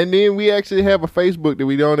challenge. And then we actually have a Facebook that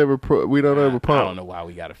we don't ever pump. I don't know why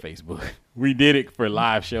we got a Facebook. We did it for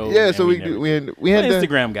live shows. Yeah, so we had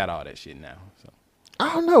Instagram got all that shit now. So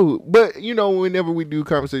I don't know, but whenever we do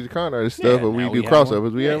Conversation Con Artist stuff or we do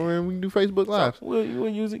crossovers, we do Facebook Live. So we'll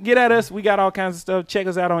use it. Get at us. We got all kinds of stuff. Check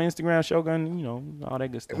us out on Instagram, Shogun. All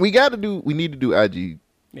that good stuff. We need to do IG.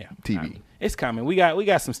 Yeah, TV. It's coming. We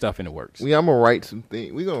got some stuff in the works. I'm gonna write some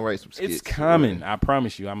things. We're gonna write some skits. It's coming. I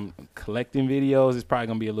promise you. I'm collecting videos. It's probably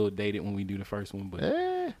gonna be a little dated when we do the first one, but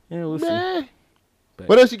we'll see. But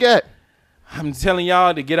what else you got? I'm telling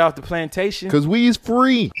y'all to get off the plantation because we's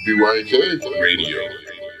free. BYK Radio.